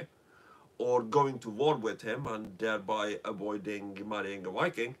country, or going to war with him and thereby avoiding marrying a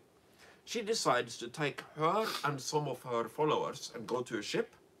Viking, she decides to take her and some of her followers and go to a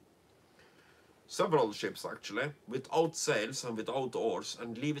ship, several ships actually, without sails and without oars,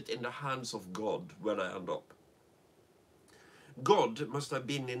 and leave it in the hands of God where they end up. God must have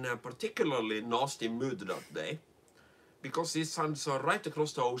been in a particularly nasty mood that day, because he sends her right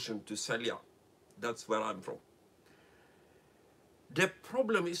across the ocean to Selja. That's where I'm from. The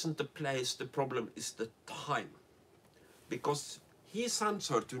problem isn't the place, the problem is the time. Because he sends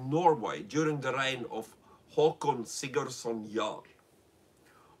her to Norway during the reign of Håkon Sigurdsson Jarl.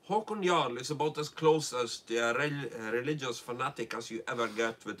 Håkon Jarl is about as close as the religious fanatic as you ever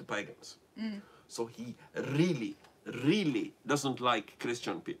get with the pagans. So he really doesn't like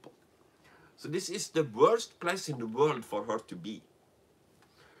Christian people. So this is the worst place in the world for her to be.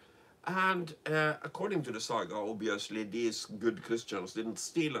 And according to the saga, obviously these good Christians didn't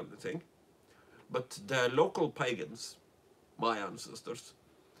steal anything, but the local pagans, my ancestors,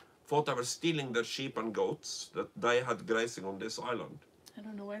 thought they were stealing their sheep and goats that they had grazing on this island. I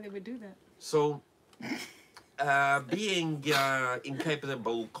don't know why they would do that. So, being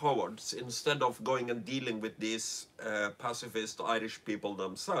incapable cowards, instead of going and dealing with these pacifist Irish people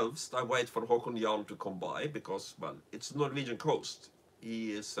themselves, they wait for Håkon Jarl to come by, because, well, it's the Norwegian coast.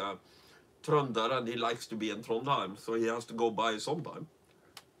 He is Trønder and he likes to be in Trondheim, so he has to go by sometime.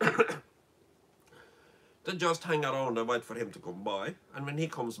 They just hang around and wait for him to come by, and when he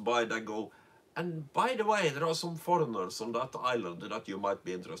comes by they go, and by the way, there are some foreigners on that island that you might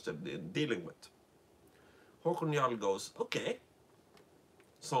be interested in dealing with. Håkon Jarl goes, okay,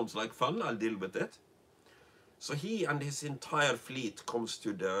 sounds like fun, I'll deal with it. So he and his entire fleet comes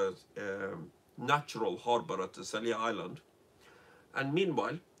to the natural harbour at the Selja Island. And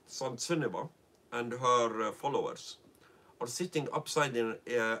meanwhile, St. Sunniva and her followers are sitting up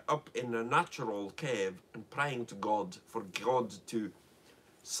in a natural cave and praying to God for God to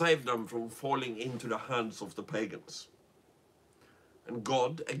save them from falling into the hands of the pagans. And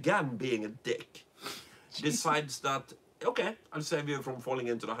God, again being a dick, decides that, okay, I'll save you from falling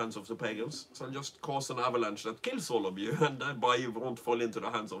into the hands of the pagans, so I'll just cause an avalanche that kills all of you, and thereby you won't fall into the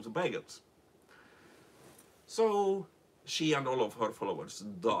hands of the pagans. So she and all of her followers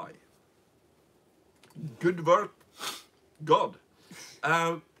die. Good work, God.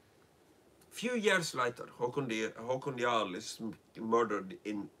 Few years later, Håkon Jarl is murdered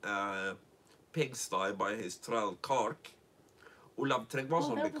in a pigsty by his thrall Kark. Olav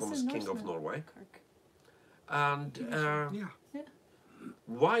Tryggvason becomes king of Norway. Kark. And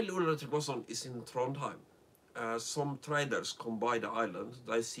while Olav Tryggvason is in Trondheim, some traders come by the island.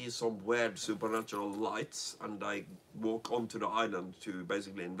 They see some weird supernatural lights and they walk onto the island to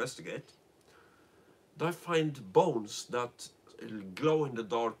basically investigate. They find bones that glow in the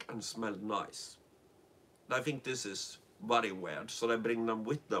dark and smell nice. I think this is very weird, so they bring them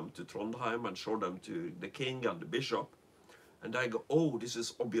with them to Trondheim and show them to the king and the bishop. And they go, oh, this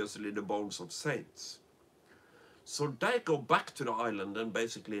is obviously the bones of saints. So they go back to the island and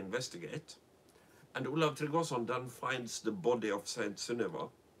basically investigate. And Olav Tryggvason then finds the body of Saint Sunniva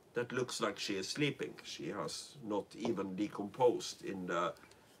that looks like she is sleeping. She has not even decomposed in the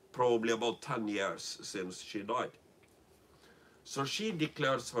probably about 10 years since she died. So she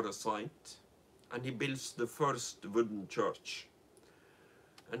declares her a saint, and he builds the first wooden church.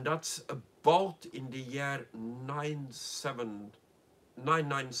 And that's about in the year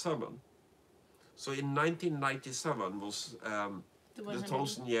 997. So in 1997 was the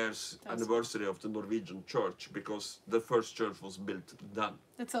 1,000 years anniversary of the Norwegian church, because the first church was built then.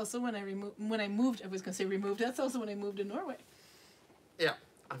 That's also when I moved. I was going to say removed. That's also when I moved to Norway. Yeah.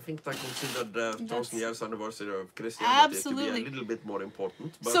 I think they considered the 1,000 years anniversary of Christianity to be a little bit more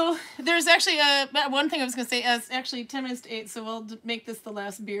important. But so there's actually one thing I was going to say. It's actually 10 minutes to 8, so we'll make this the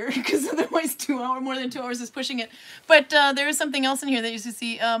last beer, because otherwise more than 2 hours is pushing it. But there is something else in here that you should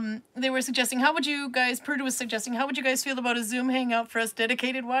see. They were suggesting, Prude was suggesting, how would you guys feel about a Zoom hangout for us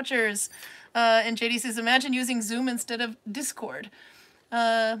dedicated watchers? And JD says, imagine using Zoom instead of Discord.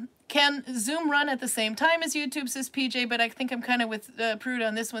 Can Zoom run at the same time as YouTube, says PJ, but I think I'm kind of with Prude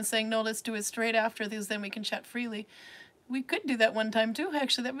on this one, saying, no, let's do it straight after this, then we can chat freely. We could do that one time, too.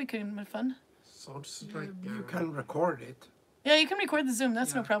 Actually, that would be kind of fun. Sounds like... you can record it. Yeah, you can record the Zoom.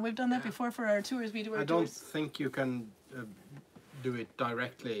 That's no problem. We've done that before for our tours. We do our I don't tours. think you can do it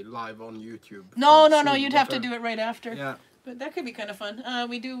directly live on YouTube. No, from no, Zoom, you'd but, have to do it right after. Yeah. But that could be kind of fun.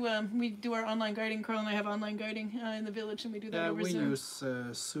 We do our online guiding. Carl and I have online guiding in the village, and we do that over we Zoom. use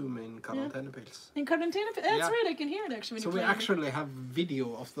Zoom in Karantenepils. In Karantenepils, that's Yeah. right. I can hear it actually. When So you we play it. actually have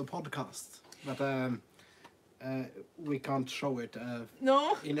video of the podcast, but we can't show it.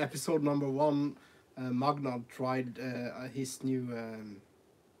 No. In episode number 1, Magnar tried his new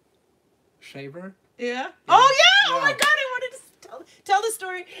shaver. Yeah. Oh yeah! Oh my Yeah. God! I wanted to tell the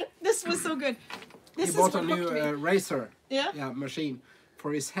story. This was so good. This He is bought what a new hooked me. razor, Yeah. machine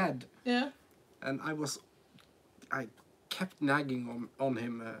for his head, Yeah. and I kept nagging on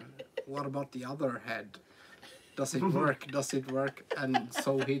him. What about the other head? Does it work? Does it work? And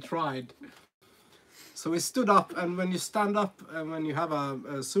so he tried. So he stood up, and when you stand up, when you have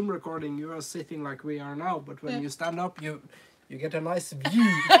a Zoom recording, you are sitting like we are now. But when you stand up, you get a nice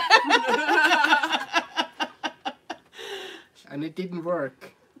view. And it didn't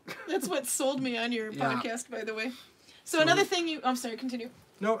work. That's what sold me on your Yeah. podcast, by the way. So another thing I'm sorry, continue.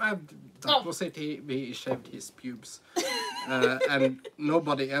 No, that was it. He shaved his pubes. And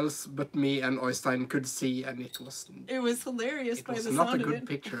nobody else but me and Øystein could see, and it was Hilarious by the not a sound of good it.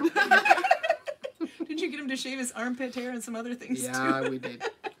 picture. Did you get him to shave his armpit hair and some other things too? Yeah, we did.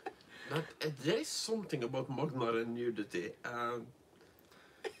 There is something about Magnar and nudity.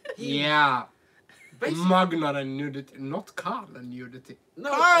 Yeah. Basically, Magnar and nudity, not Karl and nudity. no,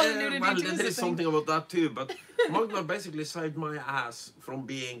 Carl and nudity well, too is there a is thing. something about that too. But Magnar basically saved my ass from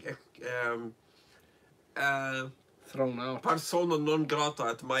being Thrown out. persona non grata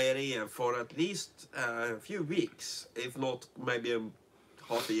at meieriet for at least a few weeks, if not maybe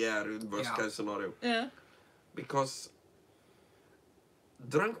half a year in worst case scenario. Yeah. Because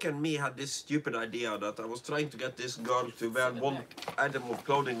drunken me had this stupid idea that I was trying to get this girl to wear one item of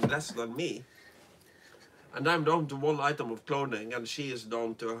clothing less than me. And I'm down to one item of clothing, and she is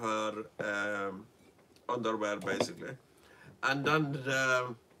down to her underwear, basically. And then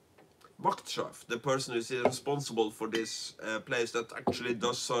the vaktsjef, the person who is responsible for this place that actually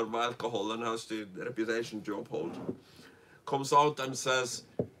does serve alcohol and has the reputation to uphold, comes out and says,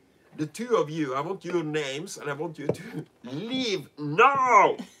 "The two of you, I want your names, and I want you to leave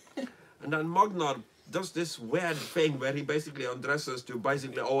now!" And then Magnar does this weird thing where he basically undresses to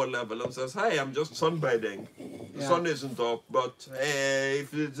basically our level and says, "Hey, I'm just sunbathing. The sun isn't up, but hey,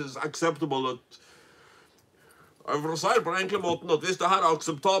 if it is acceptable at for å si det på den enkle måten at hvis det her er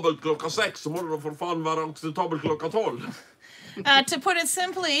akseptabelt klokka 6, så må det for faen være akseptabelt klokka 12. To put it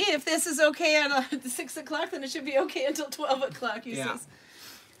simply, if this is okay at 6 o'clock, then it should be okay until 12 o'clock, he says.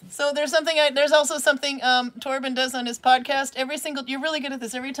 So there's also something Torben does on his podcast. You're really good at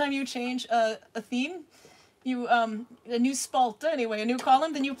this. Every time you change a theme, a new spalte anyway, a new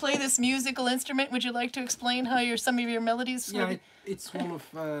column, then you play this musical instrument. Would you like to explain how some of your melodies? Yeah, it's one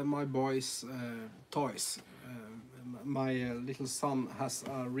of my boys' toys. My little son has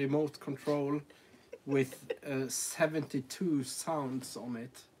a remote control with 72 sounds on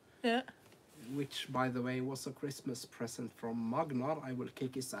it. Yeah. Which, by the way, was a Christmas present from Magnar. I will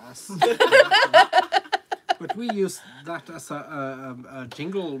kick his ass. But we use that as a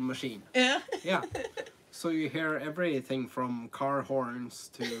jingle machine. Yeah. Yeah. So you hear everything from car horns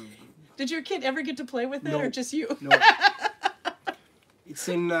to... Did your kid ever get to play with that, No. or just you? No. It's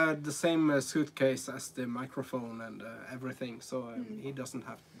in the same suitcase as the microphone and everything, so he doesn't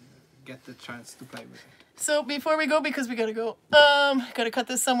have to get the chance to play with it. So before we go, because we gotta go, gotta cut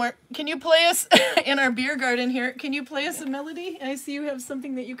this somewhere. Can you play us in our beer garden here? Can you play us a melody? I see you have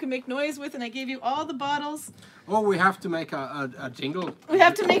something that you can make noise with, and I gave you all the bottles. Oh, we have to make a jingle. We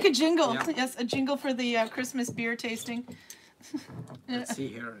have to make a jingle. Yeah. Yes, a jingle for the Christmas beer tasting. Let's see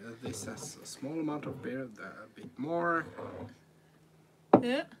here. This has a small amount of beer, a bit more.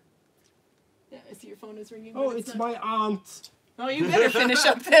 Yeah. Yeah, I see your phone is ringing. Oh, but it's not. my aunt. Oh, you better finish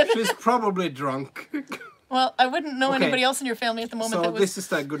up then. She's probably drunk. Well, I wouldn't know Okay. anybody else in your family at the moment So that was... this is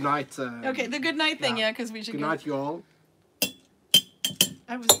the good night. Okay, the good night thing, yeah. yeah, because we should Good go. night, you all.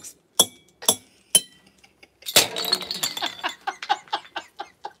 I was...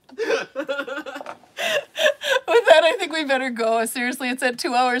 With that, I think we better go. Seriously, it's at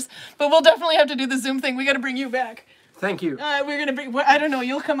 2 hours. But we'll definitely have to do the Zoom thing. We got to bring you back. Thank you. We're going to bring... I don't know.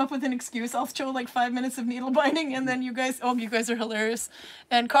 You'll come up with an excuse. I'll show like 5 minutes of needle binding, and then you guys... Oh, you guys are hilarious.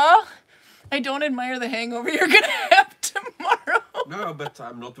 And Carl, I don't admire the hangover you're going to have tomorrow. No, but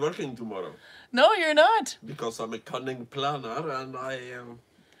I'm not working tomorrow. No, you're not. Because I'm a cunning planner and I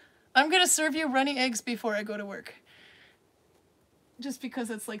I'm going to serve you runny eggs before I go to work. just because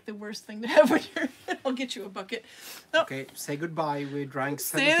it's like the worst thing to have when you're. I'll get you a bucket. No. Okay, say goodbye. We drank.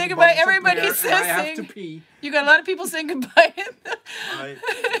 Say 17 goodbye. bottles of Everybody beer, says and I have saying- to pee. You got a lot of people saying goodbye. Bye.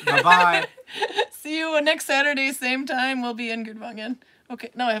 Bye bye. See you next Saturday, same time. We'll be in Gudvangen. Okay,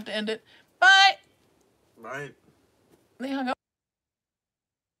 now I have to end it. Bye. Bye. They hung up.